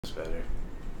It's better.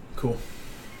 Cool.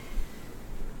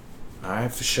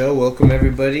 Alright, for sure. Welcome,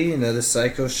 everybody. Another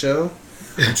Psycho Show.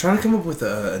 I'm trying to come up with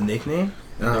a nickname.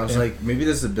 And I was like, maybe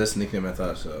this is the best nickname I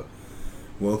thought so.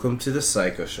 Welcome to the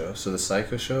Psycho Show. So the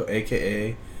Psycho Show,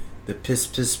 a.k.a. the Piss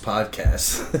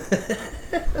Podcast.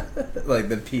 Like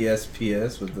the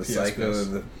PSPS with the Psycho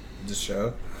and the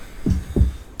show.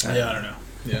 I don't know.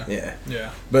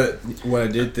 Yeah. But what I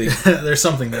did think... There's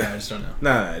something there, I just don't know.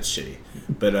 Nah, it's shitty.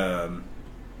 But,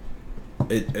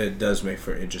 It does make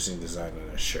for interesting design on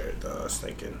a shirt, though, I was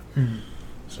thinking. Mm-hmm.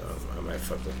 So I might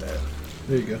fuck with that.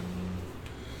 There you go.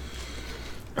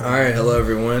 Alright, hello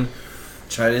everyone.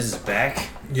 Chaidez is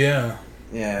back. Yeah.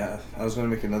 Yeah, I was going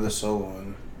to make another solo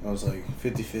one. I was like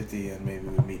 50-50 and maybe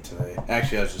we'd meet today.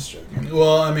 Actually, I was just joking.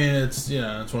 Well, I mean, it's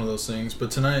one of those things.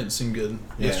 But tonight seemed good.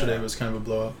 Yeah. Yesterday was kind of a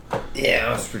blow up. Yeah,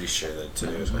 I was pretty sure that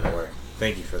today was going to work.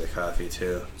 Thank you for the coffee,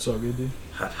 too. It's all good, dude.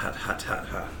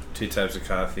 Hot. 2 types of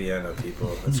coffee. I know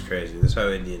people. That's crazy. That's how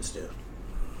Indians do.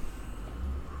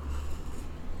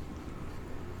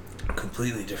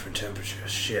 Completely different temperatures.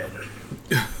 Shit.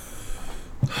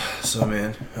 So,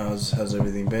 man, how's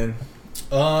everything been?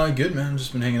 Good, man.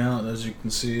 Just been hanging out. As you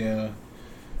can see,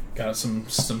 got some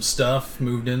stuff.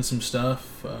 Moved in some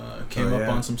stuff. Came up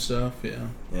on some stuff. Yeah.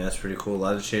 Yeah, that's pretty cool. A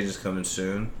lot of changes coming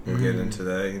soon. We'll get into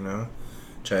that, you know.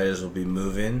 Chaidez will be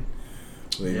moving.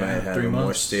 We might have a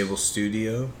more stable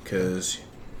studio because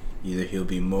either he'll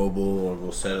be mobile or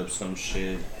we'll set up some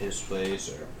shit at his place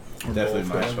or definitely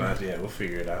my spot. Yeah, we'll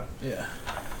figure it out. Yeah.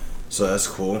 So that's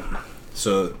cool.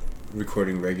 So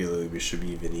recording regularly should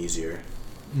be even easier.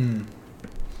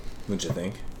 What'd you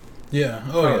think? Yeah.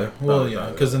 Oh, probably, yeah. Well, yeah.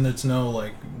 Because then it's no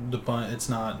it's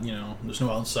not, there's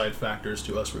no outside factors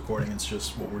to us recording. It's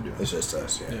just what we're doing. It's just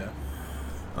us. Yeah.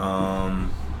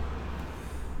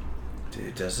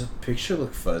 Dude, does the picture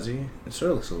look fuzzy? It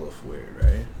sort of looks a little weird,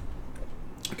 right?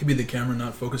 It could be the camera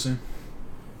not focusing.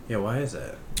 Yeah, why is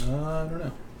that? I don't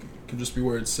know. It could just be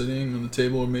where it's sitting on the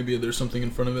table, or maybe there's something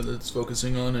in front of it that's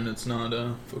focusing on and it's not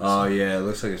focusing. Oh, yeah, it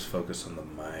looks like it's focused on the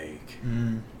mic.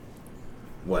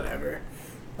 Whatever.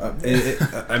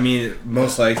 I mean,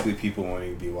 most likely people won't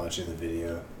even be watching the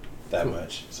video that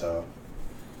much, so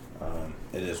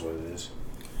it is what it is.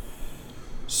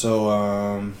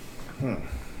 So,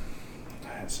 I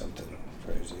had something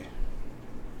crazy.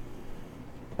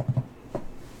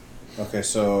 Okay,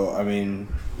 so I mean,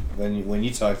 when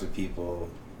you talk to people,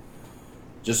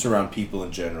 just around people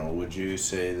in general, would you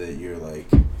say that you're like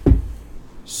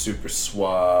super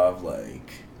suave,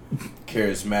 like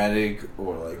charismatic,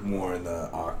 or like more in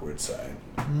the awkward side,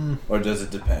 or does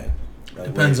it depend? Like,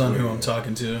 depends on who I'm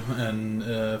talking to and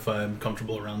if I'm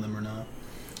comfortable around them or not.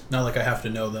 Not like I have to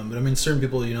know them, but I mean, certain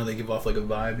people, they give off like a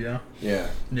vibe,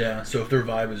 Yeah, so if their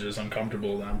vibe is just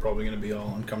uncomfortable, then I'm probably going to be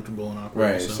all uncomfortable and awkward.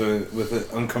 Right, so with an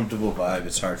uncomfortable vibe,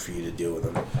 it's hard for you to deal with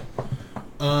them.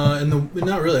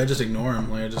 Not really, I just ignore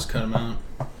them, like I just cut them out.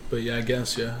 But yeah, I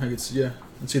guess, it's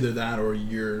either that or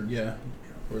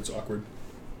or it's awkward.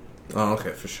 Oh,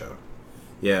 okay, for sure.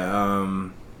 Yeah,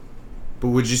 but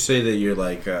would you say that you're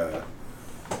like,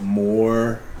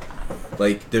 more...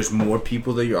 Like, there's more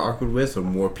people that you're awkward with, or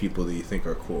more people that you think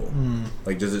are cool?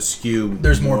 Like, does it skew?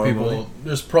 There's more people.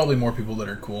 There's probably more people that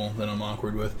are cool than I'm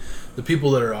awkward with. The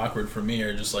people that are awkward for me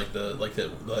are just like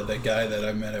that guy that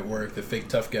I met at work, the fake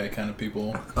tough guy kind of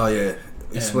people. Oh yeah,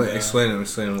 explain him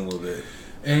a little bit.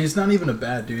 And he's not even a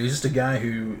bad dude. He's just a guy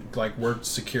who worked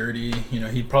security.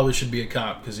 He probably should be a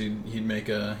cop because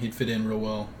he'd fit in real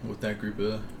well with that group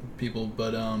of people.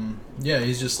 But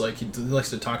he's just he likes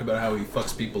to talk about how he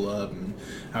fucks people up and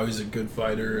how he's a good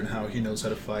fighter and how he knows how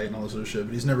to fight and all this other shit.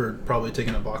 But he's never probably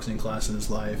taken a boxing class in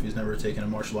his life. He's never taken a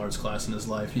martial arts class in his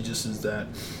life. He just is that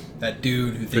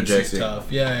dude who thinks he's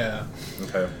tough. Yeah.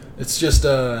 Okay. It's just,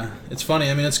 it's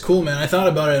funny. I mean, it's cool, man. I thought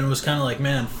about it and was kind of like,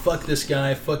 man, fuck this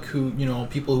guy, fuck who,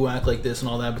 people who act like this and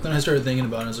all that. But then I started thinking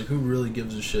about it. I was like, who really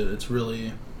gives a shit? It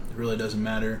really doesn't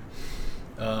matter.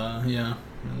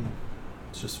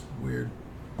 It's just weird.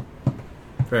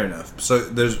 Fair enough. So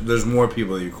there's more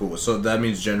people that you're cool with. So that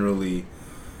means generally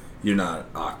you're not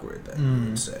awkward, then, you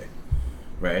would say.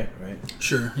 Right?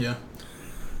 Sure, yeah.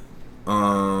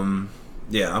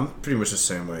 Yeah, I'm pretty much the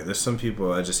same way. There's some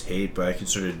people I just hate, but I can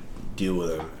sort of deal with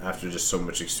them after just so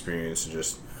much experience and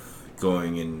just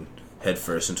going in head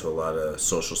first into a lot of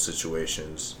social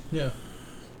situations. Yeah.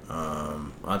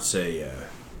 I'd say,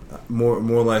 more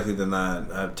likely than not,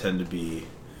 I tend to be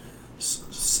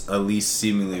at least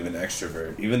seemingly of an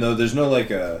extrovert. Even though there's no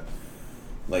label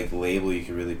you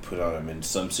can really put on them. In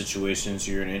some situations,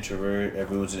 you're an introvert.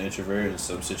 Everyone's an introvert. In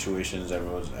some situations,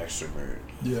 everyone's an extrovert.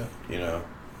 Yeah.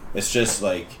 It's just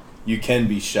like you can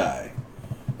be shy,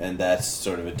 and that's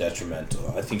sort of a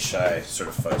detrimental. I think shy sort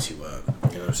of fucks you up.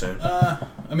 You know what I'm saying?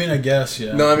 I mean, I guess,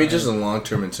 yeah. No, I mean just in long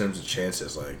term in terms of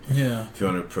chances. Like, if you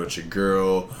want to approach a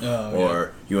girl,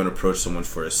 or you want to approach someone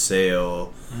for a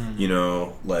sale, you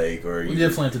know, like, or you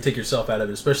definitely have to take yourself out of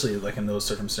it, especially like in those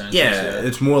circumstances. Yeah,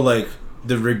 it's more like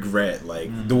the regret,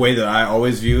 like the way that I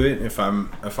always view it. If I'm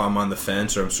on the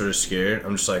fence or I'm sort of scared,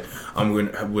 I'm just like,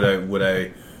 would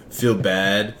I feel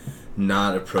bad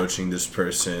not approaching this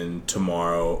person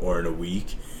tomorrow or in a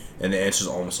week? And the answer is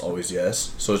almost always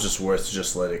yes. So it's just worth to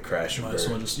just let it crash and burn,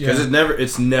 because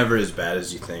it's never as bad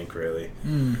as you think, really.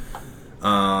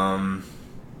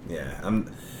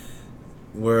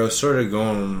 Where I was sort of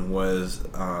going was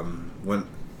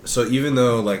even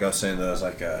though, like I was saying, that I was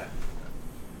like a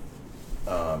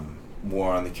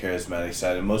more on the charismatic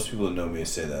side, and most people know me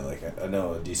say that. Like I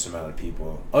know a decent amount of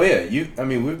people. Oh yeah,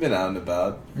 we've been out and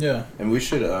about. Yeah, and we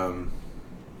should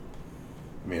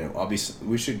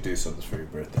we should do something for your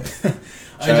birthday.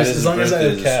 As long as I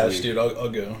have cash, dude, I'll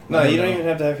go. No, you don't even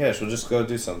have to have cash. We'll just go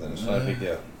do something. It's not a big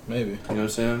deal. Maybe. You know what I'm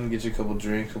saying? Get you a couple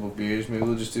drinks, couple beers. Maybe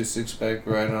we'll just do a 6-pack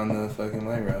right on the fucking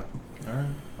light route. Alright.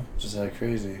 Just like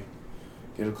crazy.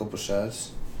 Get a couple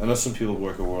shots. I know some people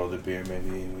work a world of beer. Maybe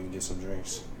we can get some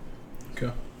drinks.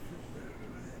 Okay.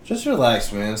 Just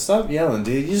relax, man. Stop yelling,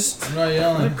 dude. I'm not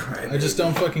yelling. I just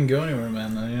don't fucking go anywhere,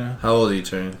 man. You know. How old are you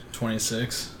turning?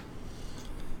 26.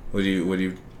 What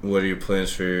are your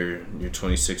plans for your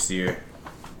 26th year?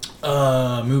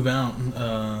 Move out.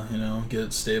 You know,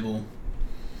 get stable,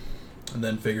 and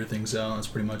then figure things out. That's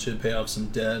pretty much it. Pay off some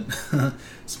debt,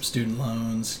 some student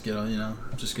loans.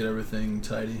 Just get everything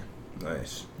tidy.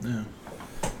 Nice. Yeah.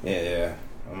 Yeah.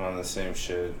 I'm on the same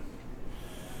shit.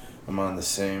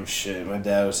 My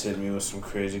dad was hitting me with some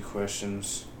crazy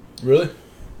questions. Really?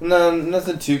 No,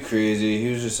 nothing too crazy. He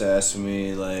was just asking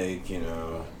me, like, you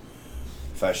know,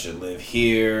 if I should live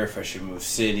here, if I should move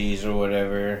cities or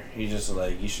whatever. He just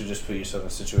like, you should just put yourself in a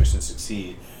situation to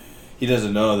succeed. He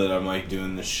doesn't know that I'm like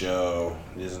doing the show.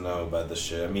 He doesn't know about the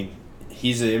shit. I mean,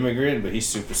 he's an immigrant, but he's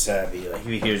super savvy. Like, if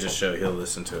he hears the show, he'll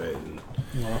listen to it. And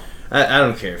I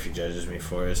don't care if he judges me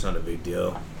for it. It's not a big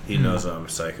deal. He knows I'm a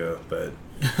psycho, but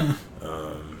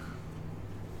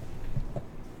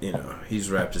you know,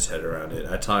 he's wrapped his head around it.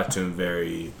 I talk to him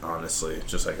very honestly,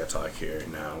 just like I talk here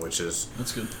now, which is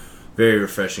that's good. Very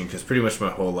refreshing, because pretty much my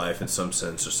whole life, in some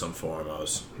sense or some form, I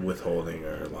was withholding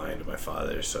or lying to my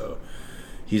father. So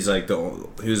he was like the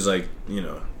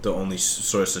only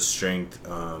source of strength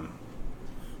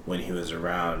when he was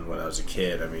around when I was a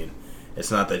kid. I mean,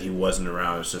 it's not that he wasn't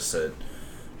around; it's just that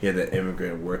he had that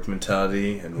immigrant work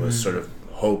mentality and was sort of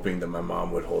hoping that my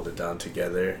mom would hold it down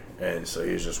together. And so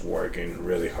he was just working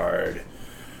really hard,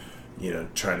 you know,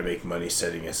 trying to make money,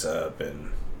 setting us up,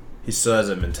 and he still has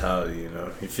that mentality, you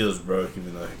know. He feels broke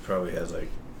even though he probably has like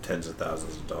tens of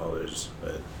thousands of dollars,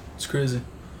 but it's crazy.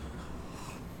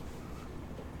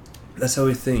 That's how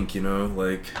we think, you know,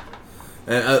 like,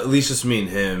 at least it's me and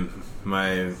him.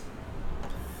 My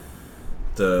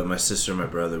sister and my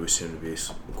brother, we seem to be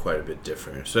quite a bit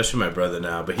different, especially my brother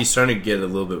now, but he's starting to get a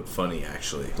little bit funny,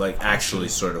 actually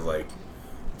sort of like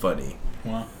funny.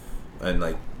 Wow. And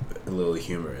like a little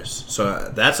humorous.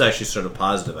 So that's actually sort of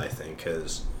positive, I think,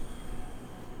 because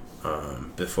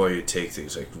before you take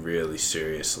things like really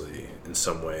seriously in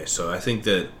some way. So I think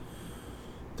that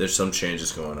there's some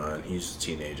changes going on. He's a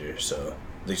teenager, so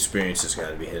the experience has got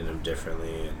to be hitting him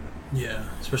differently. And yeah,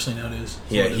 especially nowadays.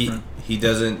 He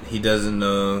doesn't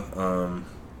know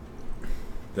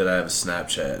that I have a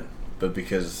Snapchat, but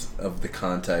because of the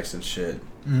contacts and shit,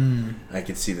 I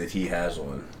can see that he has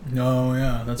one. No,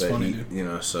 yeah, that's funny, dude. You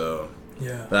know, so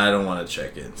yeah. But I don't want to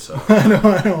check it, so I don't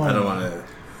want to.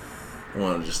 I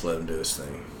want to just let him do his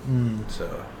thing.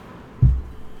 So,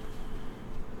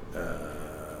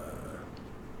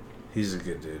 he's a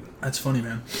good dude. That's funny,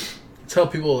 man. It's how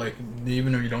people, like,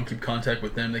 even though you don't keep contact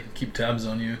with them, they can keep tabs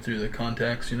on you through the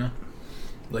contacts, you know?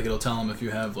 Like, it'll tell them if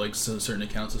you have, like, certain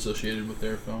accounts associated with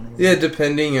their phone. Yeah,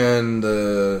 depending on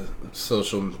the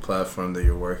social platform that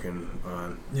you're working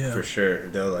on. Yeah. For sure.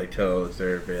 They'll, like, tell if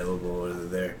they're available or they're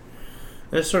there.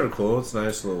 And it's sort of cool. It's a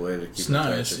nice little way to keep in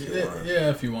touch if you want. Yeah,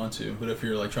 if you want to. But if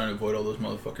you're, like, trying to avoid all those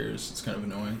motherfuckers, it's kind of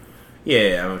annoying.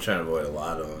 Yeah, I'm trying to avoid a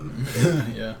lot of them.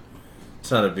 Yeah.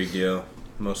 It's not a big deal.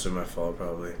 Mostly my fault,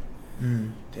 probably.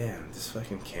 Damn, this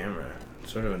fucking camera.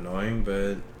 It's sort of annoying,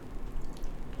 but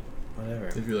whatever.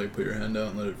 If you, like, put your hand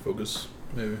out and let it focus,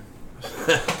 maybe.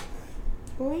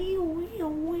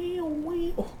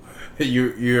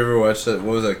 You ever watch that?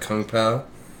 What was that, Kung Pao?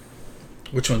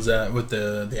 Which one's that? With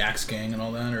the Axe Gang and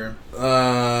all that, or?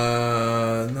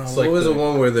 No. It's what like was the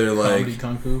one where they're like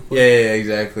kung fu? Yeah,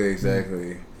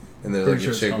 exactly. And there's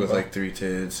like a chick with like 3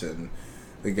 tits, and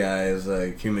the guy is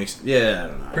like, he makes, I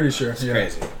don't know. Pretty sure, it's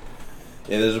crazy.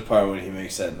 Yeah, there's a part when he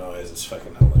makes that noise. It's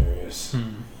fucking hilarious. It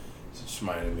just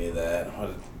reminded me of that.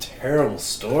 What a terrible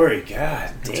story.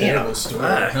 God damn. Terrible story.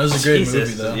 That was a great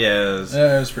movie, though. Yeah,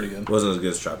 it was pretty good. Wasn't as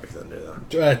good as Tropic Thunder,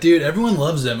 though. Dude, everyone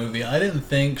loves that movie. I didn't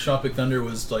think Tropic Thunder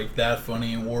was like that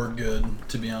funny or good,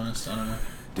 to be honest. I don't know.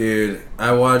 Dude,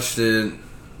 I watched it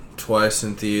twice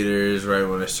in theaters right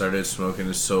when I started smoking.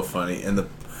 It's so funny. And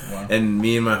and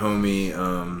me and my homie,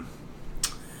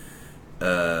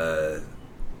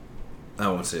 I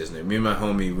won't say his name. Me and my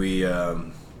homie,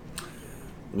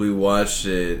 we watched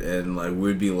it, and like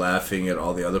we'd be laughing at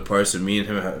all the other parts, and me and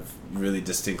him have really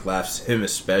distinct laughs, him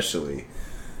especially.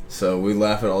 So we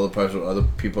laugh at all the parts where other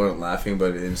people aren't laughing,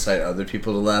 but incite other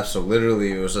people to laugh. So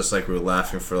literally, it was just like we were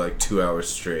laughing for like 2 hours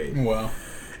straight. Wow.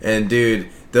 And dude,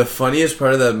 the funniest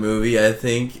part of that movie, I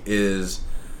think, is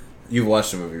you've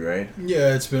watched the movie, right?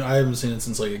 Yeah, I haven't seen it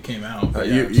since like it came out.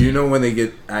 You know when they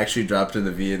get actually dropped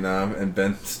into Vietnam, and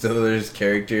Ben Stiller's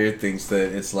character thinks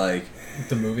that it's like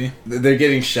the movie they're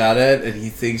getting shot at, and he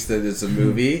thinks that it's a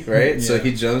movie, right? Yeah. So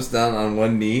he jumps down on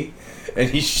one knee, and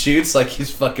he shoots like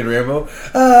he's fucking Rambo.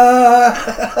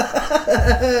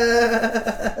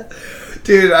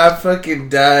 Dude, I'm fucking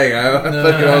dying. I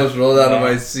fucking almost rolled out of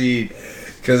my seat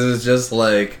because it was just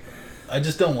like. I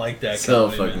just don't like that. So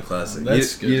comedy, fucking man. classic.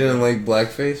 That's good. You didn't like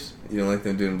blackface? You don't like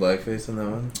them doing blackface on that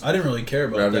one? I didn't really care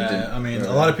about that. I mean,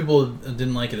 a lot of people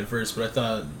didn't like it at first, but I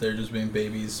thought they're just being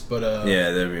babies. But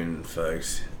yeah, they're being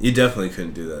fucks. You definitely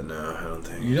couldn't do that now. I don't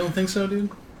think. You don't think so, dude?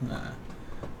 Nah.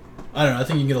 I don't know. I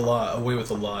think you can get away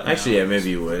with a lot. Actually, now. Yeah, maybe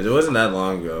you would. It wasn't that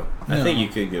long ago. No. I think you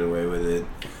could get away with it.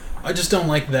 I just don't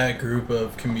like that group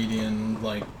of comedian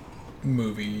like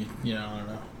movie. You know, I don't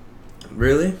know.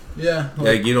 Really? Yeah.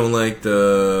 Like you don't like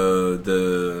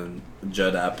the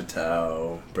Judd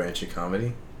Apatow branch of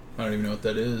comedy? I don't even know what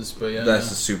that is, but yeah. That's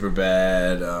the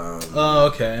Superbad. Oh,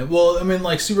 okay. Well, I mean,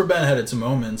 like Superbad had its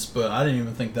moments, but I didn't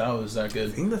even think that was that good.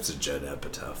 I think that's a Judd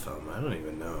Apatow film. I don't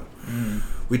even know.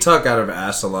 We talk out of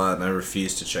ass a lot, and I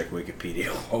refuse to check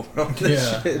Wikipedia while we're on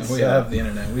this shit. We have the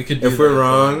internet. We could. If we're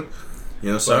wrong.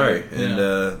 Sorry, yeah.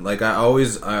 And like I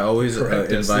always invite. I always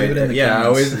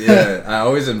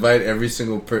invite every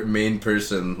single main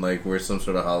person, like we're some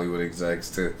sort of Hollywood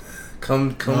execs, to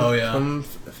come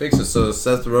fix it. So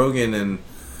Seth Rogen, and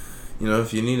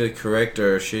if you need to correct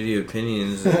our shitty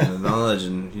opinions and knowledge,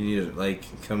 and you need to like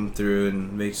come through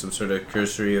and make some sort of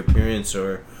cursory appearance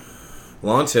or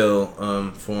long tail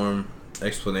form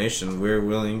explanation, we're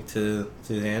willing to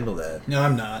handle that. No,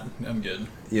 I'm not. I'm good.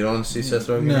 You don't want to see Seth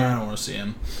Rogen? No, I don't want to see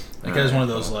him. That guy's one of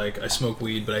those, like, I smoke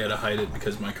weed, but I gotta hide it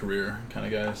because of my career kind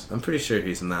of guys. I'm pretty sure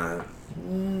he's not.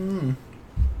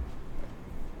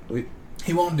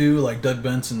 He won't do, like, Doug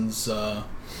Benson's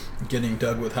Getting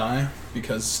Doug with High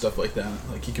because stuff like that.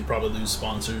 Like, he could probably lose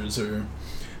sponsors or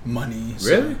money. So,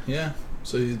 really? Yeah.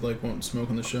 So he, like, won't smoke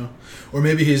on the show. Or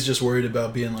maybe he's just worried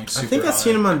about being, like, super I think I've high.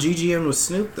 seen him on GGN with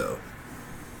Snoop, though.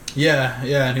 Yeah,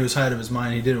 and he was high out of his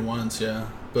mind. He did it once, yeah.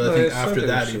 But I think after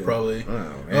that, he probably...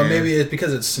 Well, maybe it's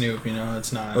because it's Snoop,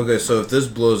 it's not... Okay, so if this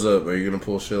blows up, are you going to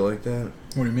pull shit like that?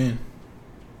 What do you mean?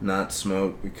 Not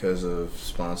smoke because of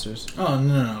sponsors? Oh,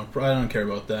 no. I don't care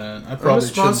about that. I probably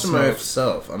sponsor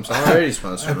myself. I'm already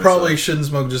sponsoring myself. I probably shouldn't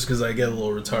smoke just because I get a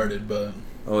little retarded, but...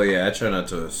 Oh, yeah, I try not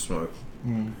to smoke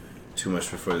too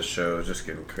much before the show. It's just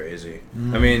getting crazy.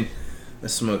 I mean... I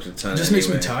smoked a ton. It just makes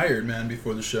me tired, man,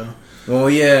 before the show. Well,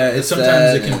 yeah,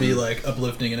 sometimes it can be like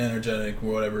uplifting and energetic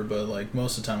or whatever, but like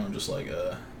most of the time I'm just like,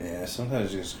 Yeah,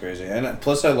 sometimes it's just crazy, and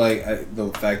plus I like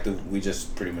the fact that we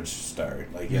just pretty much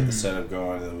start. Like you have the setup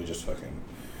going, and then we just fucking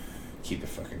keep it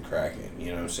fucking cracking. You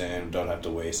know what I'm saying? Don't have to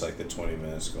waste like the 20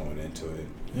 minutes going into it.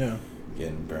 Yeah.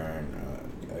 Getting burned.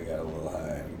 I got a little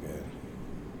high. I'm good.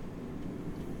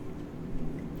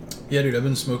 Yeah, dude, I've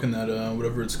been smoking that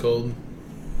whatever it's called.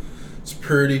 It's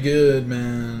pretty good,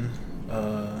 man.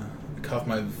 I coughed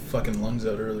my fucking lungs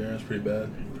out earlier. It's pretty bad.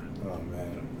 Oh,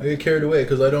 man. I get carried away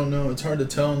because I don't know. It's hard to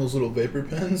tell in those little vapor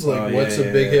pens. Like, what's a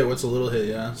big hit, what's a little hit,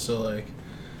 yeah? So, like,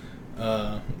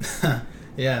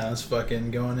 yeah, it's fucking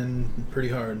going in pretty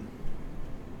hard.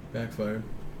 Backfired.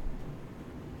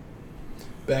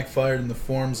 Backfired in the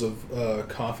forms of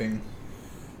coughing.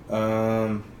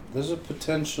 There's a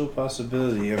potential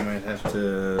possibility I might have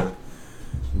to...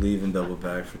 leave and double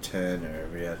back for 10, or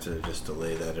we have to just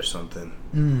delay that or something.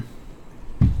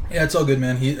 Yeah, it's all good,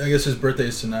 man. I guess his birthday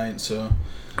is tonight, so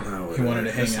he wanted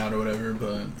to hang out or whatever,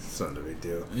 but it's not a big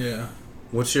deal. Yeah.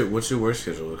 What's your work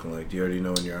schedule looking like? Do you already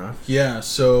know when you're off? Yeah,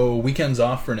 so weekend's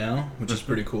off for now, which is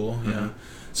pretty cool. Yeah.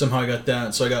 Somehow I got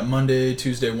that. So I got Monday,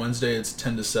 Tuesday, Wednesday, it's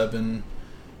 10 to 7.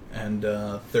 And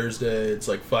Thursday, it's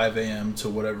like 5 a.m. to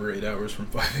whatever 8 hours from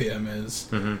 5 a.m. is.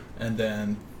 Mm-hmm. And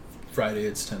then Friday,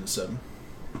 it's 10 to 7.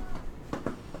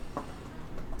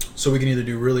 So we can either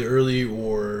do really early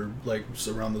or like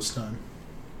around this time.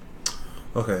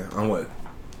 Okay, on what?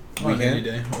 On any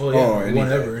day. Well, yeah,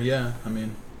 whenever. Day. Yeah, I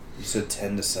mean. You said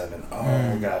 10 to 7.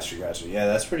 Oh, gotcha. Yeah,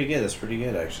 that's pretty good. That's pretty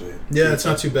good, actually. Yeah, it's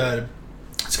not too bad.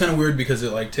 It's kind of weird because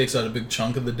it like takes out a big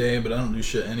chunk of the day, but I don't do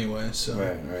shit anyway, so.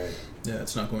 Right. Yeah,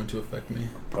 it's not going to affect me.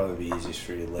 Probably be easiest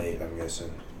for you late, I'm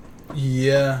guessing.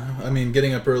 Yeah, I mean,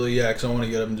 getting up early, yeah, because I want to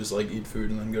get up and just like eat food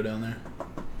and then go down there.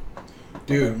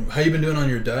 Dude, how you been doing on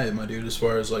your diet, my dude, as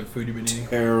far as like food you've been eating?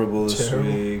 Terrible this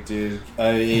week, dude. I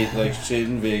ate like shit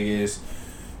in Vegas,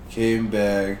 came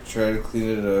back, tried to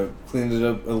cleaned it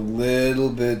up a little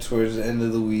bit towards the end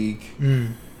of the week,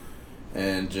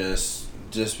 and just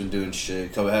been doing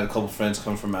shit. Had a couple friends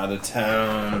come from out of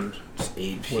town, just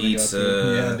ate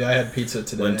pizza. Yeah, I had pizza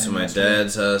today. Went to my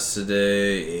dad's house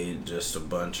today, ate just a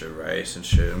bunch of rice and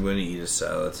shit. I'm going to eat a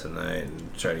salad tonight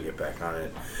and try to get back on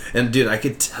it. And dude, I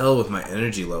could tell with my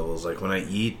energy levels, like when I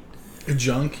eat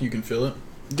junk, you can feel it.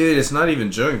 Dude, it's not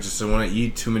even junk. Just when I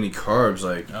eat too many carbs,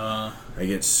 like I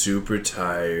get super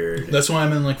tired. That's why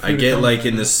I'm in like. I get like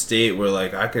in the state where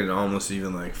like I could almost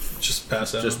even like just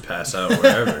pass out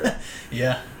wherever.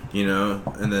 Yeah. You know,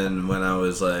 and then when I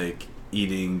was like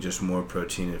eating just more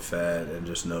protein and fat and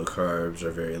just no carbs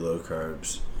or very low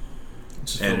carbs,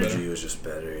 energy was just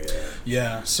better.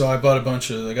 Yeah, so I got a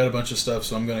bunch of stuff,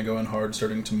 so I'm gonna go in hard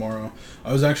starting tomorrow.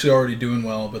 I was actually already doing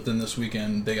well, but then this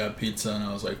weekend they got pizza and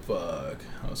I was like, fuck.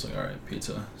 I was like, all right,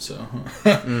 pizza. So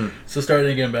so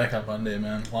started getting back on Monday,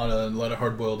 man. A lot of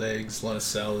hard boiled eggs, a lot of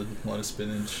salad, a lot of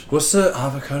spinach. What's the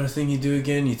avocado thing you do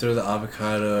again? You throw the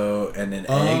avocado and an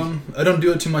egg? I don't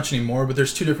do it too much anymore, but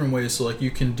there's two different ways. So like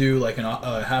you can do like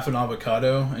half an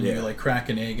avocado and you like crack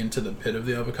an egg into the pit of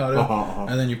the avocado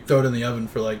and then you throw it in the oven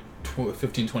for like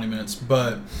 15-20 minutes.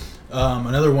 But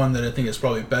another one that I think is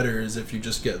probably better is if you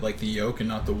just get like the yolk and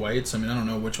not the whites. I mean, I don't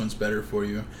know which one's better for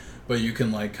you, but you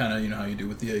can like kind of, you know how you do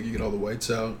with the egg, you get all the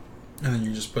whites out and then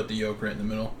you just put the yolk right in the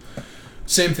middle.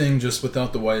 Same thing, just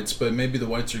without the whites, but maybe the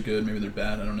whites are good, maybe they're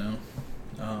bad, I don't know.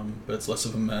 But it's less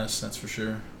of a mess, that's for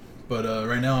sure. But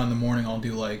right now in the morning I'll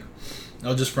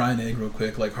just fry an egg real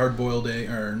quick, like hard-boiled egg,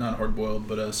 or not hard-boiled,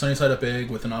 but a sunny-side-up egg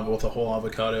with a whole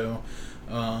avocado,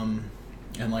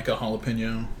 and like a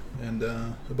jalapeno, and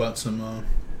about some,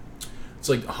 it's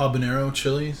like habanero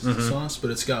chili sauce, but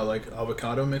it's got like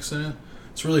avocado mix in it.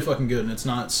 It's really fucking good, and it's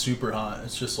not super hot.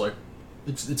 It's just like,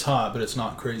 it's hot, but it's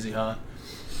not crazy hot.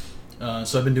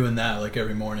 So I've been doing that like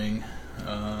every morning.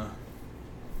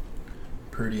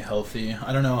 Pretty healthy.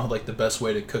 I don't know like the best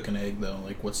way to cook an egg though.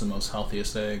 Like what's the most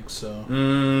healthiest egg? So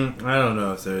I don't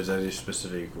know if there's any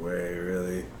specific way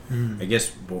really. I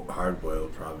guess hard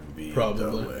boiled probably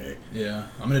the way. Yeah,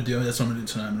 that's what I'm gonna do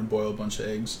tonight. I'm gonna boil a bunch of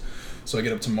eggs, so I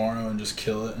get up tomorrow and just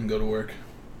kill it and go to work.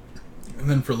 And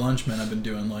then for lunch, man, I've been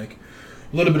doing like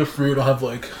a little bit of fruit. I'll have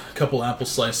like a couple apple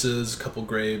slices, a couple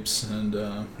grapes,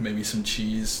 and maybe some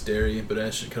cheese, dairy. But I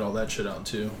should cut all that shit out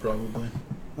too, probably.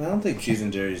 I don't think cheese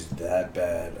and dairy is that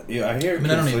bad. Yeah, I hear I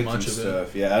don't eat much of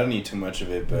it. Yeah, I don't eat too much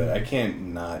of it, but I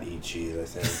can't not eat cheese, I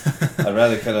think. I'd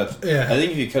rather cut out... I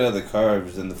think if you cut out the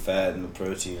carbs and the fat and the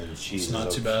protein and the cheese it's not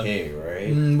too bad,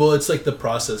 right? Well, it's like the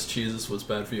processed cheese is what's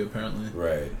bad for you, apparently.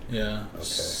 Right. Yeah. Okay.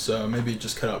 So maybe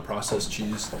just cut out processed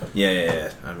cheese.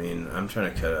 Yeah. I mean, I'm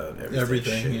trying to cut out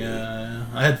everything. Yeah.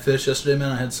 I had fish yesterday,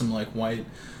 man. I had some like white...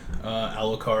 a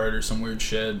la carte or some weird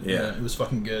shit. Yeah, it was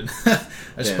fucking good. I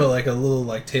just put like a little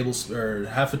like tablespoon or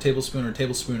half a tablespoon or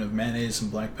tablespoon of mayonnaise, some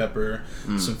black pepper,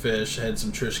 some fish. I had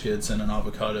some Triscuits and an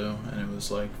avocado, and it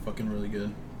was like fucking really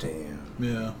good. Damn.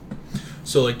 Yeah.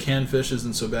 So like canned fish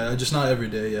isn't so bad. Just not every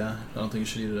day. Yeah, I don't think you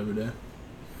should eat it every day.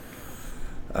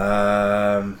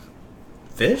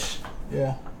 Fish?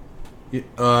 Yeah.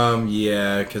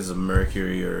 Yeah, because of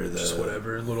mercury or the... Just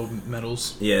whatever, little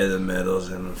metals. Yeah, the metals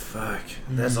and fuck.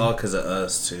 That's all because of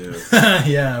us, too.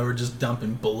 Yeah, we're just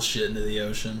dumping bullshit into the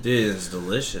ocean. Dude, it's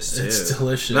delicious, too. It's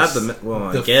delicious. Not the... Well,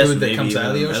 I guess food that comes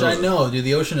out of the ocean. Metals. I know, dude.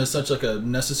 The ocean is such like a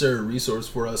necessary resource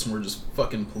for us, and we're just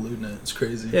fucking polluting it. It's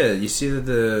crazy. Yeah, you see that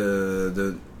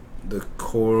the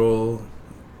coral...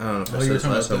 I don't know if I said this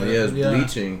last time. Yeah, it's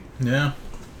bleaching. Yeah.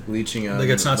 Bleaching out. Like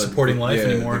it's not supporting life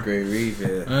anymore. The Great Reef,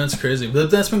 That's crazy. But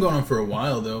that's been going on for a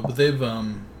while, though. But they've...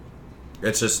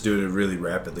 It's just doing it really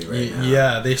rapidly right now.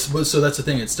 Yeah, so that's the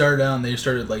thing. It started out and they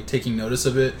started like taking notice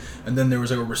of it, and then there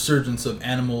was like a resurgence of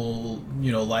animal,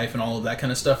 life and all of that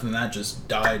kind of stuff, and that just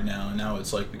died now, and now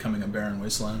it's like becoming a barren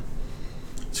wasteland.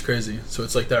 It's crazy. So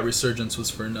it's like that resurgence was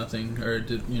for nothing, or it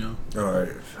did, Oh,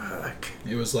 fuck.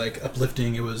 it was like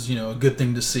uplifting. It was, a good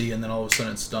thing to see, and then all of a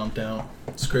sudden it stomped out.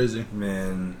 It's crazy.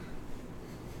 Man.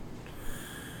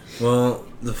 Well,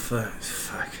 the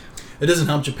fuck. It doesn't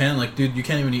help Japan. Like, dude, you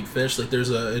can't even eat fish. Like,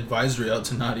 there's a advisory out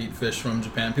to not eat fish from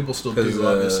Japan. People still do,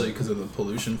 obviously, because of the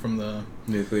pollution from the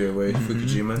nuclear waste,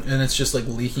 Fukishima. And it's just, like,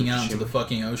 leaking out into the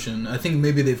fucking ocean. I think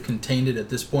maybe they've contained it at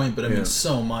this point, but, I mean,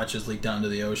 so much is leaked down to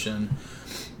the ocean.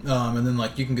 And then,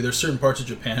 like, there's certain parts of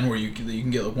Japan where you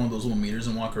can get, like, one of those little meters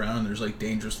and walk around, and there's, like,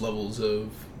 dangerous levels of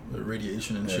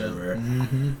radiation and shit.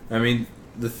 I mean,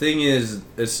 the thing is,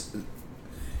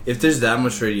 if there's that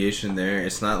much radiation there,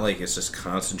 it's not like it's just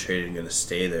concentrated and going to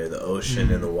stay there. The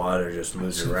ocean and the water just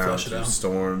moves around through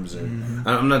storms. And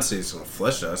I'm not saying it's going to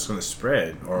flush out. It's going to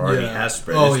spread, or already has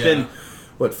spread. It's been,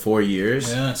 4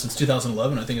 years? Yeah, since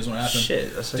 2011, I think is when it happened.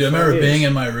 Shit, that's like Dude, I remember being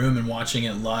in my room and watching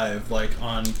it live, like,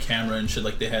 on camera and shit,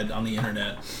 like they had on the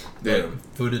internet. Like,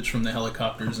 footage from the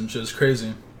helicopters and shit. It's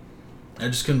crazy. I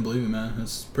just couldn't believe it, man.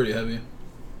 It's pretty heavy.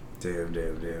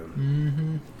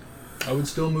 Damn. I would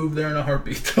still move there in a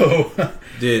heartbeat, though.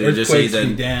 Dude, and just eat the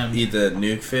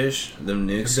nuke fish, them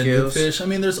nuke scales. Nuke fish. I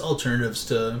mean, there's alternatives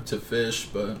to fish,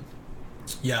 but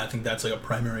yeah, I think that's like a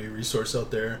primary resource out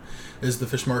there is the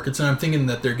fish markets, and I'm thinking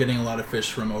that they're getting a lot of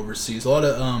fish from overseas. A lot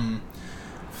of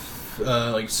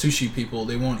like sushi people,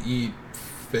 they won't eat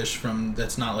fish from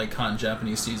that's not like caught in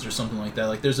Japanese seas or something like that.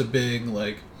 Like, there's a big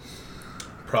like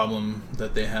problem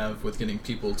that they have with getting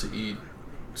people to eat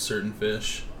certain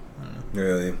fish.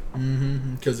 Really?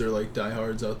 Because they're like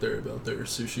diehards out there about their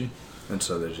sushi. And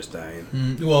so they're just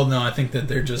dying. Well, no, I think that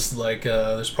they're just like,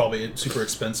 it's probably super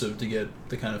expensive to get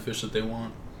the kind of fish that they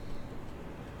want.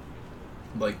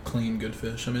 Like clean, good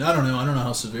fish. I mean, I don't know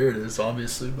how severe it is,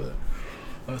 obviously, but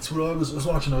that's what I was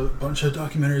watching a bunch of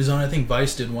documentaries on. I think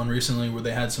Vice did one recently where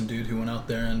they had some dude who went out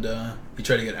there and he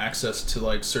tried to get access to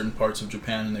like certain parts of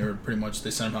Japan, and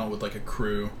they sent him out with like a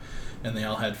crew, and they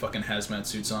all had fucking hazmat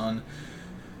suits on.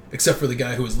 Except for the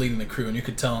guy who was leading the crew, and you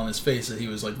could tell on his face that he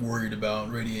was like worried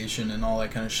about radiation and all that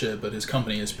kind of shit, but his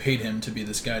company has paid him to be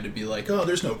this guy to be like, oh,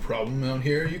 there's no problem out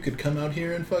here, you could come out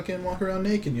here and fucking walk around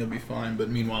naked and you'll be fine. But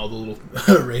meanwhile, the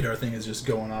little radar thing is just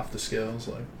going off the scales.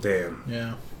 Like, damn.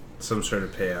 Yeah. Some sort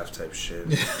of payoff type shit.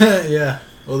 Yeah.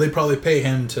 Well, they probably pay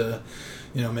him to,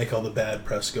 make all the bad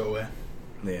press go away.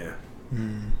 Yeah.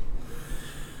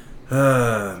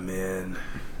 Ah, man.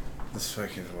 This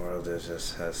fucking world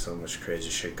just has so much crazy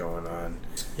shit going on.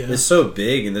 Yeah. It's so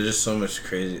big, and there's just so much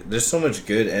crazy. There's so much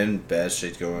good and bad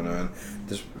shit going on.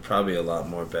 There's probably a lot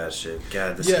more bad shit.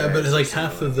 God, this but like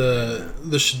half of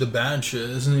the bad shit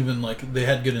isn't even like they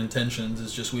had good intentions.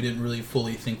 It's just we didn't really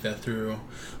fully think that through.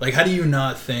 Like, how do you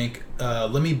not think?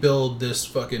 Let me build this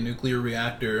fucking nuclear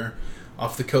reactor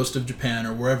off the coast of Japan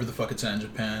or wherever the fuck it's at in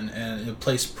Japan, and a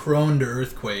place prone to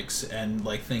earthquakes, and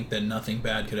like think that nothing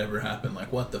bad could ever happen.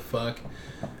 Like, what the fuck?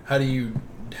 How do you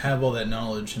have all that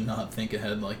knowledge and not think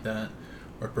ahead like that?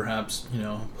 Or perhaps,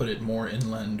 put it more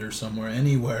inland or somewhere,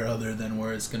 anywhere other than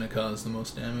where it's going to cause the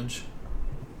most damage.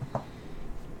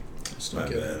 My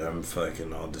bad, I'm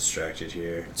fucking all distracted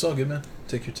here. It's all good, man.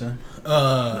 Take your time.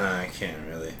 Nah, I can't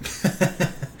really.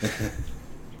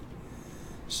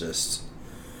 It's just...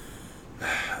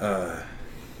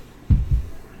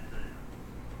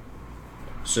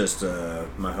 it's just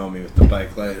my homie with the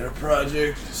bike lighter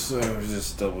project, so I was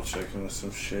just double checking with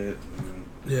some shit.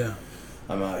 Yeah,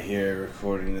 I'm out here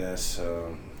recording this,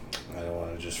 so I don't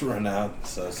want to just run out.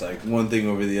 So it's like one thing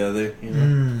over the other,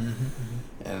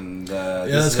 And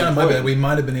that's kind of my bad. We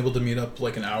might have been able to meet up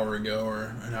like an hour ago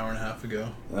or an hour and a half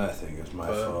ago. I think it was my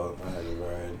fault. I had to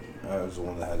ride. I was the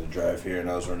one that had to drive here, and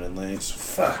I was running late. So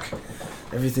fuck.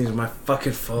 Everything's my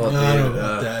fucking fault. No, I don't know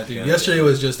about that, dude. Yesterday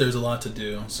was just there's a lot to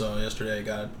do. So yesterday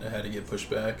I had to get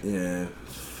pushed back. Yeah.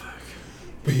 Fuck.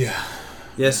 But yeah.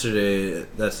 Yesterday,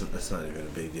 that's not even a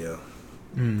big deal.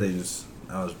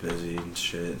 I was busy and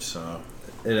shit, so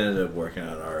it ended up working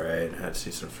out all right. I had to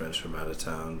see some friends from out of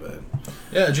town, but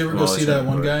yeah. Did you ever go see that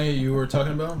one guy you were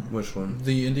talking about? Which one?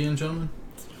 The Indian gentleman.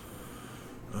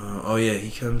 Oh yeah,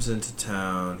 he comes into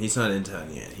town. He's not in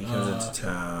town yet. He comes into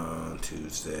town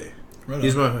Tuesday. Right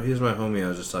he's my homie I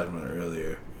was just talking about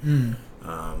earlier.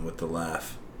 With the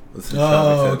laugh. With the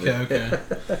okay.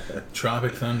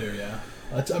 Tropic Thunder, yeah.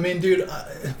 I mean, dude,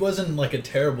 it wasn't like a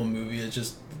terrible movie.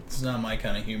 It's not my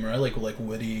kind of humor. I like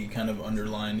witty, kind of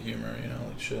underlined humor,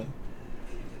 like shit.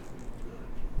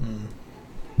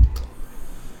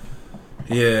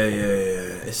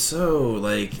 Yeah. It's so,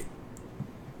 like,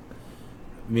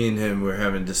 me and him were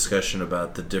having a discussion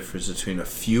about the difference between a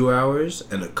few hours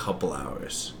and a couple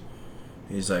hours.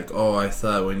 He's like, oh, I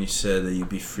thought when you said that you'd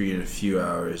be free in a few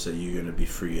hours that you're gonna be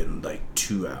free in like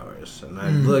 2 hours. And I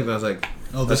looked and I was like,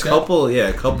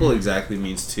 a couple exactly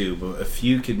means 2, but a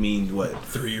few could mean what?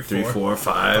 3 or 4. 3, 4,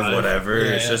 5, whatever.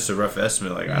 Yeah, it's just a rough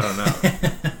estimate. Like, I don't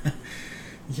know.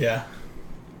 Yeah.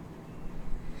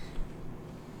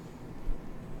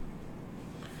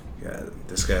 Yeah,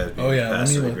 this guy is being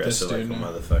passive aggressive like a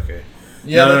motherfucker.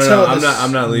 Yeah, no.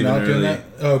 I'm not leaving early.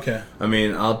 Oh, okay. I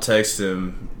mean, I'll text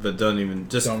him, but don't even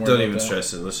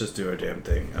stress it. Let's just do our damn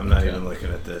thing. I'm not even looking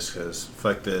at this because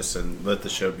fuck this and let the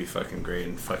show be fucking great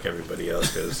and fuck everybody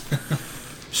else because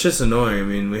shit's annoying. I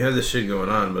mean, we have this shit going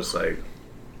on, but it's like,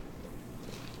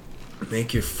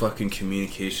 make your fucking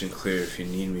communication clear if you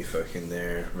need me fucking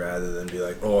there, rather than be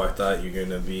like, oh, I thought you're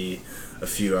gonna be a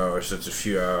few hours, so it's a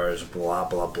few hours, blah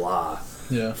blah blah.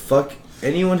 Yeah. Fuck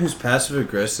anyone who's passive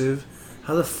aggressive.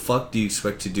 How the fuck do you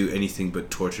expect to do anything but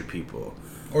torture people?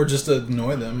 Or just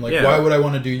annoy them. Like, why would I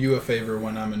want to do you a favor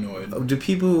when I'm annoyed? Do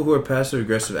people who are passive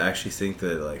aggressive actually think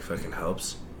that it, like, fucking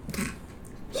helps?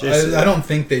 I don't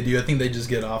think they do. I think they just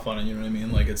get off on it, you know what I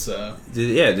mean? Like, it's, do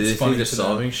they think they're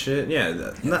solving shit?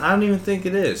 Yeah. No, I don't even think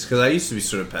it is. Because I used to be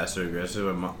sort of passive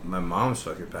aggressive. My mom's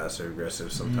fucking passive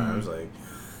aggressive sometimes. Like,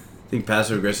 I think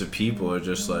passive aggressive people are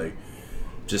just, like,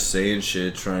 just saying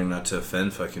shit, trying not to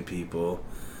offend fucking people.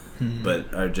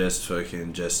 But are just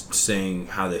fucking just saying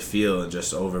how they feel and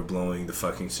just overblowing the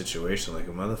fucking situation like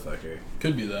a motherfucker.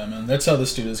 Could be that, man. That's how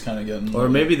this dude is kind of getting. Or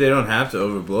maybe they don't have to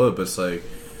overblow it, but it's like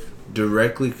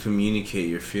directly communicate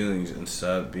your feelings and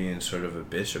stop being sort of a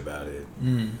bitch about it.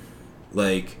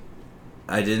 Like,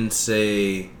 I didn't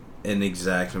say an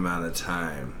exact amount of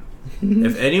time.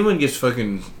 If anyone gets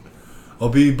fucking, I'll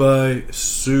be by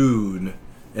soon,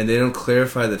 and they don't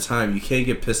clarify the time, you can't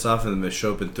get pissed off at them to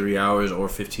show up in 3 hours or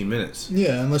 15 minutes.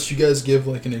 Yeah, unless you guys give,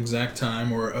 like, an exact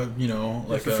time or, you know,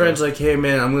 like if a friend's like, hey,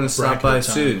 man, I'm going to stop by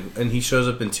soon, and he shows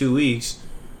up in 2 weeks,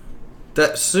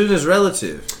 that soon is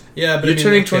relative. Yeah, but you're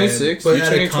turning 26. But you're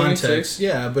turning context, 26.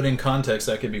 Yeah, but in context,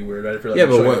 that could be weird, right? If you're like, yeah,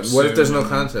 but what if there's no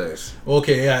context? Well,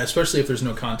 okay, yeah, especially if there's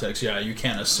no context. Yeah, you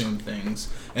can't assume things.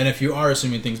 And if you are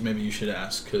assuming things, maybe you should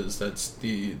ask, because that's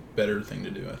the better thing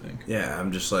to do, I think. Yeah,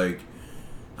 I'm just like,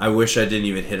 I wish I didn't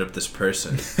even hit up this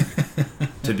person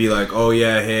to be like, oh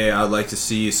yeah, hey, I'd like to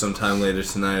see you sometime later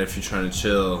tonight if you're trying to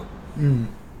chill.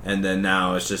 And then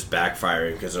now it's just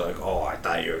backfiring because they're like, oh, I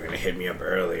thought you were going to hit me up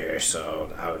earlier,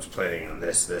 so I was planning on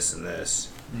this, this, and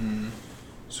this.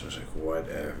 So it's like,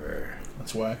 whatever.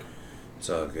 That's whack.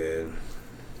 It's all good.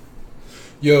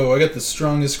 Yo, I got the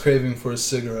strongest craving for a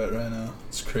cigarette right now.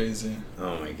 It's crazy.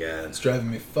 Oh my god. It's driving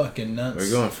me fucking nuts.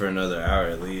 We're going for another hour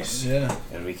at least. Yeah.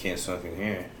 And we can't smoke in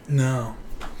here. No.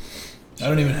 I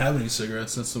don't even have any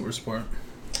cigarettes. That's the worst part.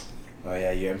 Oh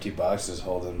yeah, your empty box is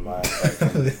holding my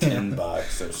fucking tin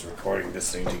box that's recording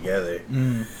this thing together.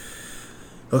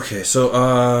 Okay,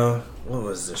 so what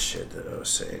was the shit that I was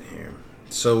saying here?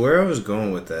 So where I was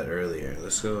going with that earlier,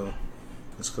 let's go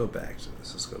back to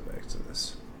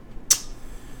this.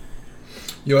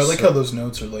 Yo, I like how those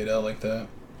notes are laid out like that.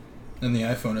 In the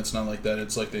iPhone, it's not like that.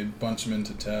 It's like they bunch them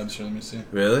into tabs. Here, let me see.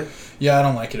 Really? Yeah, I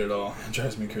don't like it at all. It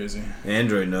drives me crazy.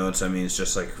 Android notes, I mean, it's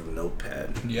just like a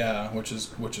notepad. Yeah, which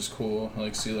is cool.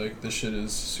 Like, see, like, this shit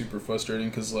is super frustrating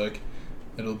because, like,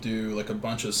 it'll do, like, a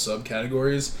bunch of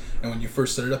subcategories, and when you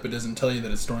first set it up, it doesn't tell you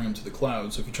that it's storing them to the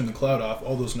cloud. So if you turn the cloud off,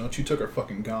 all those notes you took are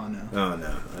fucking gone now. Oh,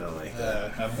 no. I don't like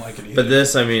that. I don't like it either. But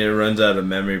this, I mean, it runs out of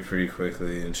memory pretty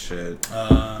quickly and shit.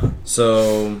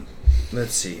 So,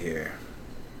 let's see here.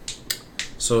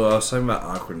 So I was talking about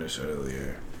awkwardness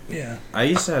earlier. Yeah. I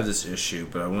used to have this issue,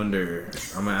 but I'm going to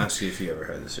ask you if you ever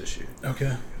had this issue.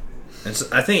 Okay. And so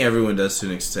I think everyone does to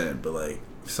an extent, but, like,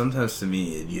 sometimes to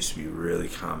me it used to be really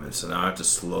common. So now I have to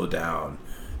slow down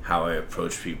how I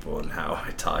approach people and how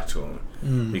I talk to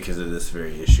them because of this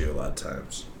very issue a lot of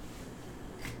times.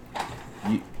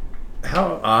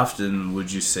 How often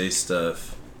would you say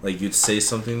stuff, like you'd say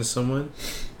something to someone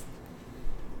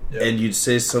and you'd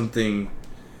say something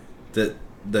that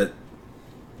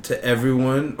to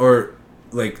everyone, or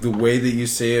like the way that you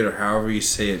say it or however you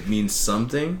say it means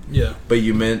something, but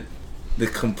you meant the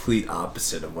complete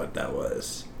opposite of what that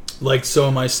was. Like, so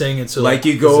am I saying it so like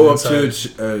you go up to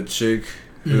a chick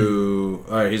who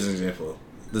alright, here's an example.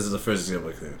 This is the first example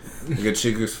I can think. Like a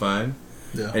chick who's fine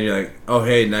and you're like, oh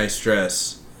hey, nice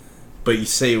dress, but you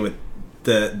say it with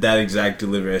that exact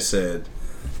delivery I said.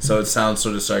 So it sounds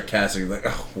sort of sarcastic, like,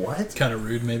 oh, what? Kind of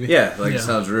rude, maybe. Yeah, like it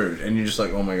sounds rude, and you're just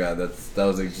like, oh my god, that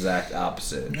was the exact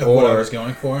opposite of what I was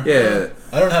going for. Yeah,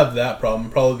 I don't have that problem,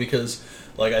 probably because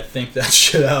like I think that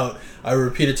shit out. I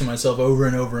repeat it to myself over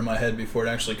and over in my head before it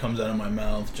actually comes out of my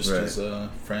mouth, just as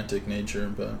a frantic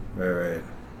nature. But right.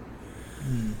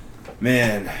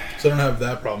 Man. So I don't have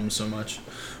that problem so much.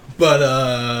 But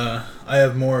I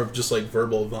have more of just like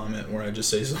verbal vomit where I just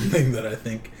say something that I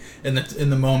think in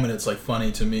the moment it's like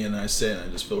funny to me and then I say it and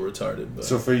I just feel retarded. But.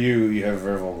 So for you have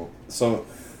verbal... So...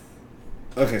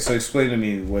 Okay, so explain to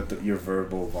me what your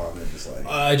verbal vomit is like.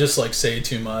 I just like say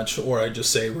too much, or I just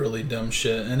say really dumb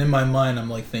shit, and in my mind I'm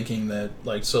like thinking that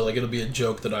like it'll be a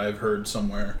joke that I've heard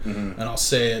somewhere, and I'll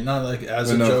say it not like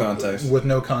as with a joke context. With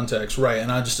no context, right?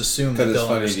 And I just assume that they'll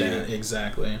understand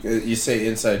exactly. You say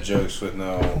inside jokes with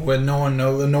no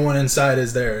one inside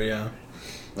is there, yeah.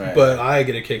 Right. But I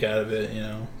get a kick out of it, you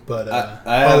know. But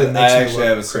I actually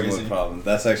have a similar problem.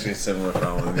 That's actually a similar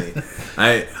problem with me.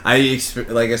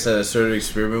 Like I said, I started to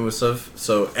experiment with stuff.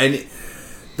 So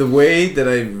the way that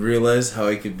I realized how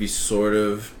I could be sort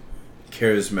of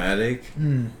charismatic,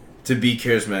 to be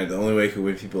charismatic, the only way I could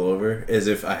win people over is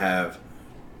if I have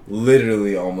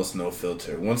literally almost no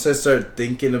filter. Once I start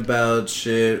thinking about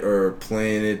shit or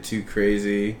playing it too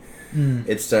crazy,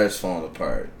 it starts falling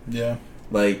apart. Yeah.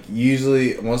 Like,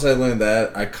 usually, once I learned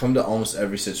that, I come to almost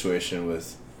every situation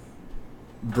with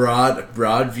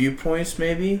broad viewpoints,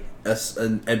 maybe,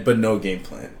 but no game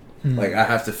plan. Like, I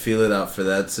have to feel it out for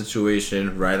that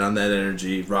situation, ride on that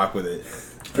energy, rock with it.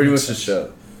 Pretty much the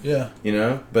show. Yeah. You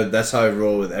know? But that's how I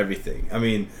roll with everything. I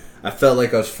mean, I felt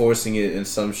like I was forcing it in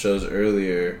some shows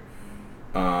earlier.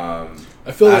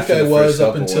 I feel like I was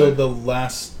up until the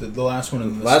last one. The last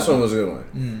one was a good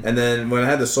one, and then when I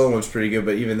had the solo one's pretty good.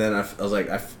 But even then, I was like,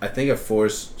 I think I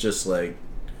forced just like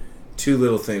two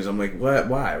little things. I'm like, what?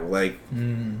 Why? Like,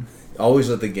 always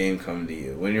let the game come to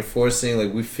you. When you're forcing,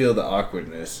 like, we feel the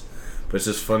awkwardness, but it's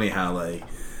just funny how like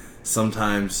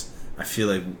sometimes I feel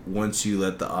like once you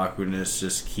let the awkwardness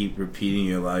just keep repeating,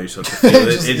 you allow yourself to feel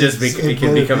it. It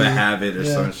can become a habit or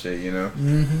some shit, you know.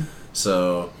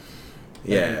 So.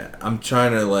 Yeah, I'm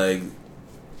trying to like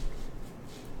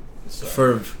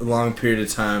for a long period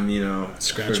of time, you know,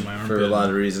 scratch my armpit for a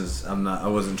lot of reasons. I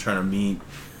wasn't trying to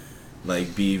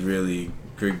be really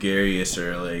gregarious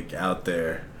or like out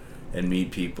there and meet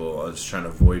people. I was trying to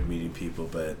avoid meeting people,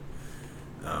 but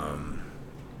I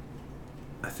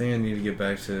think I need to get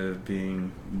back to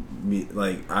being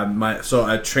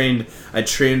I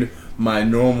trained my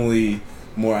normally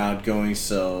more outgoing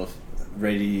self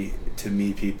ready to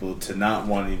meet people to not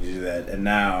wanting to do that, and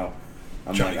now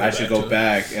I'm like I should go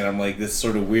back, and I'm like, this is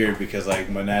sort of weird because like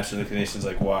my natural inclination is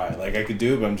like, why? Like I could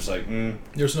do it, but I'm just like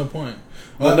there's no point.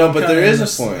 Well, no, but there is a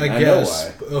point. I know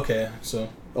why. Okay, so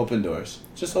open doors,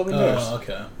 just open doors.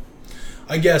 Okay,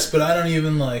 I guess, but I don't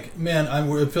even like. Man,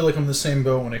 I feel like I'm the same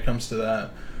boat when it comes to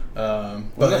that.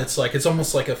 But it's like it's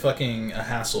almost like a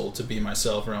hassle to be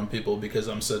myself around people because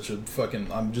I'm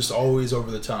I'm just always over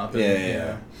the top. And,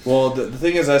 yeah. Well, the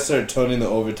thing is, I started toning the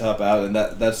over top out, and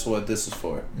that's what this is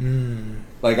for.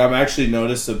 Like I'm actually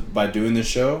noticed that by doing the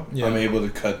show, I'm able to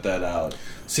cut that out.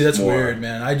 See, that's weird,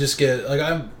 man. I just get like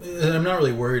I'm not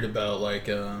really worried about like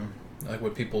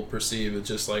what people perceive. It's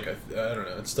just like I don't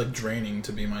know. It's like draining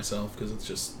to be myself because it's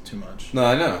just too much. No,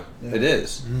 I know it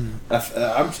is.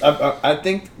 I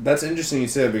think that's interesting you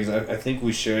said because I think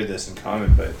we share this in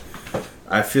common, but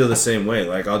I feel the same way.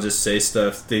 Like I'll just say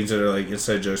things that are like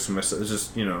inside jokes to myself. It's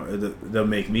just they'll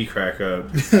make me crack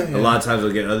up. A lot of times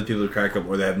they'll get other people to crack up,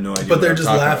 or they have no idea. But they're just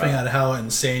laughing at how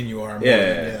insane you are.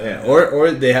 Yeah.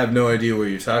 Or they have no idea what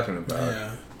you're talking about.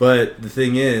 Yeah. But the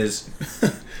thing is.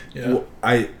 Well,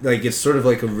 it's sort of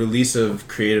like a release of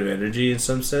creative energy in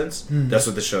some sense. That's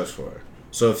what the show's for.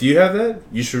 So if you have that,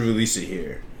 you should release it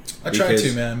here. I try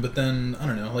to, man, but then I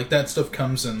don't know. Like that stuff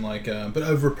comes in like, but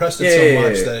I've repressed it so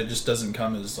much that it just doesn't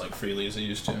come as like freely as it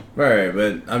used to. Right,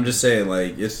 but I'm just saying,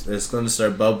 like it's going to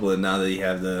start bubbling now that you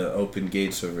have the open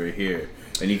gates over here,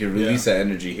 and you can release that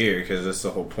energy here because that's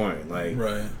the whole point. Like,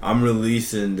 I'm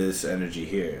releasing this energy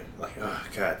here. Like, oh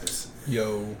god, this.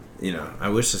 You know, I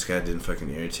wish this guy didn't fucking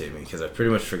irritate me because I pretty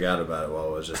much forgot about it while I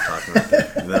was just talking about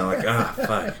that. And then I'm like,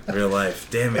 fuck, real life.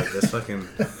 Damn it, this fucking...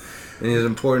 And it's an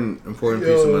important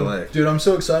piece of my life. Dude, I'm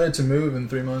so excited to move in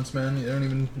 3 months, man. You don't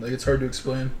even... Like, it's hard to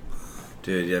explain.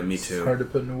 Dude, yeah, me too. It's hard to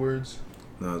put into words.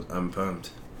 No, I'm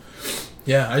pumped.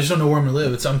 Yeah, I just don't know where I'm going to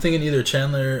live. I'm thinking either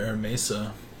Chandler or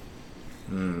Mesa.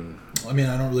 I mean,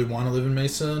 I don't really want to live in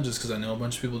Mesa just because I know a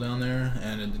bunch of people down there,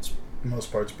 and it's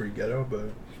most parts pretty ghetto, but...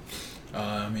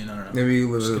 I mean, I don't know. Maybe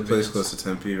you live in a place close to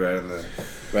Tempe, right on the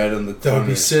corner. That would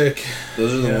be sick.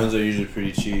 Those are the ones that are usually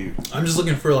pretty cheap. I'm just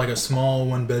looking for like a small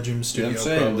 1-bedroom studio. I'm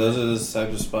saying those are the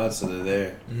type of spots that are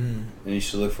there, and you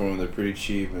should look for them. They're pretty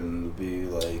cheap and be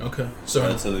like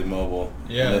relatively mobile.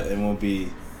 Yeah, it won't be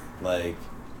like.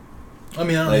 I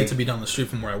mean, I don't need to be down the street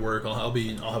from where I work. I'll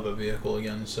have a vehicle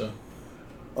again, so.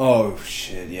 Oh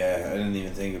shit! Yeah, I didn't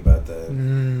even think about that.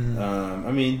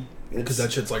 I mean, because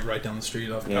that shit's like right down the street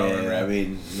off Power. Yeah, right? I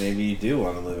mean, maybe you do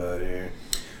want to live out here.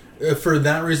 For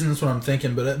that reason, that's what I'm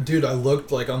thinking. But dude, I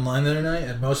looked like online the other night,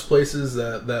 and most places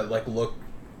that like look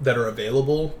that are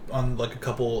available on like a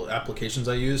couple applications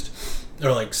I used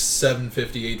are like $750,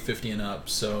 $850 and up.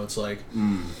 So it's like,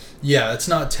 yeah, it's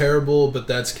not terrible, but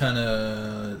that's kind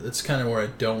of where I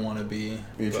don't want to be.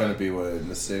 You're trying to be what, in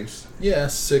the $6? Yeah,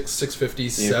 $650,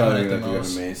 $7 at the most. You're probably going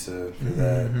to Mesa for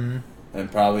that,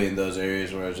 and probably in those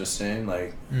areas where I was just saying,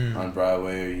 like on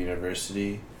Broadway or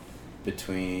University,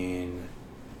 between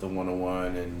the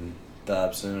 101 and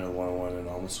Dobson or the 101 and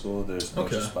Alma School, there's a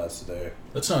bunch of spots there.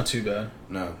 That's not too bad.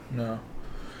 No.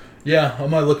 Yeah, I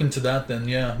might look into that then,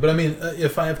 yeah. But I mean,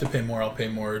 if I have to pay more, I'll pay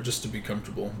more just to be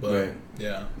comfortable. But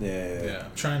yeah.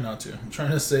 I'm trying not to. I'm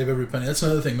trying to save every penny. That's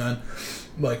another thing, man.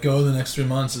 Like, the next 3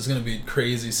 months is going to be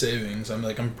crazy savings.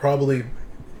 I'm probably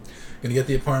going to get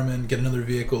the apartment, get another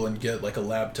vehicle, and get like a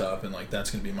laptop, and like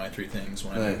that's going to be my 3 things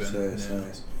when I move in.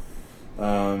 Nice.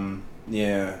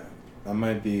 I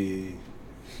might be,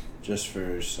 just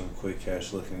for some quick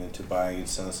cash, looking into buying and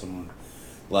selling some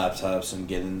laptops and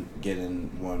getting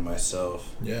one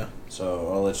myself. Yeah.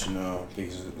 So I'll let you know,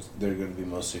 because they're going to be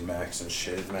mostly Macs and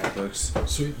shit, MacBooks.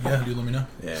 Sweet. Yeah, dude, let me know.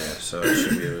 Yeah, so I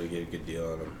should be able to get a good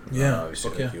deal on them. Yeah.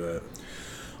 Obviously, hook you up.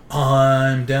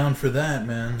 I'm down for that,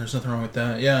 man. There's nothing wrong with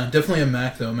that. Yeah, definitely a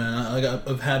Mac though, man.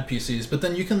 I've had PCs, but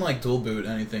then you can like dual boot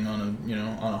anything on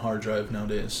a hard drive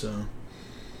nowadays. So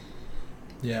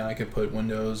yeah, I could put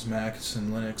Windows, Macs,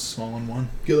 and Linux all in one.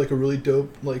 Get like a really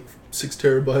dope, like 6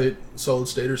 terabyte solid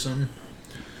state or something.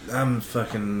 I don't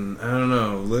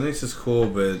know. Linux is cool,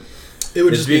 but it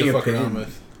would just be a fucking arm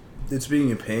with. It's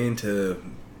being a pain to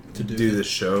do the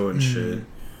show and shit.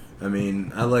 I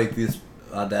mean, I like this.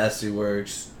 Audacity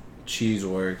works, Cheese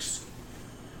works,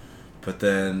 but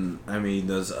then I mean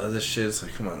those other shits,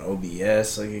 like, come on,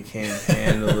 OBS, like, it can't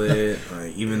handle it.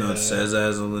 Like, even though it says it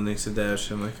has a Linux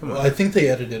adaptation, like, come on. I think they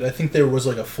edited. I think there was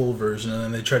like a full version, and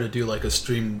then they tried to do like a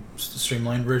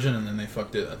streamlined version, and then they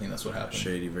fucked it. I think that's what happened.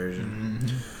 Shady version.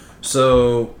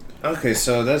 So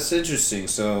that's interesting.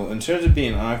 So in terms of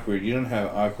being awkward, you don't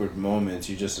have awkward moments.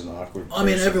 You're just an awkward person. I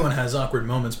mean, everyone has awkward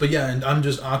moments, but yeah, and I'm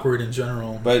just awkward in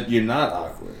general. But you're not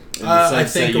awkward. I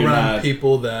think around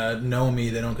people that know me,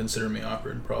 they don't consider me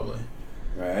awkward, probably.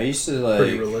 Right. I used to like...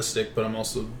 Pretty realistic, but I'm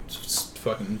also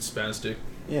fucking spastic.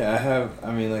 Yeah,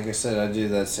 I mean, like I said, I do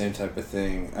that same type of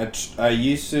thing. I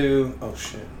used to... Oh,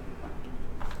 shit.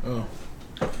 Oh.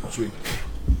 Should we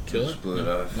kill it? Blew it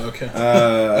off. Okay.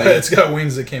 It's got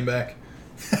wings that came back.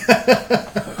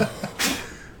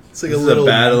 It's like this is a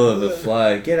battle of the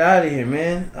fly. Get out of here,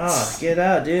 man. Oh, get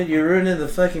out, dude. You're ruining the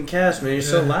fucking cast, man. You're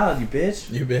so loud, you bitch.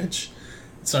 You bitch.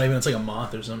 It's not even, it's like a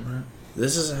moth or something, right?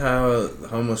 This is how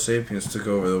Homo sapiens took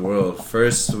over the world.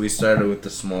 First, we started with the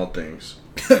small things.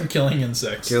 Killing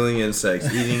insects. Eating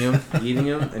them,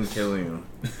 and killing them.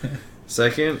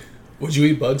 Second... Would you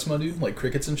eat bugs, my dude? Like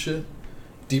crickets and shit?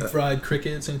 Deep fried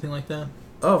crickets, anything like that?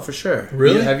 Oh, for sure.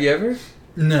 Really? Have you ever?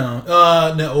 No.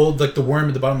 No, well, like the worm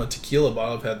at the bottom of a tequila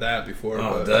bottle, I've had that before.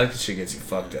 Oh, that shit gets you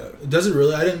fucked up. Does it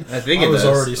really? I think I was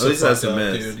already so fucked up,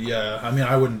 dude. Yeah, I mean,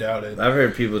 I wouldn't doubt it. I've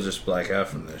heard people just black out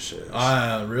from this shit.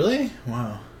 Really?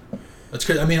 Wow. That's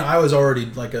crazy. I mean, I was already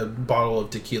like a bottle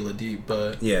of tequila deep,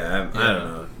 but... Yeah, I don't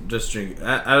know. Just drink...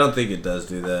 I don't think it does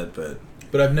do that, but...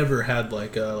 But I've never had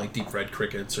like deep fried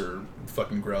crickets or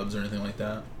fucking grubs or anything like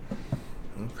that.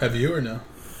 Have you or no?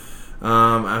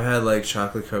 I've had like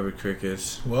chocolate covered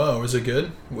crickets. Whoa, was it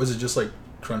good? Was it just like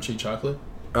crunchy chocolate?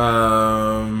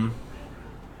 Yeah,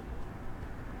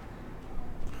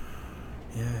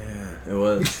 it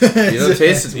was. You don't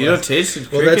taste it. You don't taste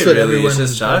it. Well, that's what everyone, it's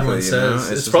just chocolate,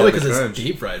 says. It's probably because it's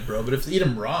deep fried, bro. But if you eat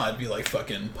them raw, it'd be like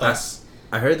fucking pus.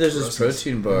 I heard there's this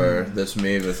protein bar that's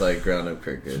made with like ground up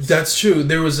crickets. That's true.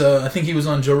 There was I think he was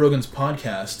on Joe Rogan's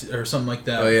podcast or something like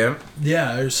that. Oh yeah.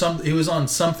 Yeah, or he was on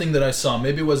something that I saw.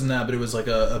 Maybe it wasn't that, but it was like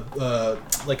a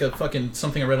fucking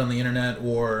something I read on the internet,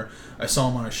 or I saw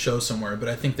him on a show somewhere. But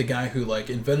I think the guy who like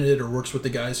invented it or works with the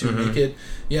guys who make it,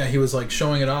 yeah, he was like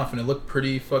showing it off, and it looked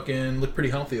pretty healthy.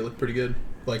 It looked pretty good.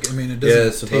 Like, I mean, it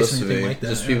doesn't taste anything like that.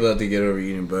 Just people have to get over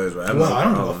eating bugs. But I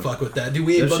don't give a fuck with that. Dude,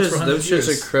 we ate bugs for 100 years. Those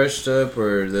shits are crushed up,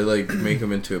 or they like make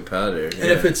them into a powder. And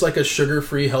if it's like a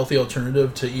sugar-free, healthy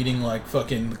alternative to eating like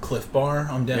fucking Cliff Bar,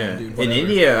 I'm down, dude. Whatever. In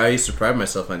India, I used to pride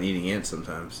myself on eating ants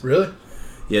sometimes. Really?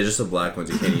 Yeah, just the black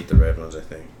ones. You can't eat the red ones, I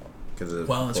think, because of the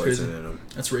poison in them.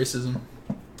 That's racism.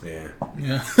 Yeah.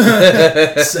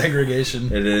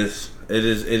 Segregation. It is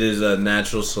a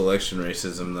natural selection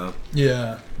racism, though.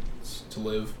 Yeah. To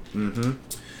live. Mm-hmm.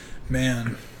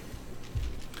 Man.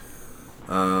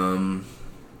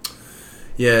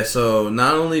 Yeah, so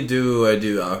not only do I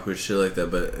do awkward shit like that,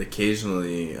 but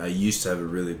occasionally I used to have a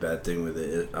really bad thing with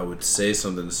it. I would say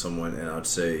something to someone and I would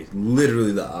say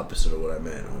literally the opposite of what I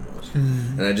meant almost.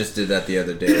 And I just did that the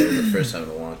other day, the first time in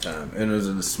a long time. And it was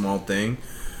a small thing,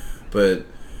 but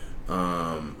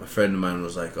a friend of mine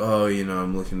was like, oh, you know,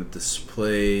 I'm looking at this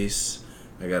place.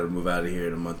 I got to move out of here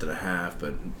in a month and a half,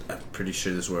 but I'm pretty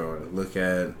sure this is where I want to look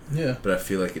at. Yeah. But I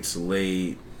feel like it's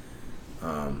late.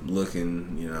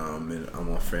 Looking, you know, I'm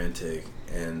all frantic,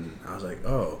 and I was like,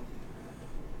 "Oh,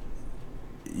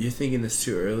 you're thinking it's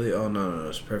too early? Oh no,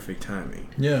 it's perfect timing."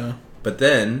 Yeah. But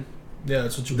then, yeah,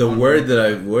 that's what you. The word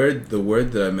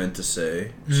that I meant to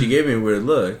say, she gave me a weird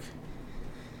look.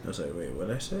 I was like, "Wait, what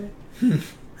did I say?"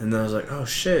 And then I was like, "Oh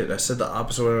shit!" I said the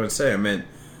opposite of what I would say. I meant,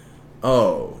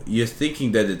 "Oh, you're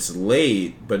thinking that it's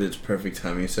late, but it's perfect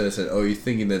timing." Instead, I said, "Oh, you're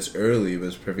thinking that's early, but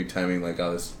it's perfect timing." Like I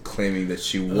was claiming that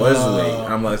she was late.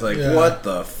 I'm like, yeah. What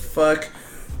the fuck?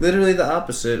 Literally the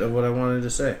opposite of what I wanted to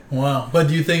say. Wow. But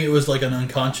do you think it was like an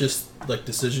unconscious like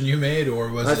decision you made, or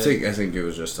was I think it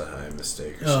was just a high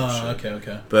mistake or some shit.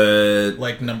 Okay. But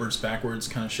like numbers backwards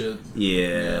kind of shit.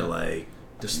 Yeah, like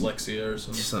dyslexia or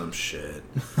something. Some shit.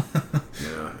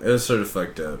 Yeah, it was sort of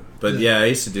fucked up. But yeah, I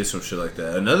used to do some shit like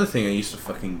that. Another thing I used to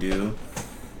fucking do,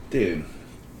 dude.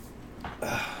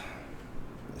 I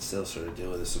still sort of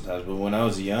deal with this sometimes, but when I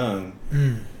was young,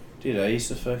 dude, I used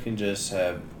to fucking just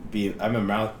I'm a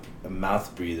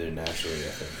mouth breather naturally, I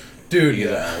think. Dude, you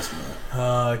get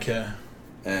asthma. Okay.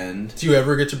 And do you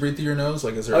ever get to breathe through your nose?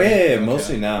 Like, is there? Oh yeah,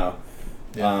 mostly now.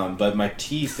 Yeah. But my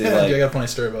teeth, they like. I got a funny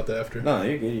story about that after. No,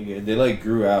 you're good. They like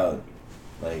grew out,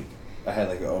 like I had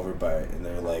like an overbite, and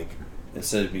they're like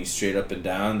instead of being straight up and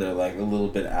down, they're like a little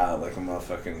bit out, like a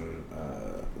motherfucking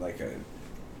like a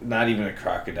not even a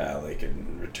crocodile, like a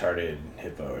retarded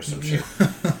hippo or some shit.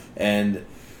 And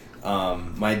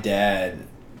my dad,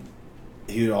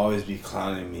 he would always be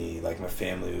clowning me. Like my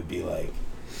family would be like,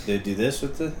 they'd do this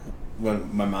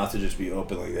when my mouth would just be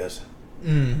open like this,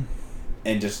 and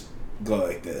just go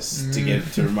like this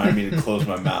to remind me to close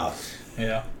my mouth.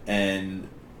 Yeah. And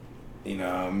you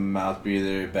know, I'm a mouth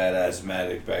breather, bad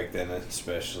asthmatic back then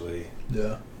especially.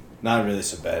 Yeah. Not really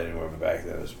so bad anymore, but back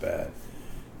then it was bad.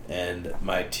 And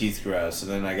my teeth grew out, so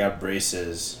then I got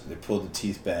braces. They pulled the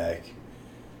teeth back,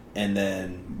 and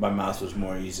then my mouth was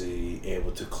more easily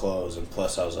able to close. And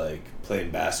plus, I was like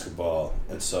playing basketball,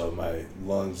 and so my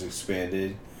lungs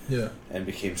expanded. Yeah. And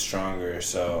became stronger,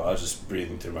 so I was just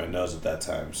breathing through my nose at that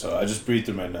time. So I just breathe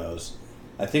through my nose.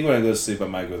 I think when I go to sleep, I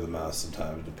might go to the mouth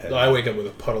sometimes, depending. I wake up with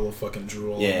a puddle of fucking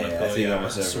drool. Yeah, I think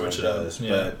almost everyone does.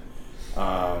 Yeah.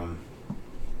 But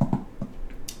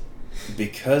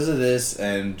because of this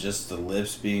and just the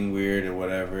lips being weird or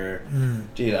whatever,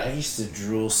 dude, I used to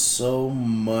drool so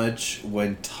much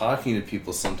when talking to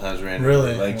people sometimes randomly.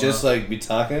 Really? Like, just like be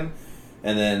talking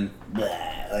and then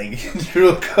like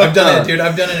drool come I've done it, dude.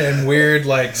 I've done it in weird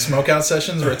like smokeout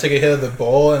sessions where I take a hit of the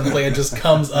bowl and like it just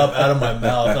comes up out of my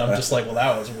mouth, and I'm just like, well,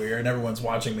 that was weird. And everyone's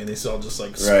watching me, and they still just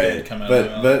like spit come out of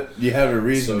my mouth. But you have a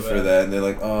reason for that, and they're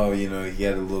like, oh, you know, he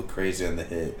had a little crazy on the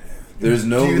hit. There's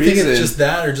no reason. Do you think it's just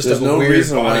that, or just there's a no weird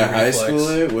reason why body high reflex?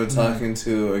 schooler when talking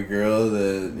to a girl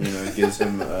that, you know, gives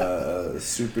him a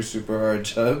super hard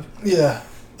chub. Yeah.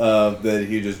 That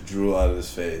he just drool out of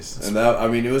his face. And that, I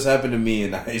mean, it was happening to me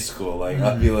in high school. Like,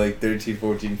 I'd be like 13,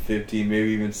 14, 15, maybe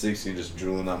even 16, just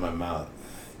drooling out my mouth.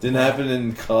 Didn't happen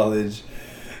in college.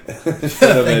 In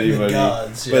front of anybody.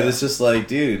 Gods, yeah. But it's just like,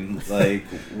 dude, like,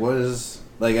 what is...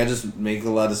 Like, I just make a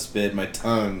lot of spit. My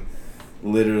tongue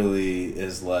literally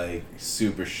is, like,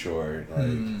 super short.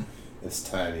 Like, it's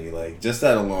tiny. Like, just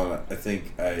that alone, I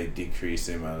think I decreased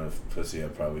the amount of pussy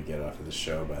I'd probably get off of the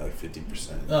show by, like,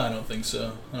 50%. No, I don't think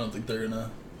so. I don't think they're gonna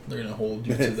hold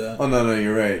you to that. Oh, no,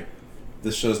 you're right.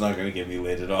 This show's not gonna get me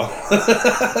laid at all.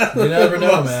 You never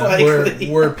know,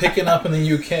 man. We're picking up in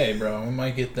the UK, bro. We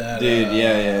might get that. Dude,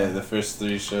 yeah. The first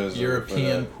 3 shows.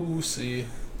 European pussy.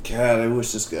 God, I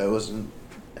wish this guy wasn't...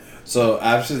 So,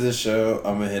 after this show,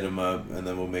 I'm gonna hit him up, and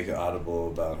then we'll make an audible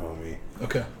about Homie.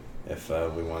 Okay. If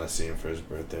we want to see him for his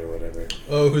birthday or whatever.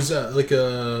 Oh, who's that? Like,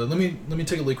 let me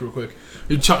take a leak real quick.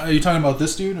 Are you talking about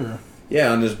this dude, or?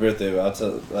 Yeah, on his birthday. I'll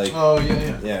tell, like... Oh,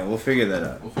 yeah. Yeah, we'll figure that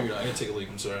out. I gotta take a leak,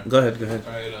 I'm sorry. Go ahead. All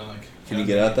right, Can you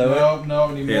get out that way? No,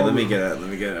 I need more. Yeah, let me get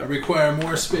out. I require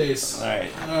more space. All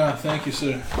right. Thank you,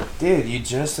 sir. Dude, you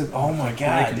just... Oh, my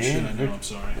God, dude. Shit, I know, I'm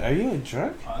sorry. Are you a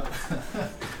drunk?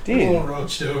 Dude. A little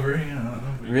roached over, you know.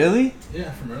 Really?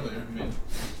 Yeah, from earlier. I mean,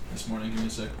 this morning. Give me a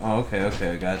sec. Oh, okay.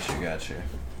 I got you.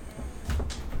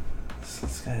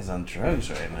 This guy's on drugs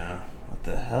right now. What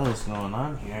the hell is going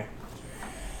on here?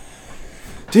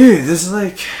 Dude, this is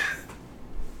like...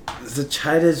 the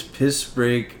Chaidez piss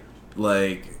break.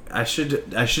 Like I should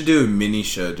do a mini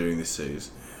show during the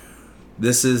series.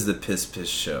 This is the piss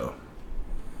show.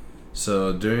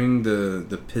 So during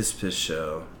the piss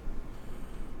show,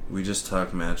 we just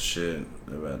talk mad shit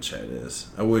about Chaidez.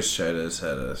 I wish Chaidez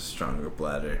had a stronger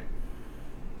bladder.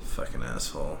 Fucking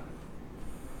asshole.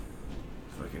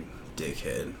 Fucking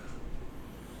dickhead.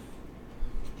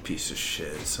 Piece of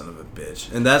shit, son of a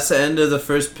bitch. And that's the end of the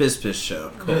first piss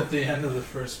show. Cool. At the end of the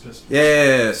first piss.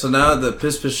 Yeah. So now the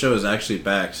piss show is actually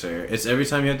back, sir. It's every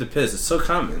time you have to piss. It's so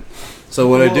common. So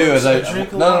what I do is I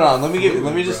drink. No. Let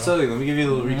me just tell you. Let me give you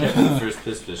a little recap of the first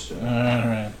piss show.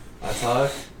 Alright.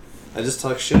 I just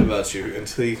talk shit about you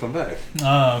until you come back.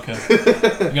 Oh, okay.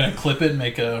 You're gonna clip it and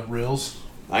make reels?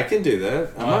 I can do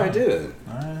that. I might do it.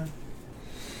 Alright.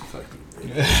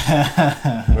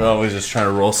 We're always just trying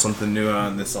to roll something new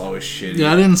on. That's always shitty.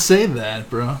 Yeah, I didn't say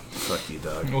that, bro. Fuck you,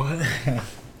 dog. What?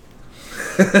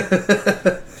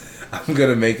 I'm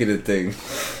gonna make it a thing.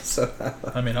 So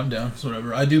I mean, I'm down. It's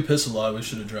whatever. I do piss a lot. We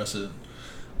should address it.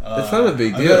 It's not a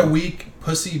big deal. I got a weak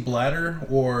pussy bladder,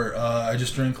 or I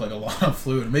just drink like a lot of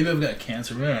fluid. Maybe I've got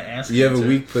cancer. Maybe I have You have a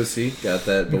weak pussy. Got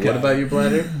that. But what about your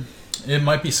bladder? It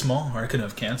might be small, or I could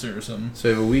have cancer or something. So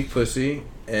you have a weak pussy,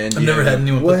 and I've never had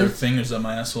anyone put their fingers on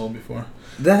my asshole before.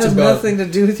 That has nothing to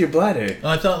do with your bladder.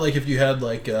 I thought like if you had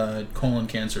like colon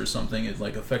cancer or something, it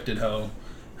like affected how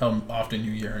often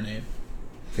you urinate.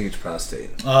 I think it's prostate.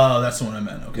 Oh, that's the one I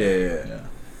meant. Okay.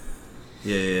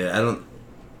 Yeah. I don't.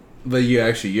 But you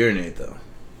actually urinate though.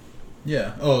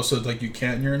 Yeah. Oh, so like you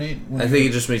can't urinate? I think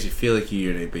it just makes you feel like you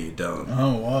urinate, but you don't.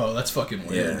 Oh, wow, that's fucking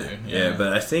weird, dude. Yeah,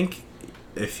 but I think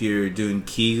if you're doing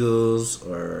Kegels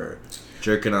or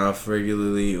jerking off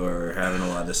regularly or having a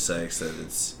lot of sex, that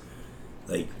it's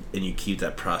like, and you keep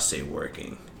that prostate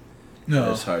working.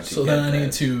 No, it's hard to so get then I that.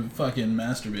 need to fucking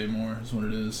masturbate more. Is what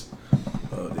it is.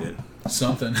 Oh, dude.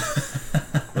 Something.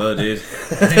 Oh, dude.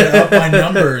 I need to up my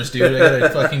numbers, dude. I gotta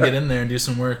fucking get in there and do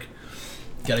some work.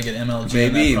 Gotta get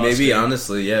MLG. Maybe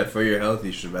honestly, yeah, for your health,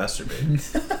 you should masturbate.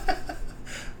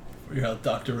 For your health,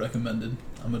 doctor recommended.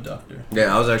 I'm a doctor.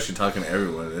 Yeah, I was actually talking to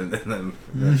everyone, and then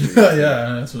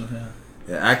yeah, that's what.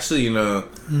 Yeah, actually,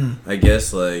 I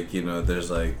guess like there's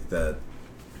like that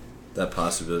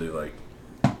possibility of like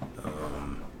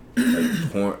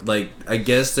porn. Like I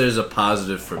guess there's a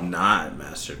positive for not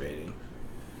masturbating.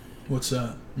 What's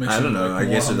that? I don't know. I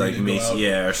guess it like makes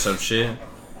or some shit.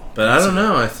 But I don't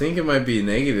know. I think it might be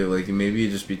negative. Like maybe you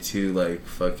just be too like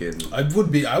fucking. I would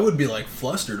be like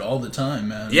flustered all the time,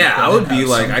 man. Yeah, I would be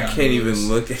like I can't even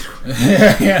look at.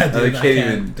 Yeah, dude, I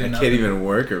can't even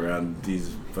work around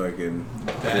these fucking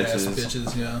badass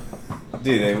bitches. Yeah,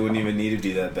 dude, they wouldn't even need to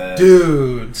be that bad.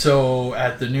 Dude, so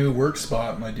at the new work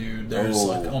spot, my dude, there's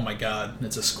like, oh my god,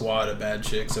 it's a squad of bad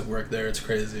chicks that work there. It's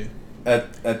crazy.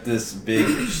 At this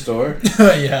big store?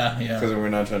 Yeah. Because we're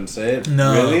not trying to say it?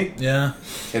 No. Really? Yeah.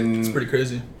 It's pretty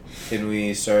crazy. Can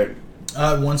we start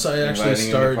once I actually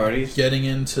start parties? Getting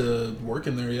into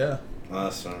working there, yeah.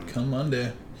 Awesome. Come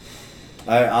Monday.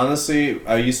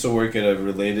 I used to work at a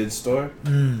related store.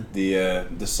 The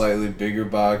slightly bigger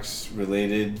box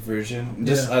related version.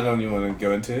 I don't even want to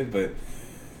go into it, but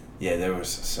yeah, there was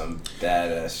some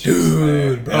badass shit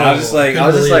there. Bro, and I was just like,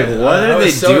 what are they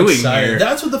doing here?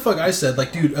 That's what the fuck I said.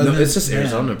 Like, dude, no, it's just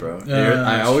Arizona, bro.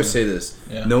 I always say this.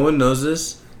 Yeah. No one knows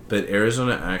this, but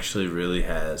Arizona actually really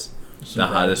has the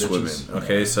hottest women.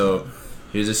 Okay, so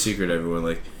here's a secret, everyone.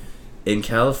 Like in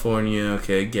California,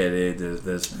 okay, get it.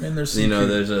 There's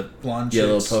there's a blonde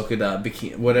yellow chicks. Polka dot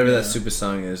bikini, whatever that super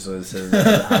song is. So it says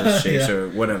the hottest chicks or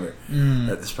whatever.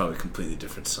 That's probably a completely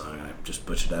different song. I just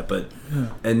butchered that, but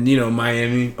and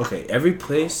Miami. Okay, every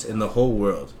place in the whole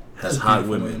world has hot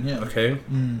women. Okay,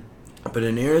 but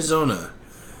in Arizona,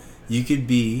 you could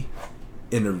be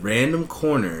in a random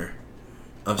corner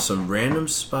of some random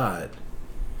spot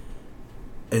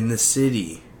in the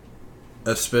city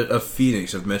of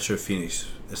Phoenix, of Metro Phoenix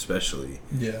especially.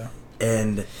 Yeah.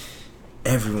 And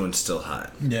everyone's still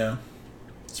hot. Yeah.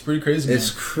 It's pretty crazy, It's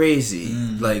crazy.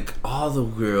 Like, all the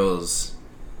girls...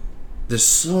 There's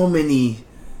so many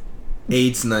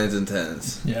 8s, 9s, and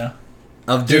 10s. Yeah.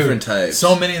 Of different types.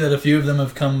 So many that a few of them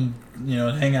have come,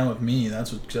 hang out with me.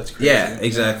 That's crazy. Yeah,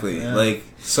 exactly. Yeah. Like,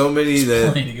 so many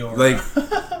There's plenty to go around. Like,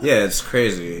 yeah, it's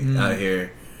crazy out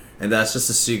here. And that's just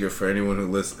a secret for anyone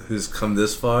who's come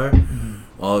this far.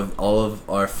 All of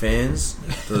our fans,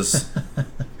 those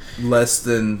less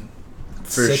than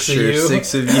six of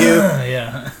you.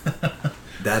 Yeah.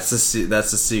 That's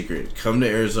a secret. Come to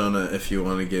Arizona if you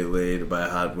want to get laid by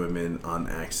hot women on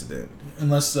accident.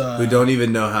 Unless who don't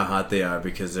even know how hot they are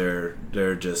because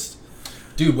they're just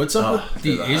Dude, what's up with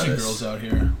the they're Asian hottest. girls out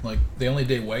here? Like, they only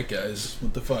date white guys.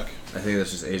 What the fuck? I think that's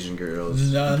just Asian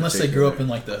girls. No, unless they grew up in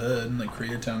like the hood, like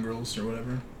Koreatown girls or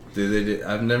whatever. Dude,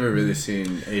 I've never really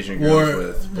seen Asian girls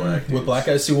with black dudes. With black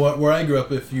guys. See, where I grew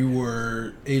up, if you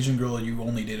were Asian girl, you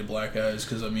only dated black guys.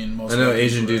 Because, I mean, most I know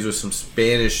Asian dudes with some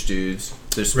Spanish dudes.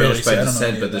 They're Spanish by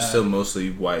descent, but they're still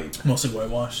mostly white. Mostly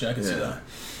whitewashed. Yeah, I can see that.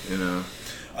 You know?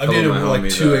 I've dated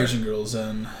like 2 Asian girls,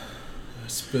 and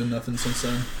it's been nothing since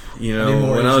then. You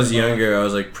know, when I was younger, I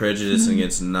was like prejudiced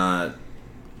against not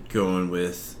going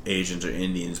with Asians or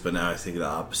Indians, but now I think the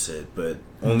opposite. But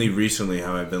only recently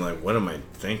have I been like, what am I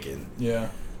thinking? Yeah.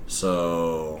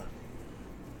 So,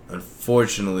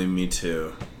 unfortunately, me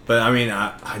too. But I mean,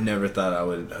 I never thought I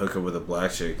would hook up with a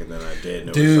black chick, and then I did,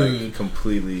 and it was like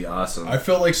completely awesome. I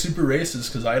felt like super racist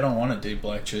because I don't want to date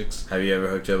black chicks. Have you ever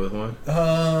hooked up with one?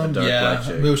 A dark black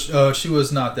chick? She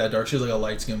was not that dark. She was like a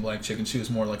light skinned black chick, and she was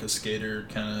more like a skater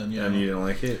kind of. You know. And you didn't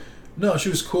like it? No, she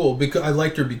was cool because I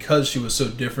liked her because she was so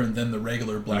different than the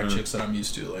regular black chicks that I'm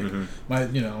used to. Like my,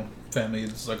 family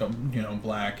is like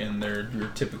black, and they're your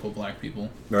typical black people,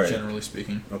 right, generally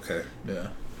speaking. Okay. Yeah.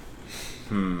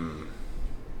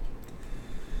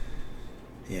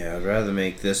 Yeah, I'd rather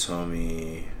make this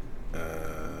homie,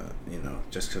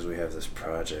 just because we have this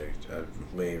project, I'd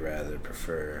way rather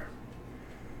prefer...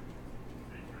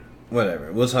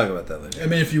 Whatever, we'll talk about that later. I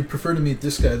mean, if you prefer to meet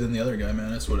this guy than the other guy,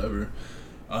 man, it's whatever.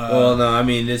 Well, no, I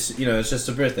mean, it's just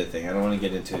a birthday thing. I don't want to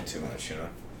get into it too much,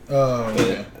 Oh,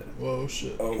 okay. Whoa,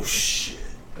 shit. Oh, shit.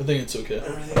 I think it's okay.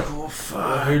 Everything cool?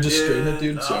 Fuck, you're just straighten it,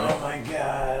 dude. Sorry. Oh, my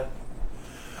God.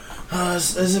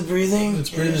 Is it breathing? It's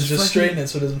breathing. Just straighten it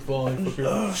so it doesn't fall.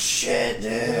 Oh, shit,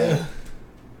 dude.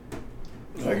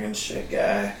 Fucking shit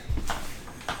guy.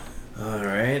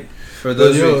 Alright. For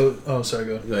those sorry,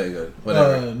 go. Go ahead.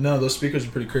 Whatever. No, those speakers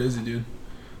are pretty crazy, dude.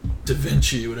 Da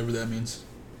Vinci, whatever that means.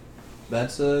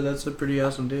 That's a pretty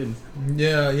awesome dude.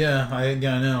 Yeah, I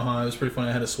know. Huh? It was pretty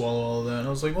funny. I had to swallow all of that, and I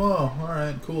was like, "Whoa, all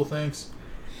right, cool, thanks."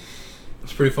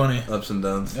 It's pretty funny. Ups and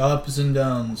downs. Ups and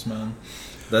downs, man.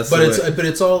 But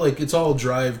it's all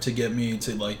drive to get me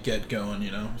to like get going,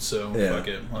 So fuck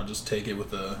it, I'll just take it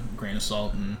with a grain of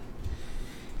salt and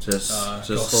just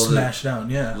smash it down.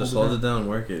 Yeah, just hold it down.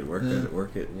 Work it.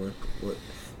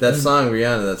 That song,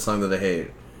 Rihanna. That song that I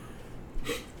hate.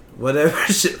 Whatever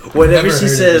she says, work. Whatever she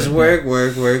says, work.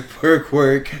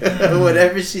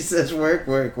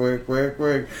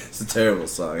 It's a terrible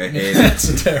song. I hate it. It's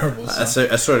a terrible song.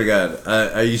 I swear to God,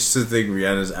 I used to think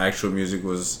Rihanna's actual music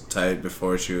was tight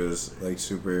before she was like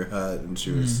super hot and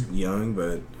she was young,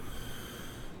 but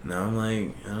now I'm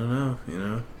like, I don't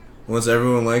know. Once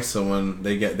everyone likes someone,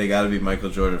 they got to be Michael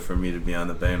Jordan for me to be on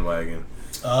the bandwagon.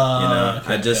 Okay,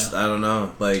 I don't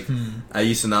know. Like, I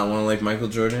used to not want to like Michael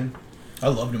Jordan. I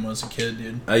loved him when I was a kid,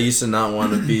 dude. I used to not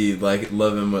want to be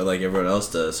love him like everyone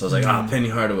else does. So I was like, Penny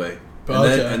Hardaway.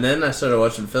 And then I started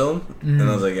watching film, and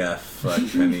I was like, fuck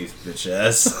Penny's bitch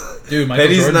ass. Dude, Michael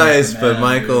Penny's Jordan nice, man, but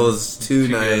Michael's too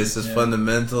nice. Good. His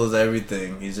fundamentals,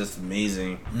 everything. He's just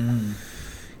amazing.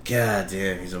 God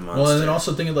damn, he's a monster. Well, and then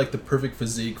also think of like the perfect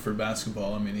physique for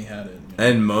basketball. I mean, he had it.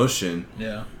 And motion.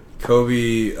 Yeah.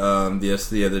 Kobe,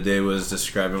 the other day was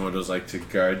describing what it was like to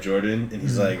guard Jordan, and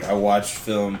he's like, I watched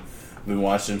film. I've been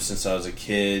watching him since I was a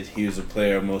kid. He was a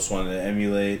player I most wanted to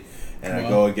emulate. And I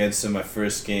go against him my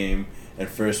first game. And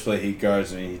first play, he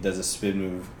guards me. He does a spin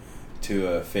move to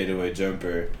a fadeaway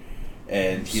jumper.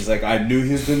 And he's like, I knew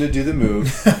he was going to do the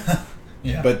move.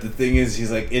 Yeah. But the thing is, he's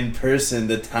like, in person,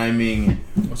 the timing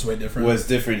was way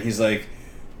different. He's like,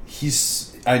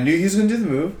 I knew he was going to do the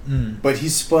move, but he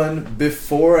spun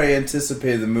before I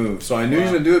anticipated the move. So I knew he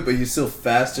was going to do it, but he's still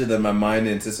faster than my mind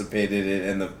anticipated it,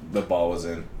 and the ball was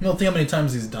in. You don't think how many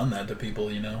times he's done that to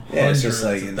people, Yeah, it's just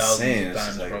like insane. It's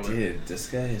just like, dude, this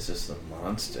guy is just a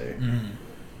monster.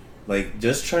 Like,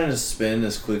 just trying to spin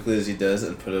as quickly as he does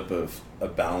and put up a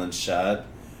balanced shot.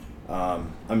 I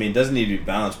mean, it doesn't need to be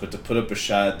balanced, but to put up a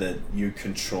shot that you're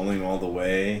controlling all the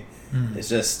way, it's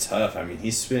just tough. I mean,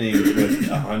 he's spinning with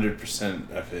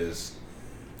 100% of his...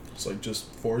 It's like just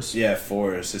force? Yeah,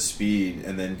 force, his speed,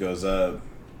 and then goes up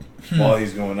while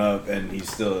he's going up, and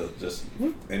he's still just...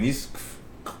 And he's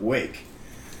quick.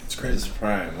 It's crazy. His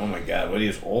prime. Oh my God, when he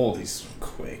was old, he's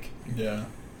quick. Yeah.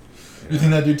 You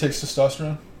think that dude takes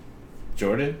testosterone?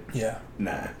 Jordan? Yeah.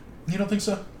 Nah. You don't think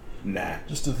so? Nah.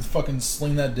 Just to fucking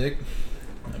sling that dick?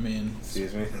 I mean,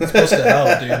 excuse me. It's supposed to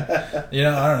help, dude.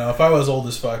 I don't know. If I was old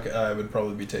as fuck, I would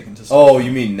probably be taking testosterone. Oh,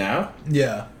 you mean now?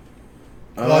 Yeah.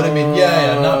 Well, I mean,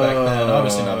 yeah, not back then.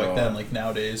 Obviously, not back then. Like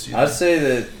nowadays. I'd say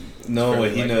that. No,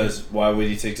 what he knows. Why would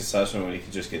he take testosterone when he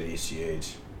could just get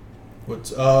HGH?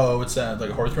 What's that? Like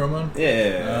a hormone?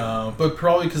 Yeah. But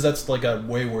probably because that's like got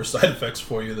way worse side effects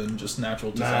for you than just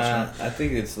natural testosterone. Nah, I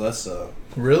think it's less so.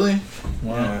 Really?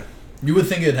 Wow. Yeah. You would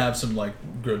think it'd have some like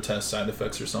grotesque side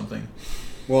effects or something.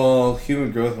 Well,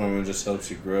 human growth hormone just helps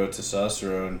you grow.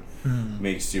 Testosterone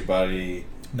makes your body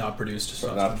not produce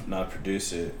testosterone. Not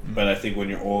produce it. But I think when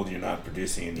you're old, you're not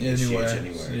producing any HGH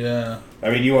anywhere. Yeah.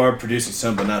 I mean, you are producing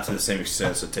some, but not to the same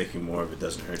extent. So taking more of it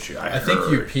doesn't hurt you. I think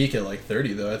you peak at like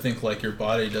 30 though. I think like your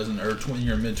body doesn't, or in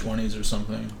your mid 20s or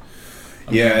something.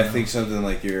 I think something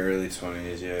like your early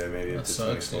 20s. Yeah, maybe up to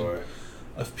sucks, 24. Dude.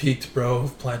 I've peaked, bro.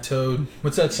 I've plateaued.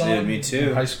 What's that song? Yeah, me too.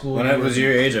 In high school. When I was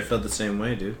your age, I felt the same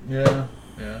way, dude. Yeah.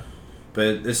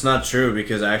 But it's not true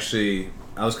because actually,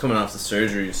 I was coming off the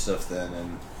surgery and stuff then,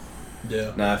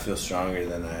 and now I feel stronger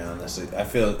than I honestly. I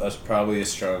feel I was probably as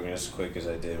strong and as quick as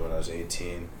I did when I was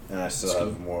 18, and I still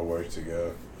have more work to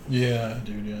go. Yeah,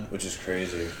 dude. Yeah. Which is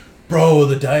crazy. Bro,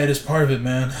 the diet is part of it,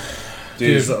 man.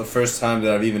 Dude, it's the first time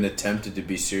that I've even attempted to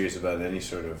be serious about any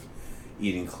sort of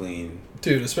eating clean.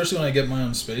 Dude, especially when I get my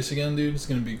own space again, dude, it's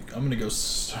gonna be. I'm gonna go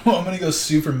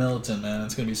super militant, man.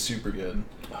 It's gonna be super good.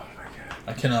 Oh my god,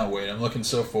 I cannot wait. I'm looking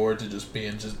so forward to just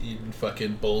eating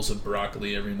fucking bowls of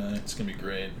broccoli every night. It's gonna be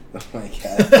great. Oh my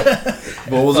god,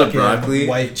 bowls of broccoli,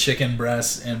 white chicken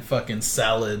breasts, and fucking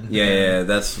salad. Yeah.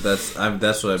 That's what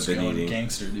I've been eating.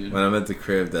 Gangster, dude. When I'm at the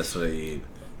crib, that's what I eat.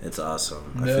 It's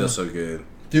awesome. I feel so good,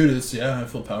 dude. I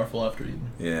feel powerful after eating.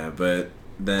 Yeah, but.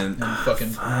 Then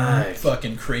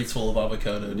fucking crates full of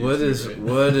avocado. Dude.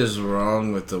 What is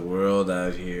wrong with the world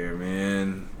out here,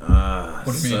 man?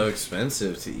 It's so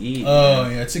expensive to eat. Oh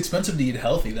yeah, it's expensive to eat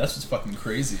healthy. That's what's fucking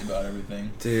crazy about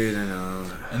everything, dude. I know.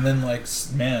 And then like,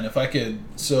 man, if I could,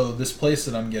 so this place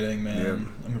that I'm getting,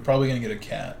 man, I'm probably gonna get a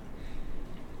cat.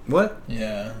 What?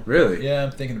 Yeah. Really? Yeah,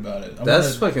 I'm thinking about it.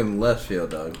 That's fucking left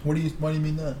field, dog. Why do you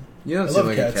mean that? You don't seem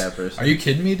like a cat person. Are you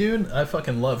kidding me, dude? I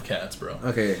fucking love cats, bro.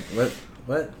 Okay, what?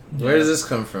 Yeah. Where does this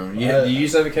come from? You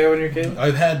used to have a cat when you were a kid?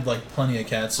 I've had like plenty of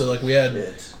cats. So like we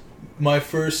had my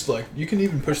first you can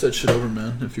even push that shit over,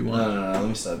 man, if you want. No. Let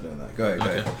me stop doing that. Go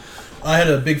ahead. I had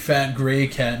a big fat gray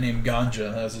cat named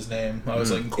Ganja. That was his name. I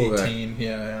was like cool 18. Guy.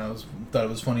 Yeah, thought it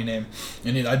was a funny name.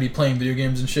 And I'd be playing video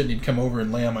games and shit, and he'd come over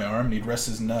and lay on my arm, and he'd rest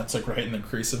his nuts like right in the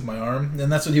crease of my arm.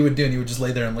 And that's what he would do. And he would just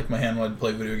lay there and lick my hand while I'd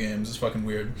play video games. It's fucking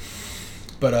weird.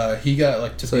 But he got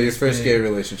like to. So your first gay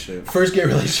relationship. First gay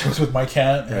relationship was with my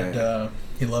cat, and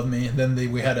he loved me. And then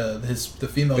we had the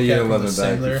female cat. But you didn't love him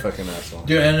back, you fucking asshole.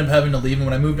 Dude, I ended up having to leave him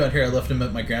when I moved out here. I left him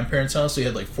at my grandparents' house, so he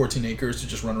had like 14 acres to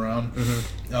just run around.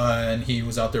 Mm-hmm. And he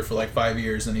was out there for like 5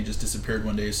 years, and he just disappeared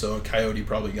one day. So a coyote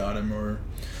probably got him, or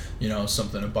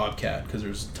something, a bobcat, because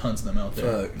there's tons of them out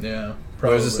there. Fuck. Yeah,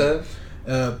 probably. Where's this at?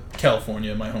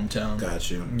 California, my hometown.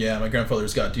 Got you. Yeah, my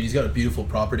grandfather's he's got a beautiful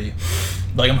property.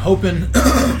 Like, I'm hoping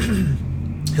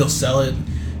he'll sell it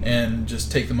and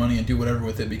just take the money and do whatever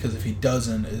with it, because if he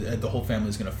doesn't, the whole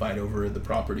family's going to fight over the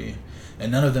property.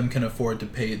 And none of them can afford to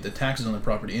pay the taxes on the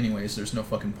property anyways, so there's no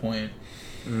fucking point.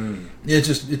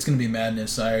 It's going to be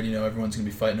madness. Everyone's going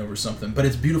to be fighting over something. But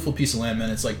it's a beautiful piece of land, man.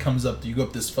 It's like you go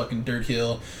up this fucking dirt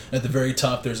hill, and at the very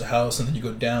top there's a house, and then you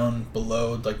go down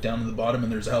below, like down to the bottom,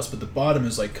 and there's a house, but the bottom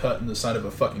is like cut in the side of a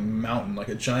fucking mountain, like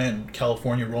a giant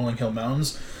California rolling hill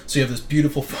mountains. So you have this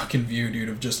beautiful fucking view, dude,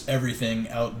 of just everything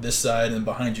out this side, and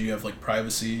behind you have like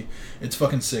privacy. It's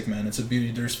fucking sick, man. It's a beauty.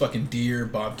 There's fucking deer,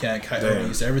 bobcat,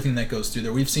 coyotes, everything that goes through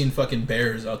there. We've seen fucking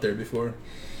bears out there before.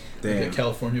 Like a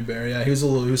California bear, yeah. He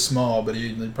was small, but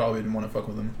they probably didn't want to fuck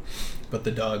with him. But the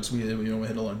dogs, we had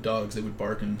a lot of dogs. They would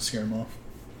bark and scare him off.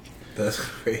 That's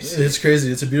crazy. It's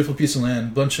crazy. It's a beautiful piece of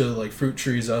land. Bunch of like fruit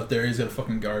trees out there. He's got a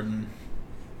fucking garden.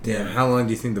 Damn, how long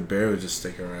do you think the bear would just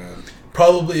stick around?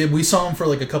 Probably, we saw him for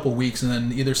like a couple weeks, and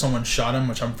then either someone shot him,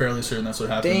 which I'm fairly certain that's what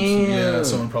happened. Damn. Yeah,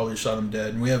 someone probably shot him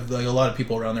dead. And we have like a lot of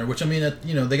people around there, which I mean,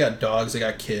 they got dogs, they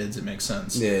got kids. It makes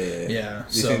sense. Yeah.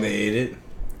 Do you think they ate it?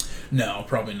 No,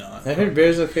 probably not. I heard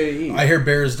bear's okay to eat. I hear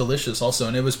bear is delicious also,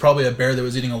 and it was probably a bear that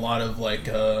was eating a lot of like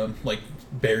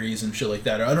berries and shit like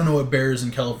that. I don't know what bears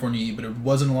in California eat, but it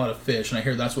wasn't a lot of fish, and I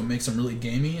hear that's what makes them really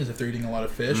gamey, is if they're eating a lot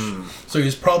of fish. So he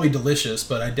was probably delicious,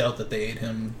 but I doubt that they ate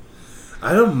him.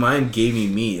 I don't mind gamey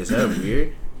meat. Is that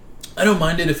weird? I don't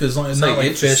mind it if it's not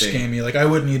like fish gamey. Like, I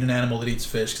wouldn't eat an animal that eats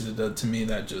fish, because to me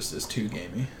that just is too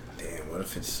gamey. Damn, what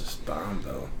if it's just bomb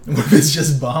though? What if it's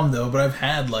just bomb though? But I've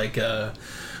had like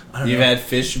You've had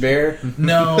fish bear?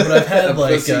 No, but I've had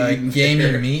like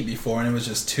gamey meat before, and it was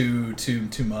just too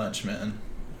much, man.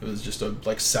 It was just a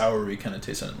like soury kind of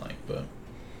taste I didn't like. But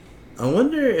I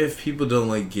wonder if people don't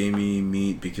like gamey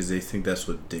meat because they think that's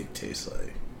what dick tastes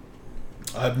like.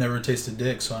 I've never tasted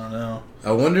dick, so I don't know.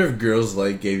 I wonder if girls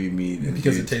like gave you meat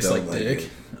because it tastes like dick. It.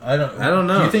 I don't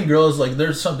know. Do you think girls like?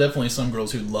 There's definitely some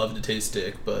girls who love to taste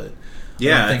dick, but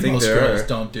yeah, I think most girls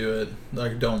don't do it.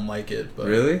 Like don't like it. But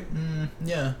really?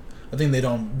 Yeah. I think they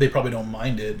don't. They probably don't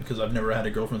mind it because I've never had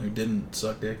a girlfriend who didn't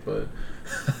suck dick. But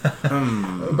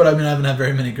but I mean, I haven't had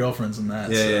very many girlfriends in that.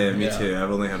 Yeah, me too.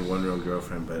 I've only had one real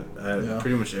girlfriend, but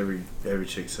pretty much every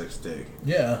chick sucks dick.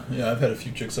 Yeah. I've had a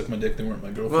few chicks suck my dick. They weren't my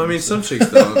girlfriend. Well, I mean, some chicks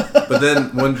don't. But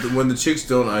then when the chicks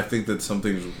don't, I think that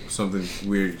something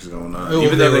weird is going on. Oh,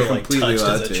 even they though were they're completely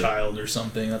touched as a child or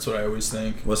something. That's what I always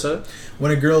think. What's that?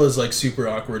 When a girl is like super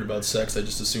awkward about sex, I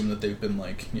just assume that they've been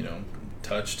like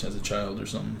touched as a child or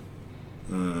something.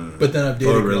 But then I've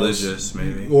dated or girls, religious,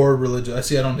 maybe. Or religious. I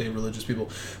see. I don't date religious people,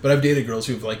 but I've dated girls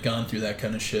who've like gone through that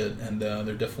kind of shit, and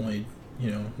they're definitely,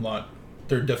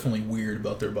 they're definitely weird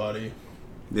about their body.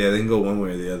 Yeah, they can go one way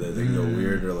or the other. They can go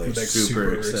weird or like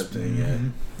super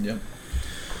accepting. Yep.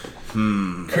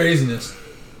 Craziness.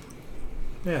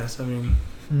 Yes, I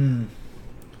mean,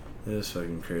 it is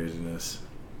fucking craziness.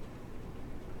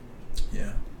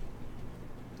 Yeah.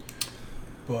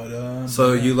 But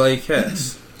so you like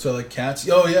cats? So like cats?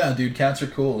 Oh yeah, dude, cats are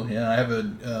cool. Yeah, I have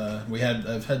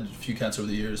I've had a few cats over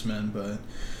the years, man. But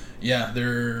yeah,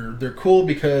 they're cool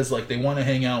because like they want to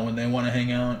hang out when they want to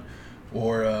hang out,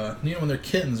 or when they're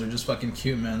kittens, they're just fucking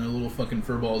cute, man. They're little fucking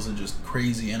fur balls of just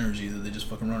crazy energy that they just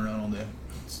fucking run around all day.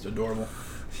 It's adorable.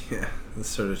 Yeah, that's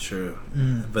sort of true.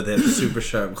 But they have super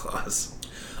sharp claws.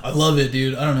 I love it,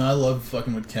 dude. I don't know. I love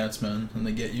fucking with cats, man. And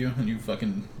they get you, and you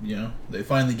fucking, they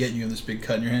finally get you in this big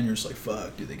cut in your hand. You're just like,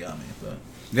 fuck, dude, they got me. But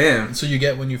damn. So you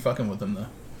get when you fucking with them, though.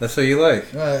 That's what you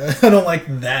like. I don't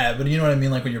like that, but you know what I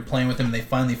mean. Like when you're playing with them, and they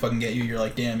finally fucking get you. You're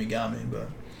like, damn, you got me. But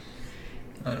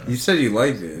I don't know. You said you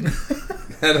liked it.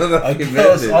 I don't know. I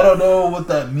don't know what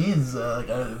that means. I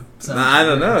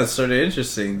don't know. It's sort of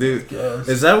interesting, dude.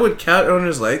 Is that what cat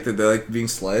owners like? That they like being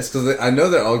sliced? Because I know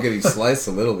they're all getting sliced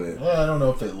a little bit. Well, I don't know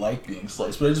if they like being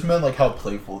sliced, but I just meant like how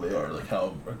playful they are, like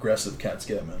how aggressive cats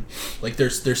get, man. Like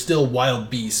they're still wild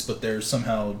beasts, but they're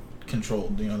somehow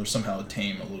controlled. They're somehow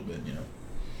tame a little bit.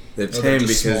 They're tame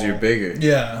because small. You're bigger.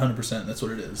 Yeah, 100%. That's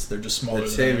what it is. They're just smaller.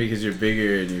 They're tame because you're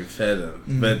bigger and you fed them.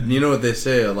 Mm-hmm. But you know what they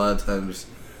say? A lot of times,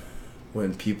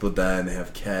 when people die and they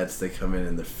have cats, they come in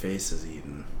and their face is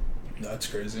eaten. That's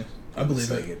crazy. I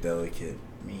believe it's like a delicate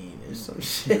meat or some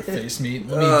shit. Your face meat.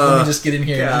 Let me just get in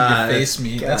here and eat your face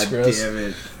meat. That's gross. Damn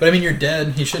it. But I mean, you're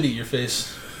dead. He should eat your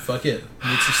face. Fuck it.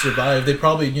 Needs to survive. They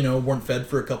probably, weren't fed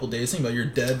for a couple days. Think about you're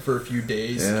dead for a few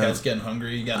days. Yeah. Cat's getting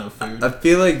hungry. You got no food. I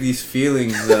feel like these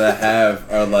feelings that I have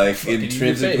are like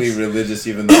intrinsically religious,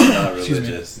 even though I'm not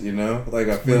religious. Like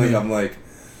I feel like I'm like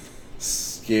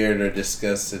scared or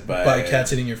disgusted by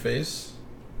cats eating your face.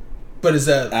 But is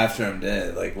that after I'm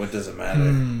dead? Like, what does it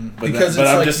matter? Because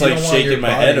I'm like, just like shaking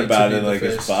my head about it, like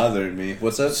it's bothering me.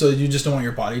 What's up? So you just don't want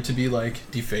your body to be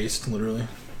like defaced, literally,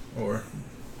 or?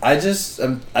 I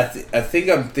think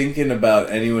I'm thinking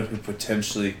about anyone who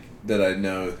potentially that I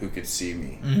know who could see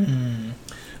me,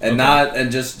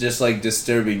 and just like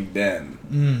disturbing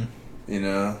them.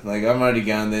 Like I'm already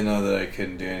gone. They know that I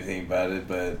couldn't do anything about it,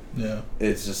 but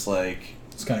it's just like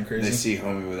it's kind of crazy. They see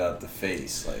homie without the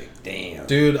face, like damn.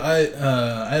 Dude, I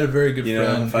had a very good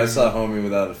friend. If I saw homie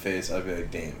without a face, I'd be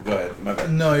like, damn. Go ahead, my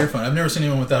bad. No, you're fine. I've never seen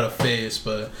anyone without a face,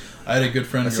 but I had a good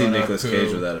friend. I see Nicolas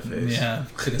Cage without a face. Yeah,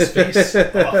 took his face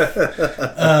off.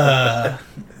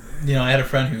 I had a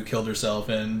friend who killed herself,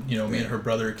 and me and her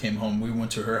brother came home. We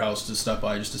went to her house to stop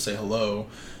by just to say hello,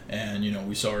 and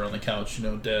we saw her on the couch,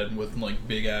 dead with like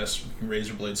big ass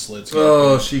razor blade slits.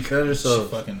 Oh, she cut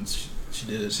herself. She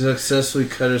did it. She successfully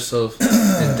cut herself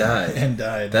and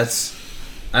died.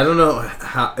 I don't know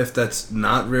if that's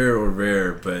not rare or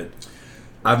rare, but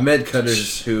I've met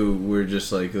cutters who were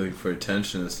just like looking for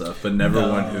attention and stuff, but never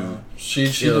one who she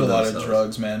did a lot of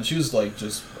drugs, man. She was like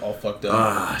just all fucked up.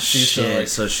 Ah, shit.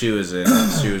 So she was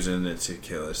in it to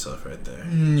kill herself right there.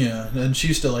 Yeah, and she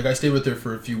used to I stayed with her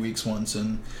for a few weeks once,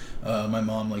 and my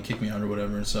mom kicked me out or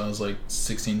whatever, so I was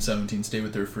 16, 17, stayed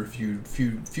with her for a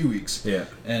few weeks. Yeah.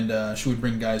 And she would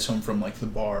bring guys home from the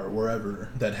bar or wherever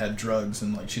that had drugs,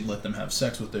 and she'd let them have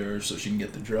sex with her so she can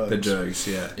get the drugs. The drugs,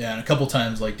 yeah. Yeah, and a couple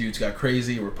times dudes got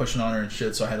crazy, were pushing on her and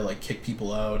shit, so I had to kick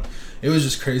people out. It was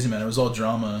just crazy, man. It was all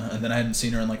drama, and then I hadn't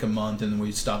seen her in a month, and then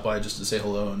we stopped by just to say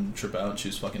hello and trip out, and she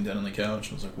was fucking dead on the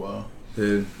couch. I was like, whoa.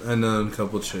 Dude, I know a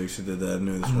couple chicks who did that. I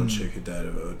knew this one chick who died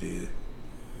of OD.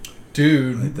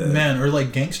 Dude, like that. man, or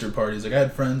like gangster parties. Like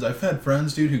I've had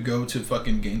friends, dude, who go to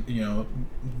fucking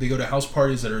they go to house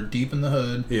parties that are deep in the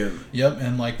hood. Yeah. Yep,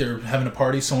 and like they're having a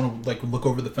party, someone will like look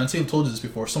over the fence. I've told you this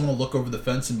before. Someone will look over the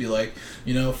fence and be like,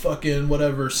 fucking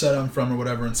whatever set I'm from or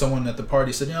whatever. And someone at the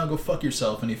party said, go fuck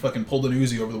yourself. And he fucking pulled an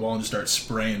Uzi over the wall and just started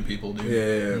spraying people,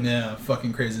 dude. Yeah,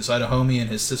 fucking crazy. So I had a homie and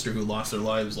his sister who lost their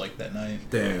lives like that night.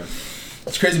 Damn.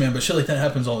 It's crazy, man. But shit like that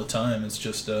happens all the time. It's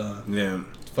just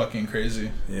fucking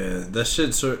crazy. Yeah, that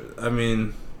shit I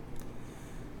mean,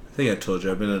 I think I told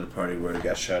you, I've been at a party where it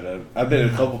got shot up. I've been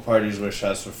at a couple parties where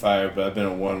shots were fired, but I've been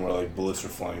at one where, like, bullets were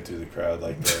flying through the crowd,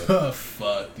 like that. Oh,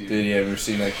 fuck, dude. Did you ever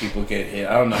see, like, people get hit?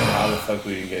 I don't know how the fuck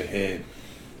we didn't get hit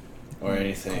or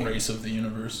anything. Grace of the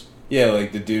universe. Yeah,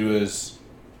 like, the dude was,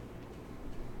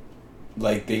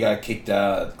 like, they got kicked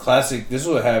out. Classic, this is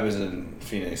what happens in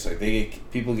Phoenix. Like,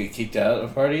 people get kicked out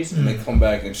of parties, and they come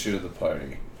back and shoot at the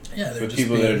party. Yeah, they're with just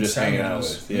people that are just hanging out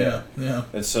with. Yeah.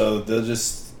 And so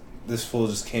this fool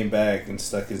just came back and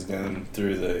stuck his gun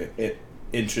through the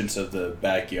entrance of the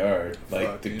backyard,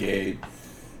 like the gate,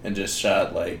 and just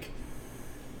shot like,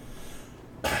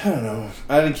 I don't know.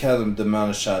 I didn't count the amount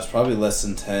of shots. Probably less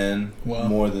than 10. Wow.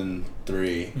 More than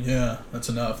 3. Yeah, that's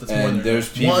enough. That's and more than there's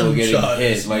people getting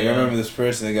hit. Like I remember this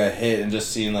person that got hit and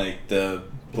just seeing like the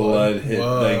blood hit,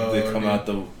 like they come out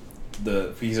the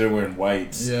because they're wearing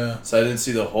whites. Yeah. So I didn't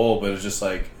see the hole, but it was just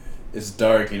like it's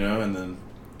dark, and then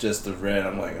just the red.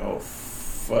 I'm like, oh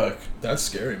fuck. That's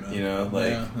scary, man.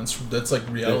 Like that's like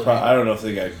reality. I don't know if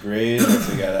they got grazed, or if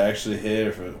they got actually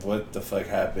hit, or what the fuck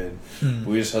happened.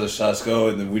 We just saw the shots go,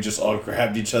 and then we just all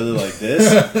grabbed each other like this,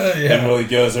 and we're like,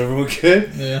 "Yo, is everyone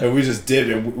good?" Yeah. And we just did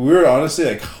it. We were honestly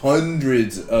like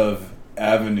hundreds of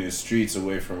streets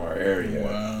away from our area.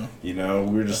 Wow. We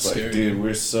were just that's like, scary, dude,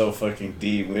 we're so fucking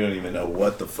deep. We don't even know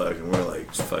what the fuck, and we're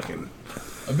like fucking.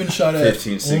 I've been shot at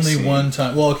 15, only one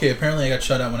time. Well, okay, apparently I got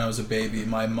shot at when I was a baby.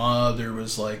 My mother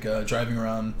was like driving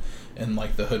around in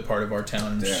like the hood part of our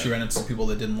town, and she ran into some people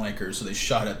that didn't like her, so they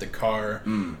shot at the car,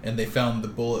 and they found the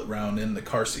bullet round in the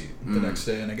car seat the next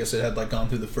day, and I guess it had like gone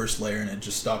through the first layer, and it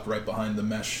just stopped right behind the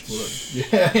mesh.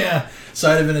 Yeah.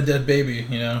 So I'd have been a dead baby,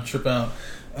 trip out.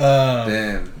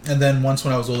 Damn. And then once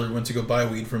when I was older, we went to go buy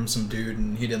weed from some dude,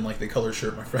 and he didn't like the color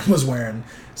shirt my friend was wearing,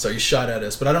 so he shot at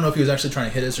us. But I don't know if he was actually trying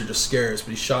to hit us or just scare us, but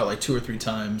he shot like 2 or 3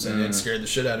 times, and it scared the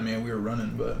shit out of me, and we were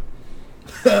running, but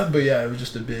but yeah, it was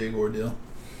just a big ordeal.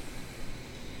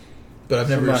 But I've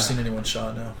never seen anyone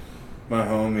shot now. My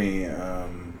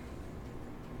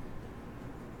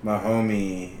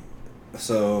homie,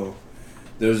 so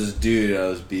there was this dude I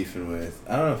was beefing with.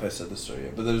 I don't know if I said this story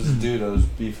yet, but there was this dude I was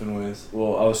beefing with.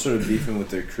 Well, I was sort of beefing with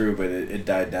their crew, but it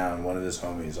died down. One of his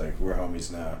homies, like, we're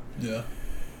homies now. Yeah.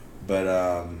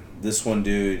 But this one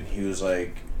dude, he was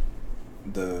like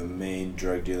the main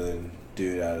drug dealing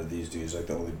dude out of these dudes, like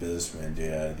the only businessman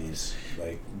dude out of these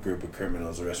like group of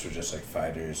criminals. The rest were just like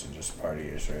fighters and just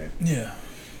partiers, right? Yeah.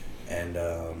 And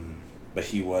but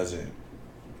he wasn't.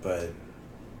 But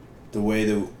the way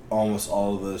that almost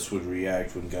all of us would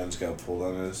react when guns got pulled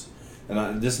on us, and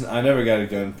I never got a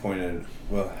gun pointed.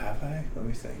 Well, have I? Let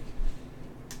me think.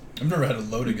 I've never had a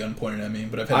loaded gun pointed at me,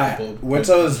 but I've had people.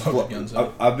 Guns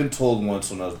I've been told once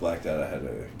when I was blacked out I had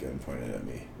a gun pointed at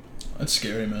me. That's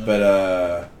scary, man.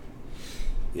 But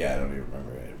yeah, I don't even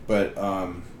remember it. But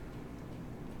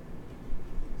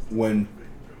when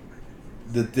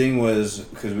the thing was,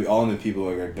 because we all knew people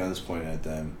who got guns pointed at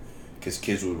them, because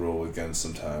kids would roll with guns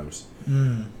sometimes.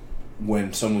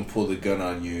 When someone pulled a gun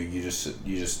on you, you just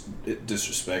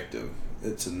disrespect them.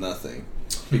 It's a nothing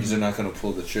because they're not going to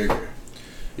pull the trigger.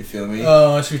 You feel me?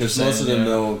 Oh, I see what you're saying. Because most of them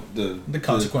know the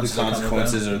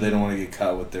consequences, or they don't want to get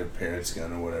caught with their parents'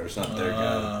 gun or whatever. It's not their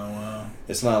gun. Wow.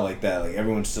 It's not like that. Like,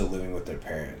 everyone's still living with their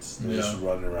parents. They're just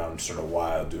running around sort of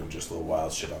wild, doing just little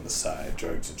wild shit on the side,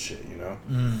 drugs and shit,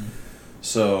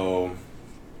 So,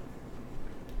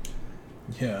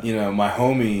 yeah. My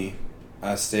homie,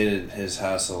 I stayed at his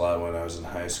house a lot when I was in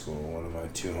high school. One of my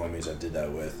 2 homies I did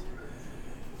that with.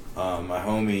 My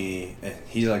homie,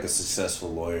 he's like a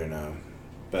successful lawyer now,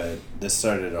 but this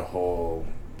started a whole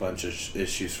bunch of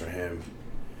issues for him.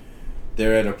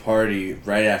 They're at a party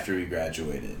right after we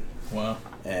graduated. Wow.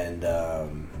 And,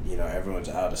 everyone's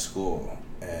out of school,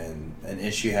 and an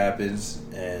issue happens,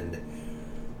 and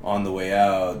on the way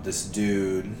out, this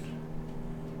dude,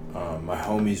 my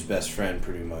homie's best friend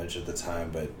pretty much at the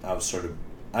time, but I was sort of,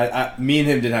 me and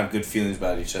him didn't have good feelings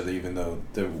about each other, even though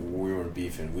we were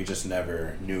beefing. We just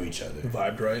never knew each other.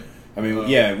 Vibed right? I mean,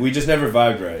 yeah, we just never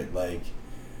vibed right. Like,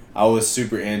 I was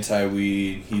super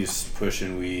anti-weed. He was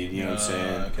pushing weed. You know what I'm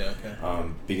saying? Okay.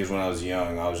 Because when I was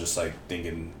young, I was just like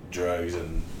thinking drugs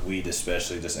and weed,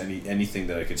 especially just anything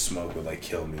that I could smoke would like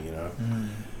kill me. You know.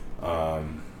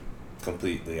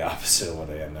 Completely opposite of what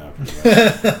I am now. Pretty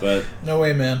much. But no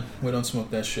way, man. We don't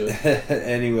smoke that shit.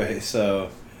 Anyway,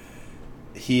 so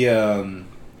he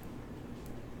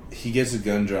gets a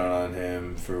gun drawn on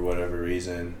him for whatever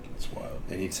reason. That's wild.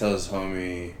 And he tells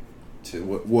homie to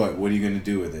what are you gonna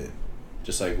do with it?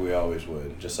 Just like we always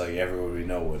would, just like everyone we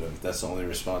know would have. That's the only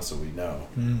response that we know.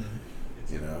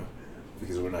 You know,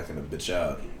 because we're not gonna bitch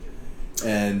out.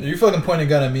 And you fucking point a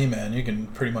gun at me, man. You can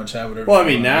pretty much have whatever. Well, I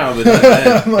mean now, but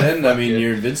then I mean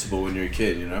you're invincible when you're a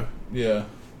kid, you know. Yeah.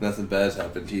 Nothing bad's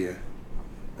happened to you.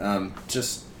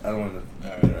 Just I don't want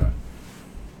to. You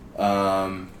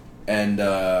know. And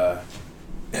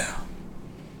yeah.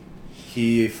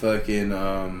 He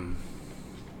fucking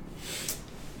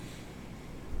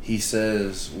he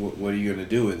says, "What are you gonna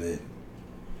do with it?"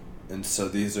 And so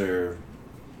these are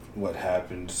what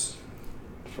happens.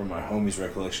 From my homie's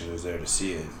recollection, who was there to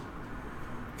see it,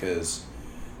 because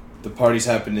the parties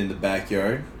happen in the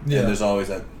backyard, and there's always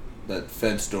that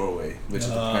fenced doorway, which is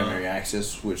the primary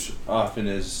access, which often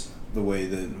is the way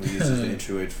that we use as the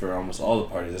entryway for almost all the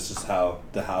parties. That's just how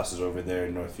the houses over there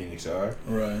in North Phoenix are,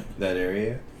 right? That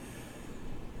area.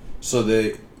 So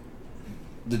the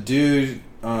dude,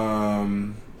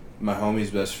 my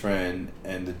homie's best friend,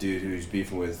 and the dude who he's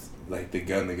beefing with. Like, the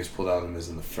gun that gets pulled out of him is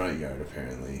in the front yard,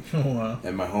 apparently. Oh, wow.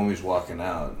 And my homie's walking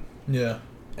out. Yeah.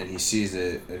 And he sees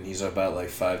it, and he's about, like,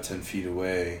 5-10 feet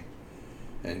away.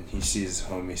 And he sees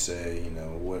homie say, you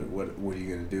know, what are you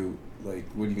going to do? Like,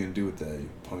 what are you going to do with that, you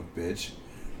punk bitch?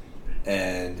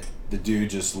 And the dude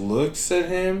just looks at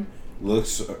him,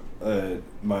 looks at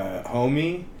my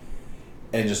homie,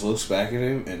 and just looks back at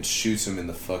him and shoots him in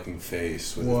the fucking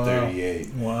face with a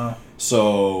 38. Wow.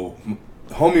 So...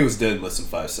 Homie was dead in less than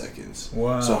 5 seconds.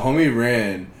 Wow. So homie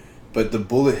ran, but the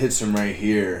bullet hits him right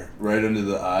here, right under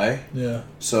the eye. Yeah.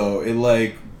 So it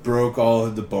like broke all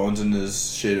of the bones in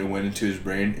his shit and went into his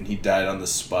brain, and he died on the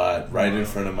spot right in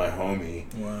front of my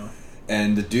homie. Wow.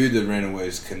 And the dude that ran away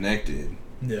is connected.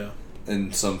 Yeah.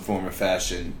 In some form or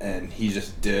fashion, and he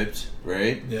just dipped,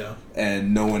 right? Yeah.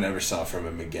 And no one ever saw from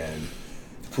him again.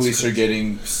 Police are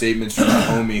getting statements from my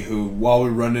homie who, while we're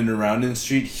running around in the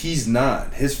street, he's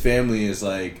not. His family is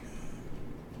like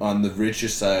on the richer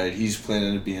side. He's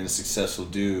planning to be a successful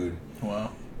dude.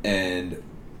 Wow. And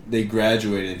they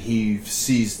graduated, and he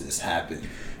sees this happen.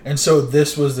 And so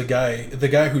this was the guy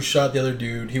who shot the other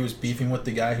dude. He was beefing with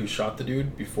the guy who shot the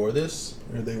dude before this,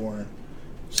 or they weren't.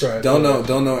 Sorry, don't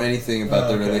know anything about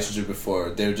their relationship before.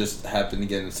 They just happened to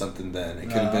get into something then. It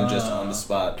could have been just on the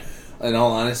spot. In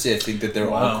all honesty, I think that they're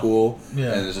all cool,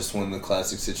 and it's just one of the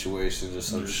classic situations or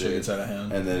some shit. Gets out of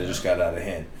hand. And then it just got out of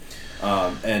hand.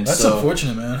 And that's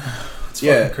unfortunate, man. It's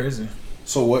fucking crazy.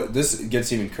 So what? This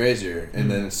gets even crazier,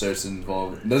 and then it starts to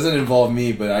involve. It doesn't involve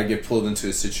me, but I get pulled into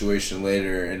a situation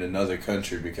later in another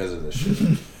country because of this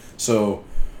shit. So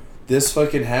this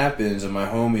fucking happens, and my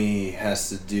homie has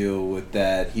to deal with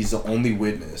that. He's the only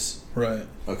witness. Right.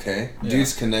 Okay. Yeah.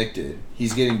 Dude's connected.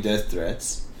 He's getting death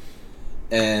threats.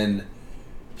 And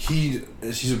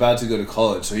he's about to go to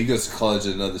college, so he goes to college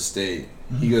in another state.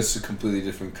 He goes to a completely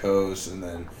different coast, and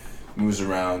then moves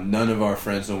around. None of our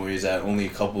friends know where he's at. Only a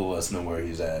couple of us know where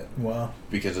he's at. Wow!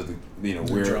 Because of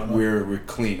we're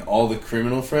clean. All the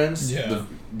criminal friends,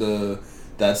 the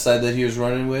that side that he was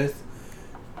running with,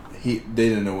 they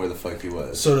didn't know where the fuck he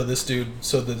was. So did this dude?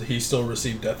 So did he still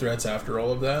receive death threats after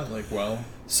all of that? Like, well,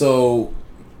 so.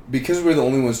 Because we're the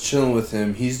only ones chilling with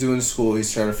him, he's doing school,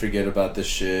 he's trying to forget about this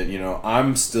shit, you know.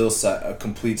 I'm still a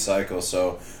complete psycho,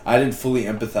 so I didn't fully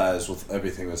empathize with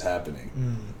everything that was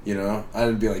happening. You know? I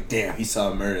didn't be like, damn, he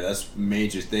saw a murder. That's a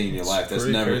major thing in your life. That's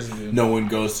never, crazy, no one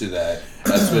goes through that.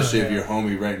 Especially if your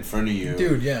homie right in front of you.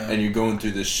 Dude, yeah. And you're going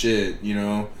through this shit, you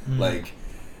know? Like,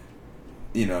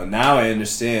 you know, now I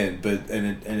understand, but,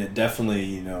 and it definitely,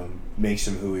 you know, makes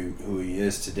him who he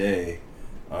is today.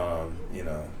 You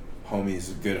know.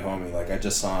 Homie's a good homie. Like, I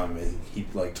just saw him, and he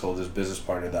like told his business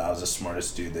partner that I was the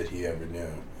smartest dude that he ever knew,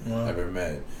 ever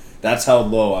met. That's how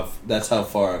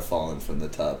far I've fallen from the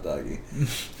top, doggy.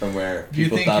 From where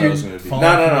people thought I was going to be. No,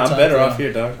 I'm better off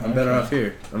here, dog. I'm better off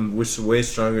here. I'm way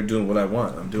stronger doing what I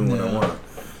want. I'm doing what I want.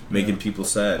 Making people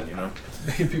sad, you know?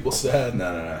 Making people sad.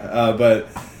 No. But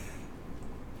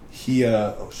he,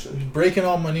 oh shit. Breaking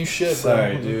all my new shit,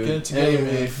 Sorry, bro. dude. Get it together,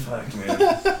 man. Fuck,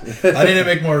 man. I need to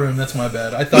make more room. That's my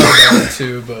bad. I thought about it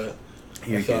too, but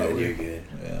you're good.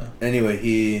 Yeah.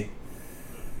 Anyway,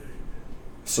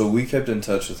 so we kept in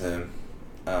touch with him.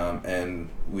 and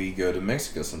we go to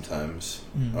Mexico sometimes,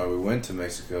 or we went to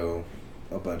Mexico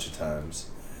a bunch of times,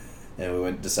 and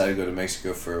we decided to go to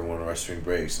Mexico for one of our spring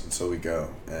breaks, and so we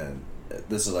go, and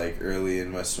this is like early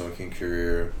in my smoking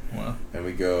career. Wow. And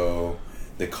we go.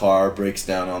 The car breaks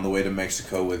down on the way to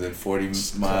Mexico within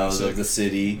 40 miles of the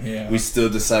city. Yeah. We still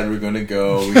decide we're going to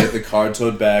go. We get the car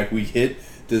towed back. We hit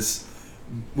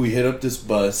up this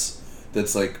bus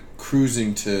that's like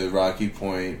cruising to Rocky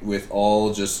Point with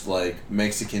all just like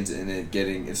Mexicans in it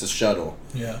it's a shuttle.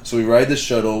 Yeah. So we ride the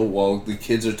shuttle while the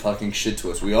kids are talking shit to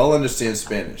us. We all understand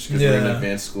Spanish because we're in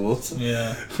advanced schools.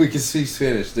 Yeah. We can speak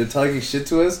Spanish. They're talking shit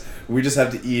to us. We just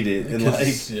have to eat it and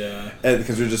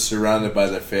because we're just surrounded by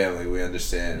their family. We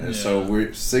understand, and so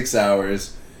we're 6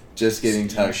 hours just getting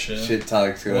shit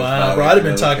talked to us. Wow, bro, I'd have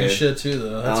been talking shit too,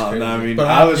 though. That's crazy. No, I mean, but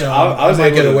I was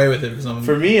might get away with it because I'm.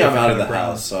 For me, I'm out of the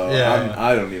house, so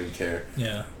I don't even care.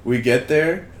 Yeah. We get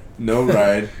there, no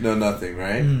ride, no nothing,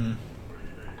 right?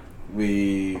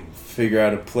 We figure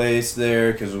out a place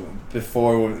there because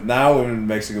now we're in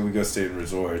Mexico, we go stay in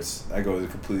resorts. I go with a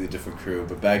completely different crew,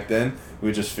 but back then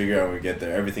we just figure out when we get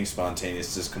there. Everything's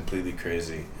spontaneous, just completely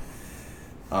crazy.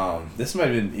 This might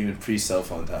have been even pre-cell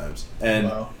phone times,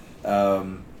 and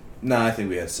I think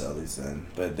we had cellies then,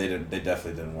 but they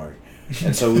definitely didn't work.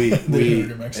 And so we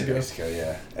in Mexico,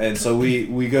 yeah. And so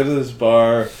we go to this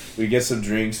bar, we get some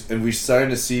drinks, and we're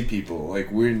starting to see people.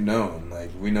 Like, we're known,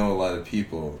 like we know a lot of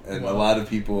people, and a lot of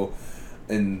people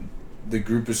in the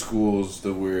group of schools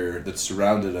that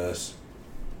surrounded us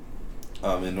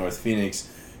in North Phoenix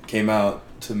came out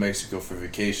to Mexico for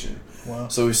vacation. Wow.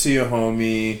 So we see a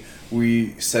homie,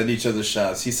 we send each other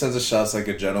shots. He sends us shots like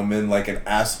a gentleman, like an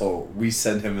asshole. We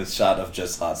send him a shot of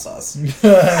just hot sauce. That's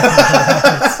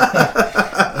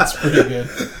pretty good.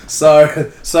 Sorry,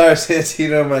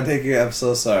 Santino, my nigga, I'm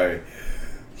so sorry.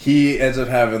 He ends up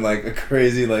having like a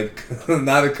crazy, like,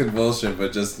 not a convulsion,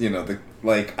 but just, I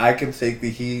can take the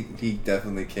heat, he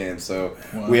definitely can. So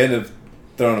we ended up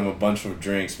throwing him a bunch of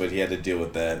drinks, but he had to deal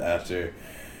with that after.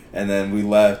 And then we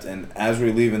left, and as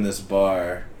we're leaving this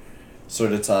bar,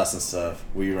 sort of tossing stuff,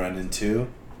 we run into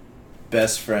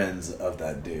best friends of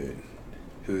that dude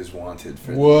who's wanted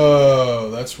for. Whoa,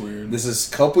 that's weird. This is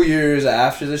a couple years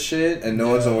after the shit, and no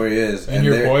one's know where he is. And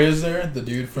your boy is there? The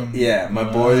dude from... Yeah, my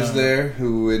boy is there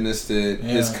who witnessed it. Yeah.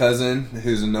 His cousin,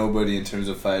 who's a nobody in terms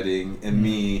of fighting, and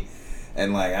me,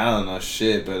 and like, I don't know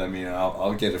shit, but I mean,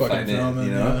 I'll get a fight in,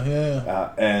 you know?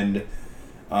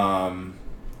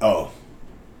 Yeah.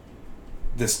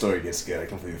 This story gets good. I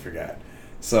completely forgot.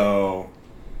 So,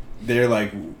 they're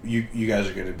like, you guys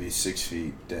are going to be 6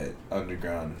 feet dead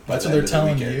underground. That's what they're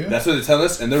telling you? That's what they're telling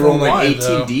us. And they're rolling like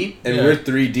 18 deep, and we're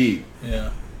 3 deep.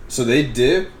 Yeah. So they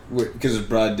dip, because it's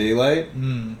broad daylight,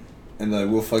 and like,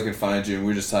 we'll fucking find you, and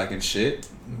we're just talking shit.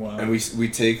 Wow. And we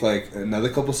take like another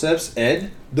couple steps.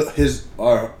 Ed,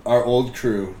 our old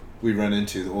crew we run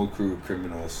into, the old crew of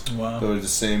criminals. Wow. They were the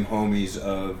same homies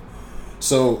of...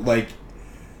 So, like...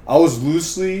 I was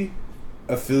loosely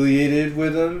affiliated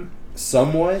with them,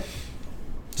 somewhat,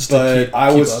 but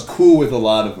I was cool with a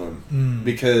lot of them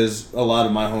because a lot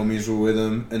of my homies were with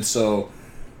them, and so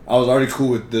I was already cool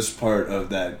with this part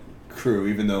of that crew,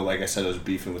 even though, like I said, I was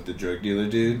beefing with the drug dealer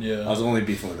dude. Yeah. I was only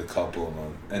beefing with a couple of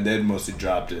them, and they'd mostly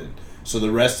dropped it. So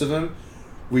the rest of them,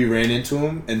 we ran into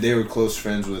them, and they were close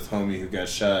friends with homie who got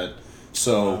shot.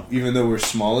 So, even though we're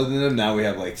smaller than them, now we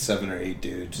have like 7 or 8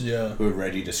 dudes who are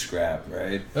ready to scrap,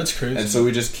 right? That's crazy. And so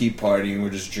we just keep partying. We're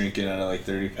just drinking out of like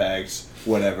 30 packs,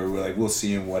 whatever. We're like, we'll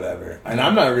see him, whatever. And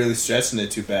I'm not really stressing it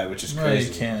too bad, which is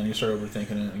crazy. You can. You start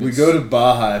overthinking it. We go to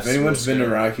Baja. If anyone's been to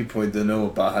Rocky Point, they'll know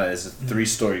what Baja is. It's a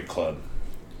 3-story club.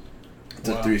 It's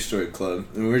a 3-story club.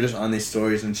 And we're just on these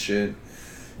stories and shit,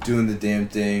 doing the damn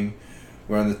thing.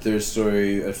 We're on the 3rd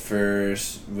story at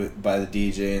first by the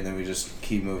DJ, and then we just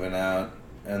keep moving out.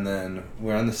 And then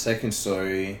we're on the 2nd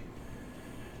story,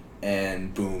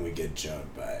 and boom, we get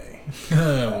jumped by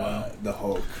the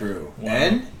whole crew. Wow.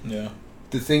 And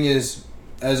the thing is,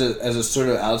 as a sort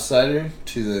of outsider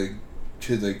to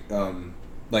the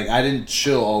like, I didn't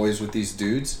chill always with these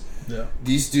dudes. Yeah.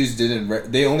 These dudes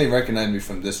they only recognized me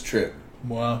from this trip.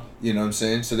 Wow. You know what I'm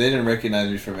saying? So they didn't recognize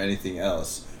me from anything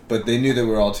else. But they knew that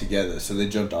we were all together, so they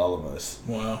jumped all of us.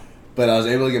 Wow. But I was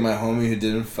able to get my homie who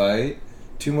didn't fight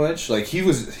too much. Like, he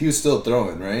was still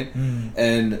throwing, right?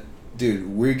 And, dude,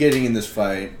 we're getting in this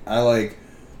fight.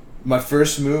 My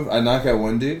first move, I knock out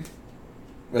one dude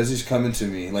as he's coming to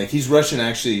me. Like, he's Russian,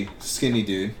 actually, skinny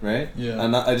dude, right?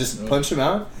 Yeah. I just punch him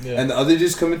out. Yeah. And the other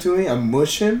dude's coming to me. I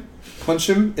mush him, punch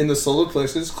him in the solar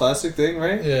plexus, classic thing,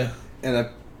 right? Yeah. And I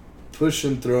push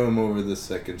and throw him over the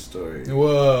second story.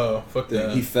 Whoa, fuck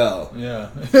that. He fell.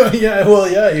 Yeah. Yeah, well,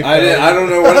 yeah, he fell. I don't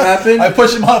know what happened. I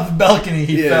pushed him off the balcony,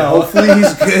 he fell. Hopefully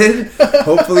he's good.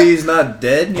 Hopefully he's not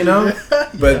dead, you know?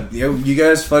 But you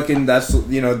guys fucking, that's,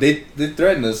 you know, they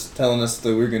threatened us, telling us that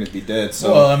we were going to be dead.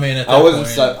 So well, I mean, at that I wasn't.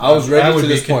 point, I was ready to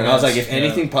this point. I was like, convinced, if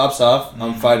anything pops off,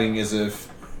 I'm fighting as if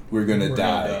we're going to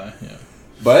die. Yeah.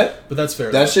 But that's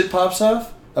fair. That shit pops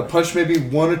off. I punch maybe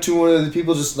one or two of the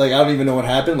people, just like, I don't even know what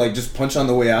happened, like just punch on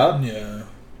the way out. Yeah.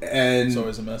 And it's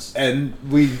always a mess. And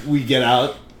we get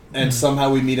out, and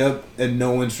somehow we meet up, and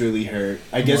no one's really hurt.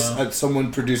 I guess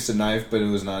someone produced a knife, but it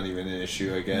was not even an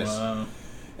issue, I guess. Wow.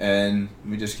 And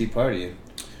we just keep partying.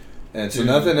 And so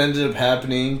nothing ended up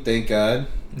happening, thank God.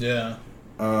 Yeah.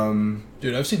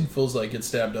 Dude, I've seen fools like get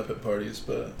stabbed up at parties,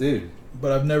 but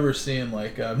I've never seen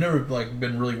I've never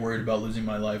been really worried about losing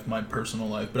my personal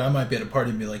life. But I might be at a party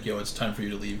and be like, "Yo, it's time for you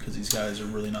to leave because these guys are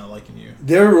really not liking you."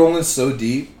 They were rolling so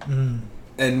deep,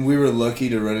 and we were lucky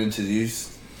to run into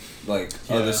these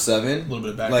other 7. A little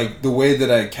bit of background. Like the way that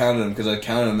I counted them, because I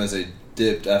counted them as I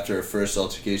dipped after a first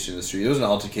altercation in the street. It was an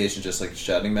altercation, just like a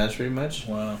shouting match, pretty much.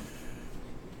 Wow.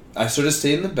 I sort of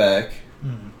stayed in the back.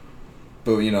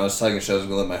 But, you know, I was talking to I was going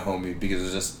to let my homie, because it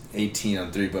was just 18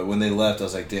 on 3. But when they left, I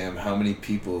was like, damn, how many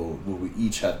people will we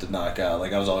each have to knock out?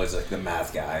 Like, I was always, like, the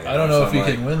math guy. I don't know if you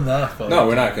can win that fight. No,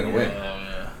 we're not going to win.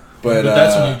 Yeah. But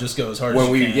that's when you just go as hard as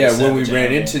you can. When we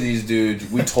ran into these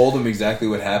dudes, we told them exactly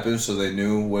what happened, so they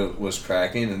knew what was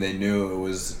cracking, and they knew it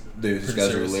was, these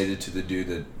guys were related to the dude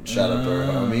that shot up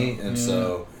our homie, and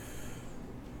so...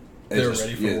 They're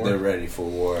ready for war. They're ready for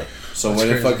war. So That's when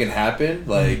crazy. it fucking happened,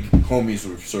 homies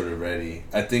were sort of ready.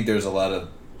 I think there was a lot of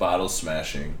bottle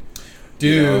smashing.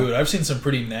 Dude, I've seen some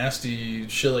pretty nasty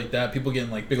shit like that. People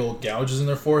getting big old gouges in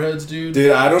their foreheads, dude.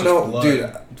 Dude, I don't know. Blood.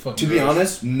 Dude, to be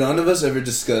honest, none of us ever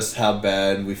discussed how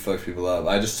bad we fucked people up.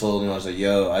 I just told them, I was like,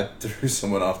 yo, I threw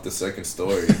someone off the second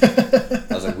story. I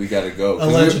was like, we gotta go.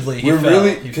 Allegedly, we're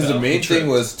really, because the main thing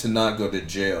was to not go to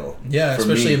jail. Yeah,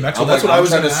 especially in Mexico. That's what I was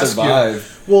trying to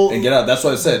survive and get out. That's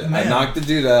what I said. Man. I knocked the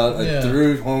dude out. I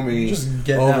threw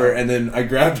homie over, and then I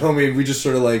grabbed homie, and we just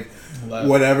sort of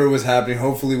whatever was happening.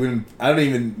 Hopefully, I don't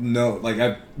even know.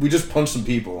 We just punched some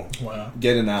people. Wow,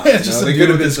 getting out. Yeah, just they could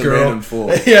have been some random fool.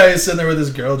 Yeah, he's sitting there with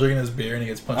this girl drinking his beer, and he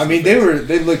gets punched. I mean,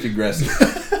 they looked aggressive,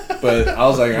 but I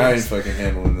was like, I ain't fucking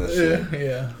handling this shit.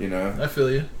 Yeah, you know, I feel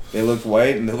you. They looked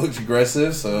white and they looked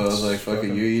aggressive, so I was like, fuck it,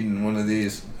 you eating one of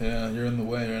these. Yeah, you're in the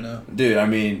way right now. Dude, I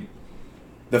mean,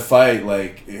 the fight,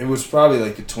 it was probably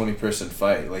a 20-person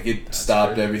fight. It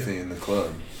stopped everything in the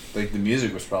club. The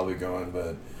music was probably going,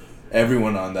 but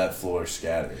everyone on that floor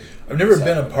scattered. I've never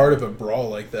been a part of a brawl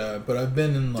like that, but I've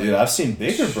been in Dude, I've seen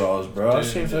bigger brawls, bro. I've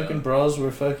seen fucking brawls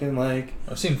where fucking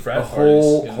I've seen frat a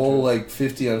whole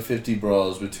 50 on 50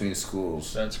 brawls between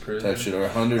schools. That's crazy. Type shit, or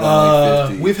 100 on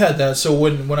 50. We've had that. So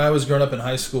when I was growing up in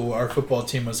high school, our football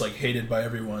team was hated by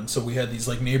everyone. So we had these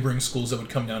neighboring schools that would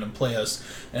come down and play us,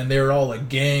 and they were all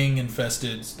gang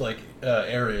infested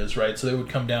areas, right? So they would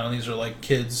come down, and these are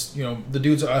kids. You know, the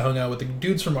dudes I hung out with, the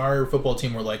dudes from our football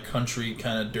team were country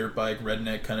kind of dirt bike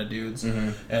redneck kind of dudes,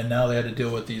 and now they had to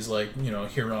deal with these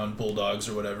Huron bulldogs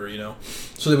or whatever, you know.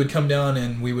 So they would come down,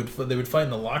 and they would fight in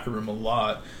the locker room a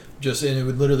lot. And it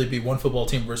would literally be one football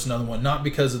team versus another one, not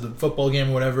because of the football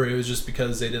game or whatever. It was just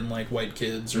because they didn't like white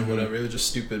kids or whatever. It was just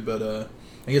stupid. But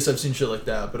I guess I've seen shit like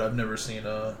that, but I've never seen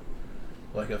a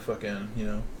fucking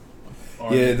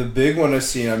army. Yeah, the big one I've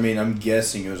seen. I mean, I'm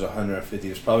guessing it was 150.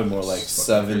 It was probably more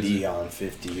 70 crazy. On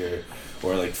 50 or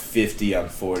 50 on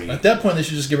 40. At that point, they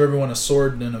should just give everyone a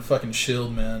sword and a fucking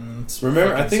shield, man.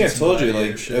 Remember, I think I told you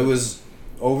it was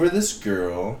over this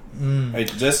girl. I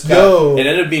just it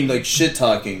ended up being shit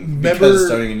talking because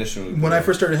starting initially. When I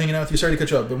first started hanging out with you, sorry to cut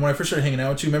you off, but when I first started hanging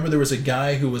out with you, remember there was a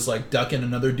guy who was ducking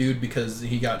another dude because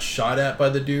he got shot at by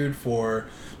the dude for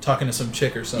talking to some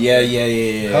chick or something.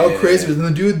 Yeah. How crazy was it?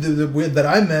 And the dude that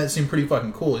I met seemed pretty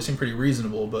fucking cool. He seemed pretty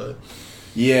reasonable, but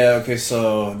yeah. Okay,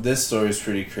 so this story is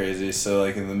pretty crazy. So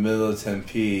in the middle of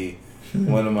Tempe,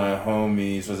 one of my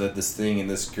homies was at this thing, and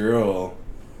this girl.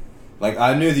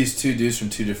 I knew these two dudes from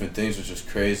two different things, which was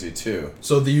crazy too.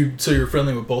 So you're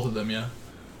friendly with both of them, yeah?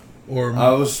 Or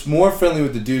I was more friendly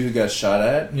with the dude who got shot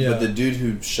at, yeah. But the dude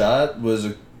who shot was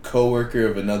a coworker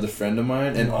of another friend of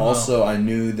mine, and also I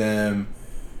knew them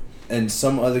in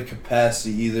some other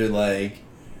capacity, either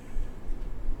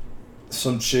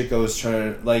some chick I was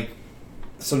trying to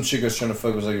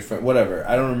fuck was a friend, whatever.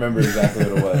 I don't remember exactly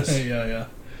what it was. Yeah.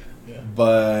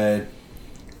 But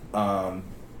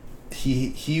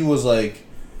he was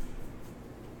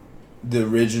the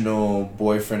original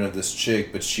boyfriend of this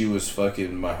chick, but she was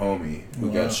fucking my homie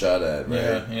who got shot at,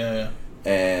 right? Yeah.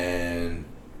 and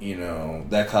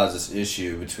that caused this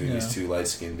issue between these two light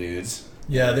skinned dudes.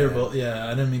 Yeah, they're both. Yeah,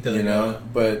 I didn't mean that.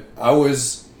 But I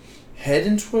was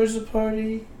heading towards the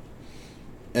party.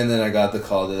 And then I got the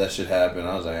call that should happen.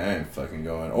 I was like, I ain't fucking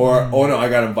going. Or, oh no, I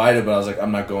got invited, but I was like,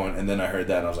 I'm not going. And then I heard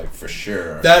that, and I was like, for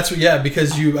sure.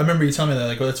 Because I remember you telling me that.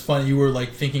 Like, oh, that's funny. You were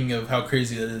like thinking of how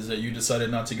crazy that is that you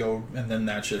decided not to go, and then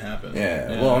that shit happened.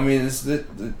 Yeah. Well, I mean, it's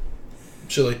the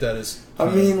shit like that is.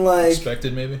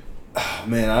 Expected maybe. Oh,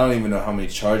 man, I don't even know how many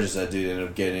charges that dude ended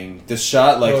up getting. The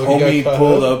shot, like, homie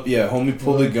pulled up. Yeah, homie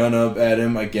pulled a gun up at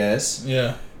him, I guess.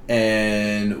 Yeah.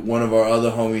 And one of our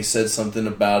other homies said something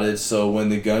about it. So when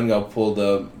the gun got pulled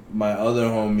up, my other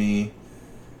homie,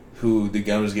 who the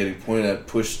gun was getting pointed at,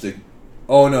 pushed the...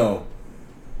 Oh, no.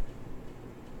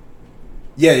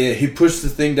 Yeah, he pushed the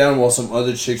thing down while some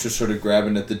other chicks were sort of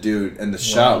grabbing at the dude. And the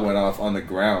shot went off on the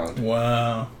ground.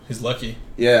 Wow. He's lucky.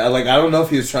 Yeah, I don't know if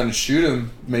he was trying to shoot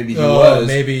him. Maybe he was.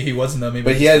 Maybe he wasn't, though. Maybe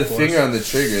but he had a finger on the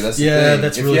trigger. That's the thing.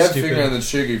 That's if really stupid. If you have a finger on the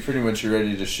trigger, you're pretty much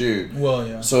ready to shoot. Well,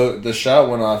 yeah. So the shot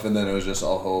went off, and then it was just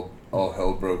all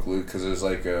hell broke loose because it was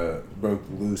like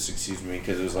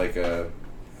because it was like a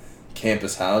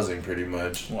campus housing, pretty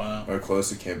much. Wow. Or close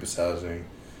to campus housing.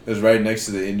 It was right next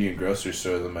to the Indian grocery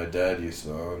store that my dad used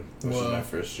to own, which was my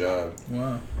first job.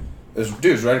 Wow. It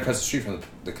was right across the street from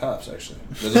the cops, actually.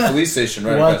 There's a police station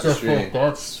right across the street.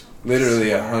 That's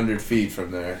literally 100 feet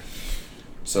from there.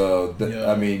 So,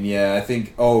 I mean, I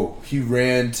think, he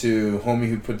ran to, homie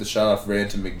who put the shot off ran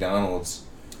to McDonald's.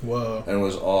 Whoa. And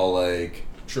was all like...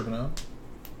 Tripping out?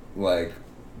 Like,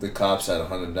 the cops had to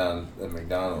hunt him down at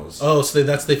McDonald's. Oh, so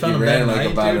they found him that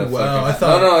night, dude? Wow, I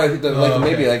thought... No,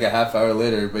 maybe like a half hour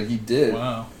later, but he did.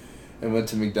 Wow. And went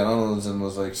to McDonald's and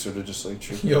was like, sort of just like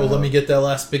tripping Yo, out. let me get that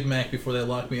last Big Mac before they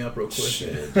lock me up real quick.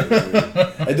 Shit, dude.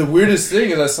 And the weirdest thing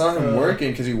is I saw him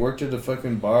working because he worked at the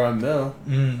fucking bar on Mill.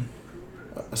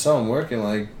 I saw him working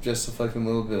like just a fucking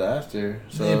little bit after.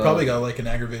 So he probably got like an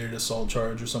aggravated assault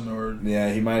charge or something. Or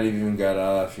yeah, he might have even got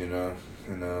off, Who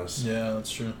knows? Yeah,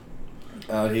 that's true.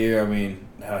 Out here, I mean,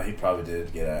 he probably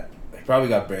did get at. He probably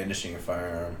got brandishing a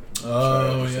firearm.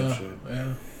 Oh,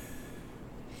 yeah.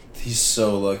 He's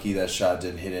so lucky that shot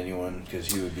didn't hit anyone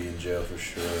because he would be in jail for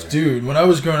sure. Dude, when I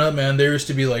was growing up, man, there used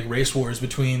to be like race wars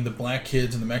between the black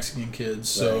kids and the Mexican kids.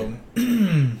 So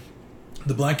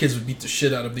the black kids would beat the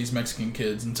shit out of these Mexican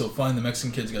kids until finally the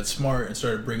Mexican kids got smart and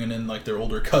started bringing in like their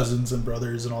older cousins and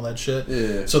brothers and all that shit.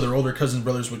 Yeah. So their older cousins and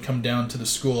brothers would come down to the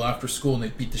school after school and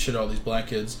they'd beat the shit out of these black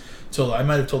kids. So I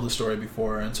might have told the story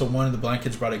before. And so one of the black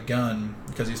kids brought a gun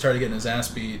because he started getting his ass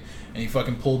beat and he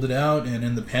fucking pulled it out and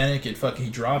in the panic he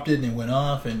dropped it and it went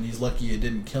off and he's lucky it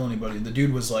didn't kill anybody. The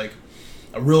dude was like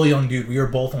a really young dude. We were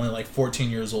both only like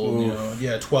 14 years old,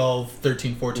 12,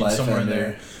 13, 14, Life somewhere ender. in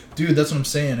there. Dude, that's what I'm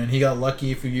saying. And he got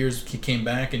lucky a few years. He came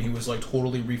back and he was like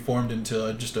totally reformed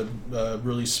into just a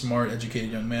really smart, educated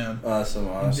young man. Awesome.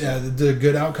 Yeah, the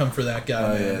good outcome for that guy.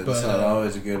 Oh, yeah, that's not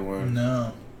always a good one.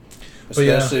 No.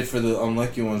 Especially for the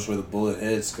unlucky ones where the bullet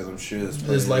hits, because I'm sure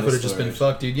his life would have just been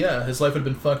fucked, dude. Yeah, his life would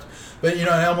have been fucked. But,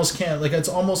 I almost can't. Like, it's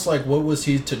almost like, what was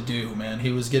he to do, man?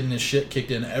 He was getting his shit kicked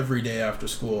in every day after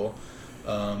school.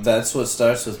 That's what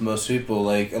starts with most people.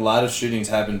 Like, a lot of shootings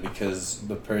happen because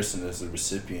the person is the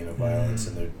recipient of violence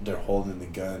and they're holding the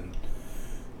gun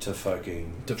to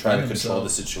fucking try to control the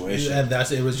situation. And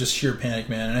it was just sheer panic,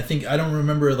 man. And I don't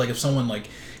remember like if someone like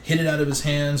hit it out of his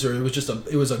hands or it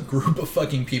was a group of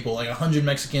fucking people, like 100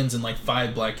 Mexicans and like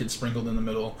 5 black kids sprinkled in the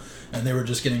middle, and they were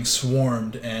just getting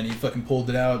swarmed. And he fucking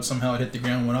pulled it out. Somehow it hit the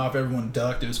ground, went off. Everyone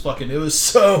ducked. It was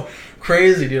so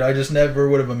crazy, dude. I just never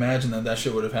would have imagined that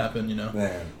shit would have happened,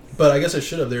 Man. But I guess I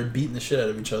should have. They were beating the shit out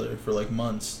of each other for like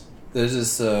months. There's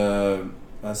this,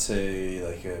 I'd say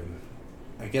like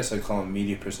I guess I'd call him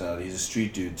media personality. He's a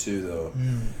street dude too, though,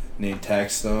 named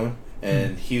Taxstone.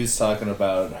 And he was talking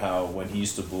about how when he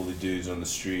used to bully dudes on the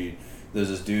street, there's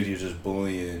this dude he was just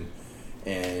bullying,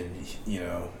 and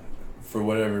for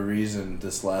whatever reason,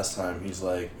 this last time he's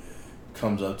like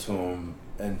comes up to him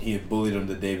and he had bullied him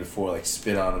the day before, like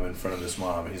spit on him in front of his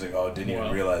mom, and he's like, didn't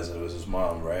even realize that it was his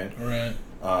mom, right? Right.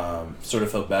 Sort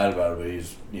of felt bad about it, but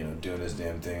he's doing his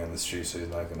damn thing on the street, so he's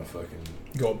not gonna fucking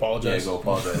go apologize. Yeah, go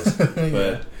apologize.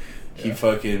 But he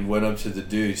fucking went up to the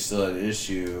dude. He still had an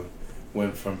issue.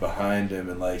 Went from behind him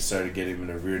and like started getting him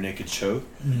in a rear naked choke,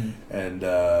 and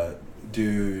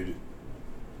dude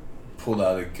pulled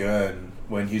out a gun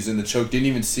when he was in the choke. Didn't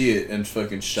even see it and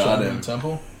fucking shot him in the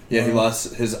temple. Yeah, he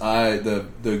lost his eye.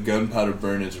 The gunpowder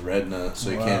burned his retina, so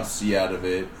he can't see out of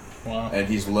it. Wow. And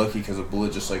he's lucky because a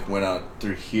bullet just like went out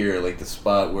through here, like the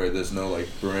spot where there's no like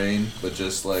brain, but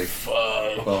just like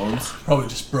bones. Probably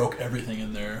just broke everything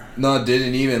in there. No, it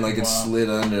didn't even. Like, it slid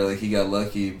under. Like, he got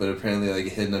lucky, but apparently, like,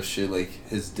 it hit enough shit. Like,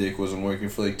 his dick wasn't working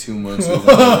for like 2 months. Like,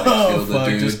 killed the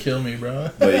dude. Just kill me, bro.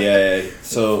 But yeah,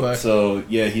 so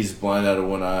yeah, he's blind out of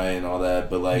one eye and all that.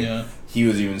 But like, he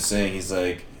was even saying, he's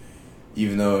like,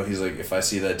 even though he's like, if I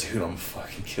see that dude, I'm gonna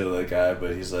fucking kill that guy.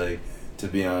 But he's like, to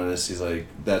be honest, he's like,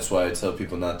 that's why I tell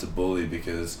people not to bully,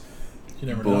 because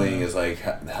bullying is like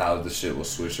how the shit will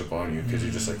switch up on you, because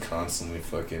you're just like constantly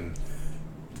fucking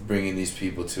bringing these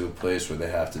people to a place where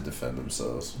they have to defend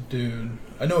themselves. Dude,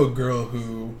 I know a girl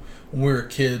who, when we were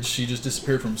kids, she just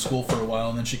disappeared from school for a while,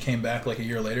 and then she came back like a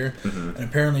year later, and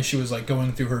apparently she was like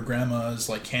going through her grandma's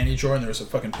like candy drawer, and there was a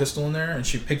fucking pistol in there, and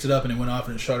she picked it up and it went off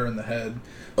and it shot her in the head.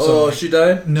 So, like, she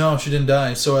died? No, she didn't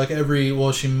die. So like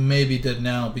she maybe did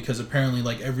now, because apparently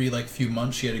like every like few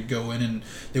months she had to go in and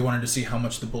they wanted to see how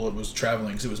much the bullet was traveling,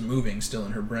 because it was moving still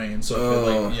in her brain.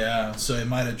 So so it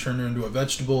might have turned her into a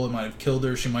vegetable. It might have killed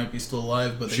her. She might be still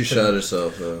alive, but she shot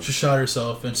herself though. She shot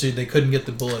herself, and so they couldn't get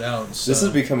the bullet out. So. This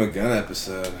has become a gun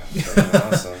episode.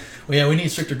 Awesome. Well, yeah, we need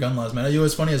stricter gun laws, man. You know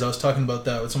what's funny is I was talking about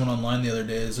that with someone online the other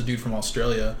day. There's a dude from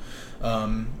Australia.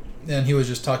 And he was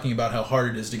just talking about how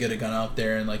hard it is to get a gun out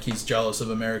there, and like he's jealous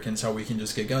of Americans, how we can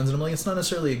just get guns. And I'm like, it's not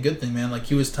necessarily a good thing, man. Like,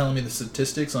 he was telling me the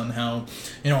statistics on how,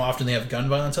 often they have gun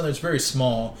violence out there. It's very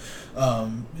small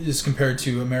as compared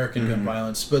to American gun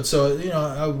violence. But so,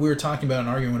 we were talking about and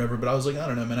arguing whatever, but I was like, I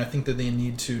don't know, man. I think that they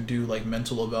need to do like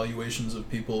mental evaluations of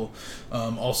people.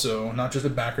 Also, not just a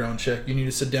background check. You need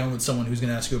to sit down with someone who's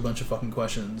going to ask you a bunch of fucking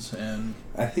questions. And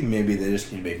I think maybe they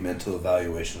just need to make mental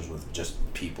evaluations with just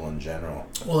people in general.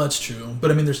 Well, that's true, but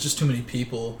I mean, there's just too many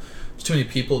people. There's too many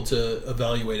people to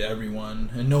evaluate everyone,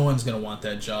 and no one's gonna want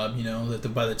that job.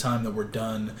 That by the time that we're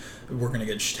done, we're gonna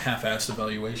get half-assed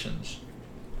evaluations.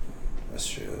 That's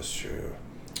true.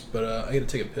 But I gotta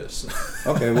take a piss.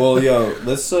 Okay, well,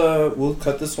 let's we'll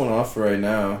cut this one off for right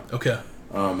now. Okay.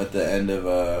 At the end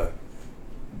of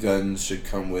guns should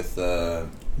come with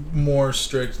more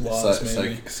strict laws,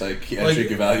 maybe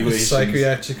psychiatric evaluations.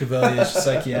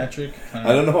 Psychiatric.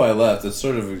 I don't know why I left. It's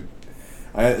sort of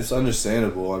it's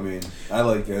understandable. I mean, I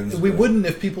like guns. We wouldn't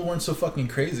if people weren't so fucking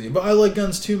crazy. But I like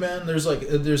guns too, man.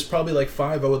 There's probably like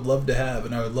 5 I would love to have,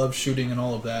 and I would love shooting and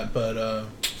all of that. But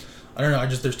I don't know.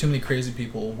 There's too many crazy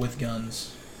people with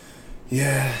guns.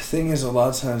 Yeah, the thing is, a lot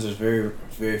of times there's very,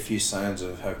 very few signs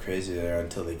of how crazy they are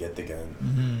until they get the gun.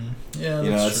 Mm-hmm. Yeah,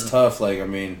 that's it's true. tough. Like, I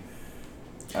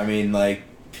mean, like,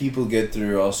 people get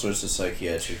through all sorts of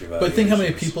psychiatric evaluations. But think how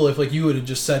many people, if like you would have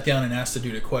just sat down and asked the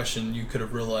dude a question, you could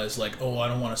have realized like, oh, I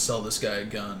don't want to sell this guy a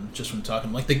gun just from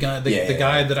talking. Like the guy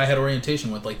that I had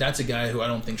orientation with, like that's a guy who I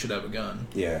don't think should have a gun.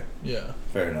 Yeah. Yeah.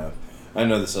 Fair enough. I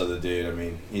know this other dude. I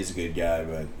mean, he's a good guy,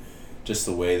 but just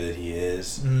the way that he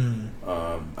is,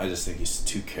 I just think he's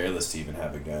too careless to even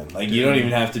have a gun. Like, you don't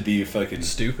even have to be fucking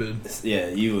stupid. Yeah,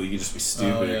 you can just be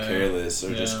stupid or careless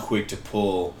or just quick to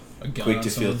pull. Quick to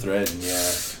feel threatened,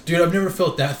 Dude, I've never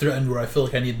felt that threatened where I feel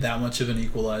like I need that much of an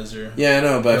equalizer. Yeah, I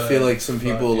know, but I feel like some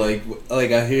people, like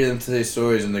I hear them say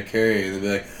stories and they're carrying, and they'll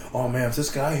be like, oh man, if this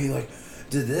guy, he like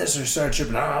did this or started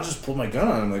tripping out, I'll just pull my gun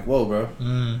on. I'm like, whoa, bro.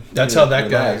 That's how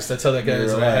that guy is. That's how that guy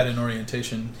is that I had in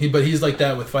orientation. But he's like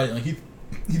that with fighting. Like,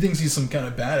 he thinks he's some kind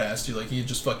of badass dude. Like, he'd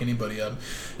just fuck anybody up.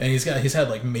 And he's had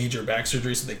like major back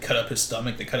surgery, so they cut up his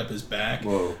stomach, they cut up his back,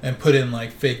 and put in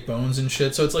like fake bones and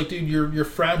shit. So it's like, dude, you're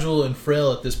fragile and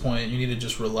frail at this point. You need to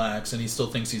just relax. And he still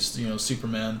thinks he's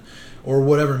Superman or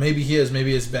whatever. Maybe he is.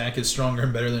 Maybe his back is stronger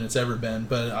and better than it's ever been.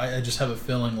 But I just have a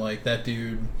feeling like that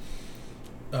dude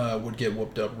would get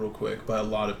whooped up real quick by a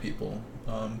lot of people.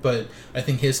 But I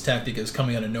think his tactic is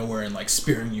coming out of nowhere and like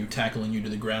spearing you, tackling you to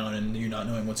the ground, and you not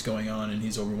knowing what's going on, and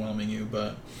he's overwhelming you.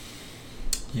 But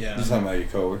yeah, you're talking about your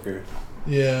coworker.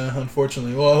 Yeah,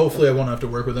 unfortunately. Well, hopefully I won't have to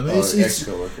work with him.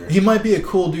 Ex-coworker. He might be a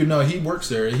cool dude. No, he works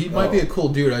there. He might be a cool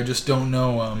dude. I just don't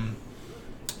know.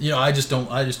 I just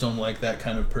don't like that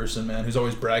kind of person, man, who's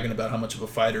always bragging about how much of a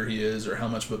fighter he is or how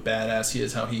much of a badass he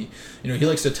is, how he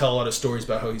likes to tell a lot of stories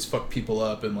about how he's fucked people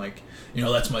up and like,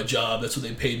 that's my job, that's what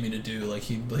they paid me to do. Like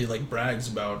he like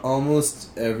brags about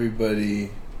almost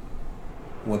everybody.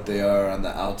 What they are on the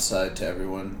outside to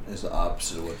everyone is the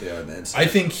opposite of what they are on the inside. I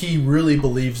think he really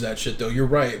believes that shit, though. You're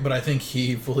right, but I think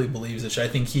he fully believes that shit. I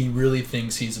think he really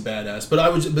thinks he's a badass.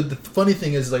 But the funny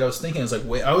thing is, like, I was thinking,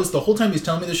 the whole time he's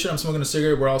telling me this shit, I'm smoking a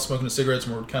cigarette. We're all smoking cigarettes,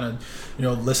 and we're kind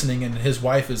of, listening. And his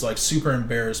wife is like super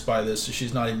embarrassed by this, so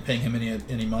she's not even paying him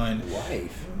any mind.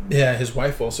 Wife. Yeah, his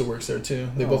wife also works there too.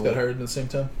 They both got hired at the same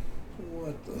time.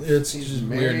 what the? It's he's just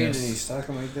married weirdness. and he's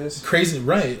talking like this. Crazy,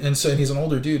 right? And he's an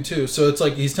older dude too. So it's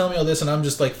like he's telling me all this, and I'm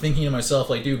just like thinking to myself,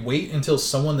 like, dude, wait until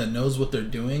someone that knows what they're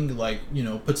doing, like,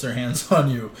 puts their hands on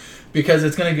you, because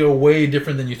it's gonna go way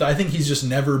different than you thought. I think he's just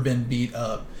never been beat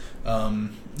up.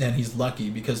 And he's lucky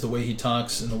because the way he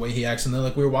talks and the way he acts. And then,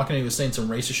 like, we were walking and he was saying some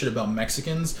racist shit about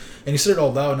Mexicans, and he said it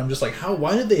all loud, and I'm just like,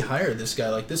 why did they hire this guy?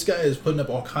 Like, this guy is putting up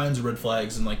all kinds of red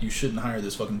flags, and like, you shouldn't hire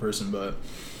this fucking person. But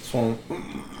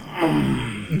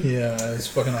yeah, it's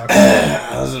fucking awkward.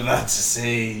 I was about to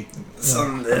say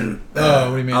something. Oh,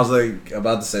 what do you mean? I was like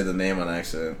about to say the name on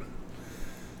accident.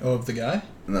 Oh, of the guy?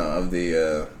 No, of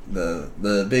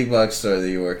the big box store that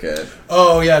you work at.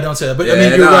 Oh yeah, don't say that. But yeah, I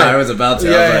mean, you're right. I was about to.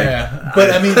 Yeah.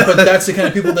 But I mean, but that's the kind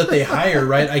of people that they hire,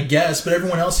 right? I guess. But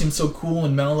everyone else seems so cool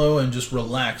and mellow and just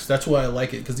relaxed. That's why I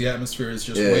like it, because the atmosphere is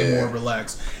just way more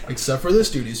relaxed. Except for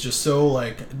this dude, he's just so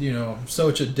like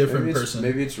such a different person.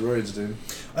 Maybe it's roids, dude.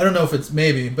 I don't know if it's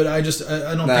maybe, but I don't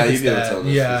think it's that.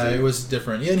 Yeah, it was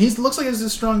different. Yeah, and he looks like he's a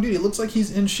strong dude. He looks like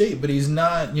he's in shape, but he's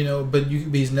not.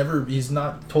 He's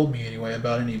not told me anyway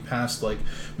about any past like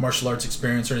martial arts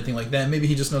experience or anything like that. Maybe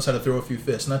he just knows how to throw a few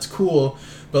fists, and that's cool.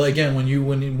 But again,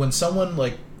 when someone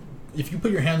like, if you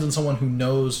put your hands on someone who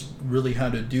knows really how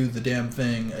to do the damn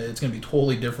thing, it's going to be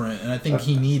totally different. And I think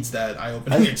he needs that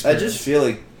eye-opening experience. I just feel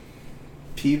like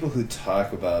people who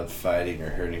talk about fighting or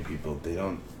hurting people, they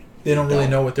don't really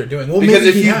know what they're doing. Well, because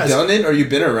if you've done it or you've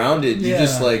been around it, you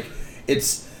just like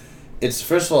it's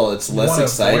first of all, it's less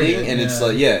exciting, and it's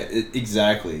like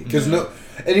exactly, because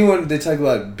anyone they talk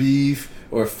about beef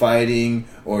or fighting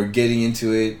or getting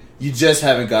into it, you just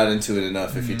haven't got into it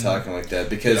enough if you're talking like that,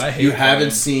 because you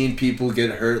haven't seen people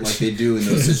get hurt like they do in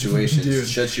those situations. Dude,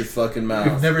 shut your fucking mouth.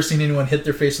 You've never seen anyone hit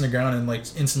their face on the ground and like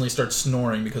instantly start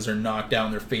snoring because they're knocked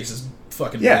down, their face is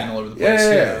fucking bleeding all over the place.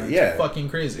 It's fucking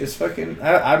crazy. It's fucking.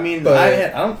 I don't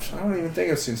even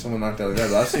think I've seen someone knocked out like that,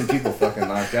 but I've seen people fucking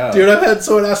knocked out. Dude, I've had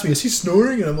someone ask me, "Is he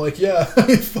snoring?" And I'm like, "Yeah,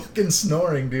 he's fucking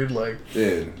snoring, dude." Like,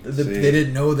 dude, they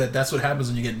didn't know that's what happens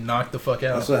when you get knocked the fuck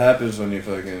out. That's what happens when you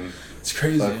fucking. It's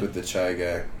crazy. Fuck with the chai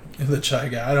guy. The chai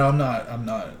guy. I'm not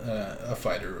a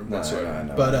fighter whatsoever.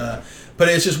 No, but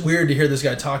it's just weird to hear this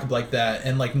guy talk like that,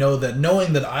 and like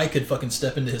knowing that I could fucking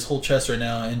step into his whole chest right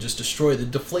now and just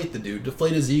deflate the dude,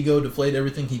 deflate his ego, deflate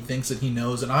everything he thinks that he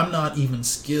knows, and I'm not even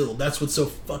skilled. That's what's so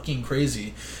fucking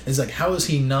crazy. Is like, how has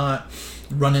he not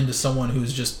run into someone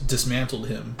who's just dismantled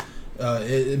him?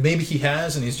 Maybe he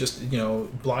has, and he's just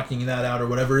blocking that out or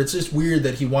whatever. It's just weird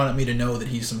that he wanted me to know that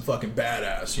he's some fucking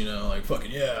badass, like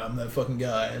fucking I'm that fucking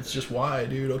guy. It's just, why,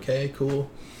 dude? Okay,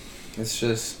 cool. It's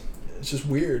just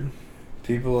weird.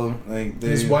 People like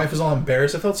his wife is all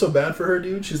embarrassed. I felt so bad for her,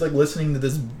 dude. She's like listening to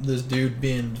this dude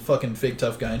being fucking fake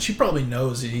tough guy, and she probably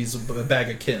knows he's a bag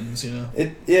of kittens,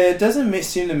 It doesn't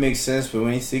seem to make sense, but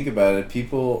when you think about it,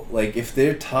 people like, if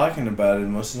they're talking about it,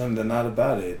 most of the time they're not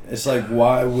about it. It's like,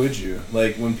 why would you?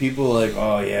 Like, when people are like,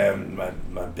 oh yeah,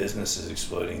 my business is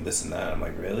exploding, this and that, I'm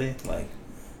like, really? Like,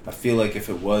 I feel like if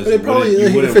it was, but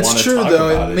if it's true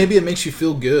though, maybe it makes you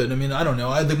feel good. I mean, I don't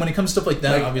know. When it comes to stuff like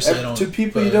that, obviously I don't. To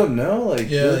people you don't know, like,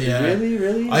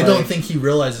 really. I don't think he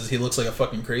realizes he looks like a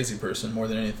fucking crazy person more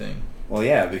than anything. Well,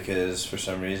 yeah, because for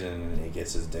some reason he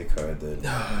gets his dick hard.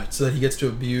 So that he gets to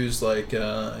abuse,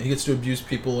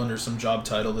 people under some job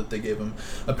title that they gave him.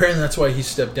 Apparently, that's why he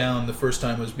stepped down the first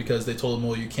time, was because they told him,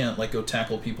 well, you can't like go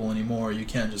tackle people anymore. You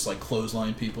can't just like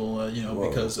clothesline people,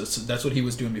 because that's what he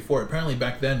was doing before. Apparently,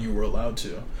 back then you were allowed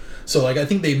to. So like, I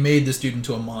think they made this dude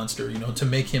into a monster, to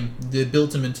make him. They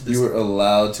built him into this. You were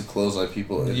allowed to clothesline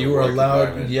people. You were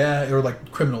allowed, or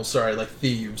like criminals. Sorry, like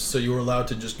thieves. So you were allowed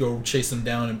to just go chase them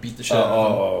down and beat the shit.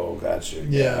 Oh, gotcha.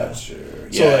 Yeah. So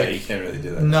like, you can't really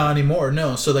do that. Not anymore,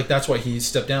 no. So, like, that's why he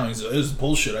stepped down. He's like, this is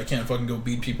bullshit. I can't fucking go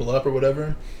beat people up or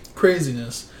whatever.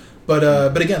 Craziness.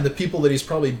 But again, the people that he's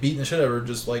probably beating the shit out of are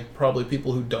just, like, probably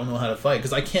people who don't know how to fight.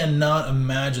 Because I cannot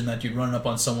imagine that you'd run up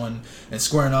on someone and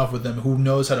squaring off with them who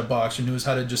knows how to box, who knows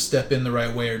how to just step in the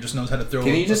right way, or just knows how to throw a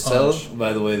punch. Can you just tell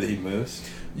by the way that he moves?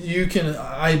 You can,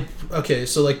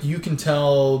 so like you can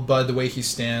tell by the way he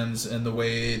stands and the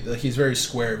way, like, he's very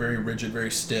square, very rigid,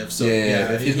 very stiff. So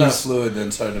if he's not fluid, then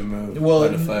it's hard to move. Well,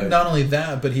 hard to fight. Not only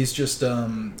that, but he's just,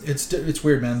 it's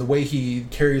weird, man. The way he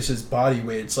carries his body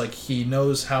weight, it's like he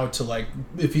knows how to, like,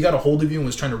 if he got a hold of you and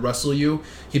was trying to wrestle you,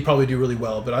 he'd probably do really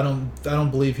well. But I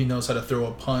don't believe he knows how to throw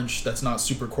a punch that's not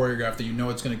super choreographed, that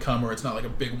it's going to come, or it's not like a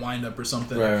big wind up or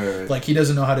something. Right. Like, he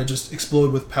doesn't know how to just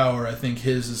explode with power. I think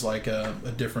his is like a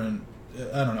different.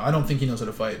 I don't know. I don't think he knows how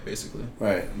to fight, basically.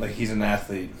 Right. Like, he's an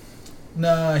athlete.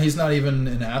 Nah, he's not even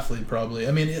an athlete. Probably.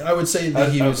 I mean, I would say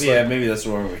that he was. Yeah, maybe that's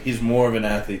the wrong word. He's more of an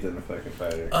athlete than a fucking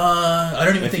fighter. I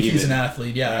don't even think he's an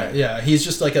athlete. Yeah, right. Yeah. He's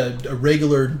just like a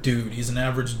regular dude. He's an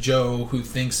average Joe who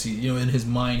thinks in his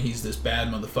mind he's this bad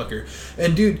motherfucker.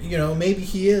 And dude, maybe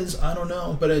he is. I don't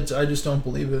know, but I just don't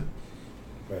believe it.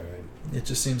 Right. It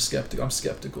just seems skeptical. I'm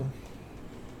skeptical.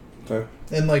 Okay.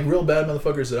 And like real bad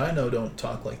motherfuckers that I know don't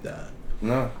talk like that.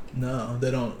 No,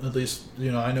 they don't. At least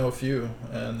I know a few,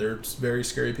 and they're very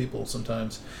scary people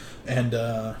sometimes. And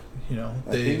I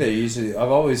think they usually. I've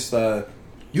always thought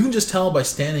you can just tell by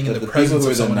standing in the presence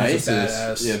of someone who's a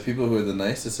badass. Yeah, people who are the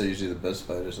nicest are usually the best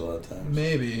fighters a lot of times.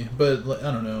 Maybe, but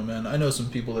I don't know, man. I know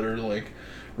some people that are like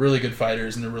really good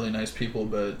fighters and they're really nice people,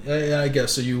 but I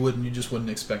guess so. You just wouldn't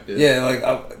expect it. Yeah, like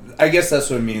I guess that's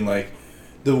what I mean, like.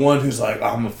 The one who's like,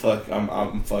 I'm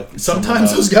fucking.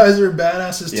 Sometimes those guys are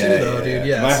badasses too, though, dude.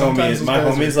 Yeah, my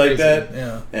homie's like that.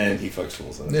 Yeah, and he fucks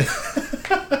fools up.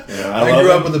 I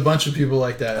grew up with a bunch of people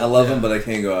like that. I love him, but I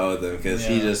can't go out with him because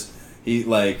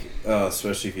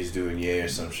especially if he's doing yay or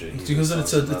some shit. Because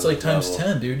it's like times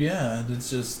 10, dude. Yeah,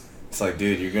 it's like,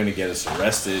 dude, you're gonna get us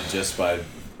arrested just by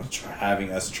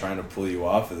having us trying to pull you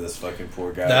off of this fucking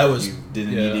poor guy. You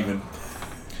didn't need even.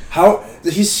 How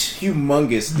he's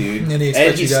humongous, dude, and he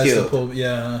expects you guys to pull.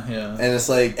 Yeah. And it's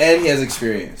like, and he has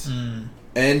experience,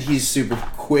 and he's super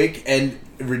quick and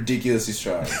ridiculously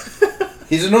strong.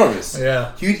 He's enormous.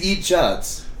 Yeah, he'd eat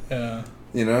shots. Yeah,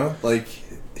 like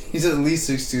he's at least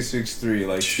 6'2", 6'3",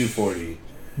 like 240.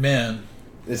 Man,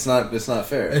 it's not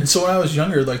fair. And so when I was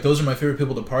younger, like those are my favorite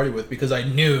people to party with because I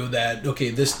knew that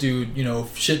this dude,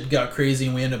 if shit got crazy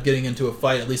and we end up getting into a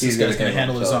fight, at least this guy's gonna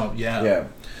handle his own. Yeah.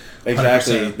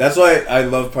 Exactly. 100%. That's why I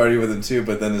love partying with him too.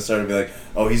 But then it started to be like,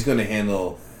 oh, he's going to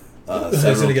handle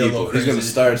several people. He's going to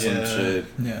start some shit.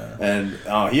 Yeah. And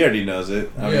he already knows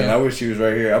it. I mean, I wish he was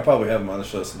right here. I'll probably have him on the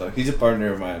show sometime. He's a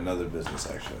partner of my another business,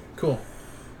 actually. Cool.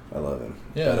 I love him.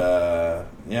 Yeah. But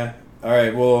yeah. All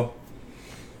right. Well,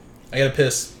 I gotta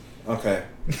piss. Okay.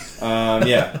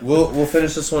 Yeah. We'll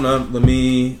finish this one up.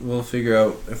 We'll figure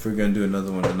out if we're gonna do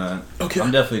another one or not. Okay. I'm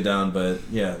definitely down, but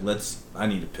yeah, I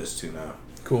need to piss too now.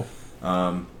 Cool.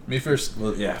 Me first.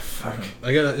 Well, yeah. Fuck.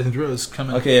 I got Andre's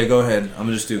coming. Okay, yeah. Go ahead. I'm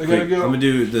gonna just do quick. I'm gonna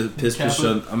do the piss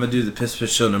show. I'm gonna do the piss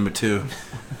show number 2,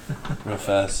 real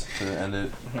fast to end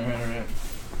it. All right.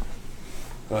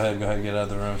 Go ahead. Get out of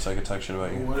the room so I can talk shit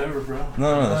about you. Whatever, bro.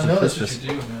 No. That's what you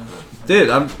do, man. Dude,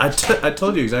 I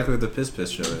told you exactly what the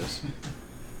piss show is.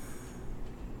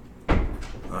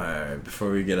 Alright,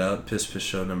 before we get out, piss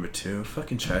show number 2.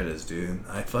 Fucking Chaidez, dude.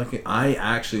 I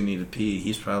actually need to pee.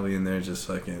 He's probably in there just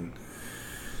fucking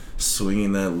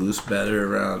swinging that loose batter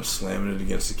around, slamming it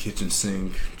against the kitchen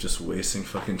sink, just wasting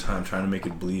fucking time trying to make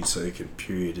it bleed so he could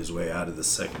period his way out of the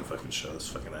second fucking show. This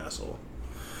fucking asshole.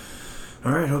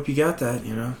 Alright, hope you got that,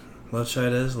 Love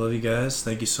Chaidez, love you guys.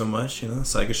 Thank you so much,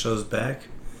 Psycho Show's back.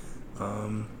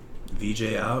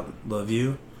 VJ out, love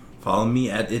you. Follow me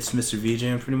at It's Mr. VJ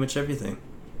on pretty much everything.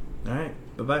 Alright,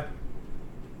 bye-bye.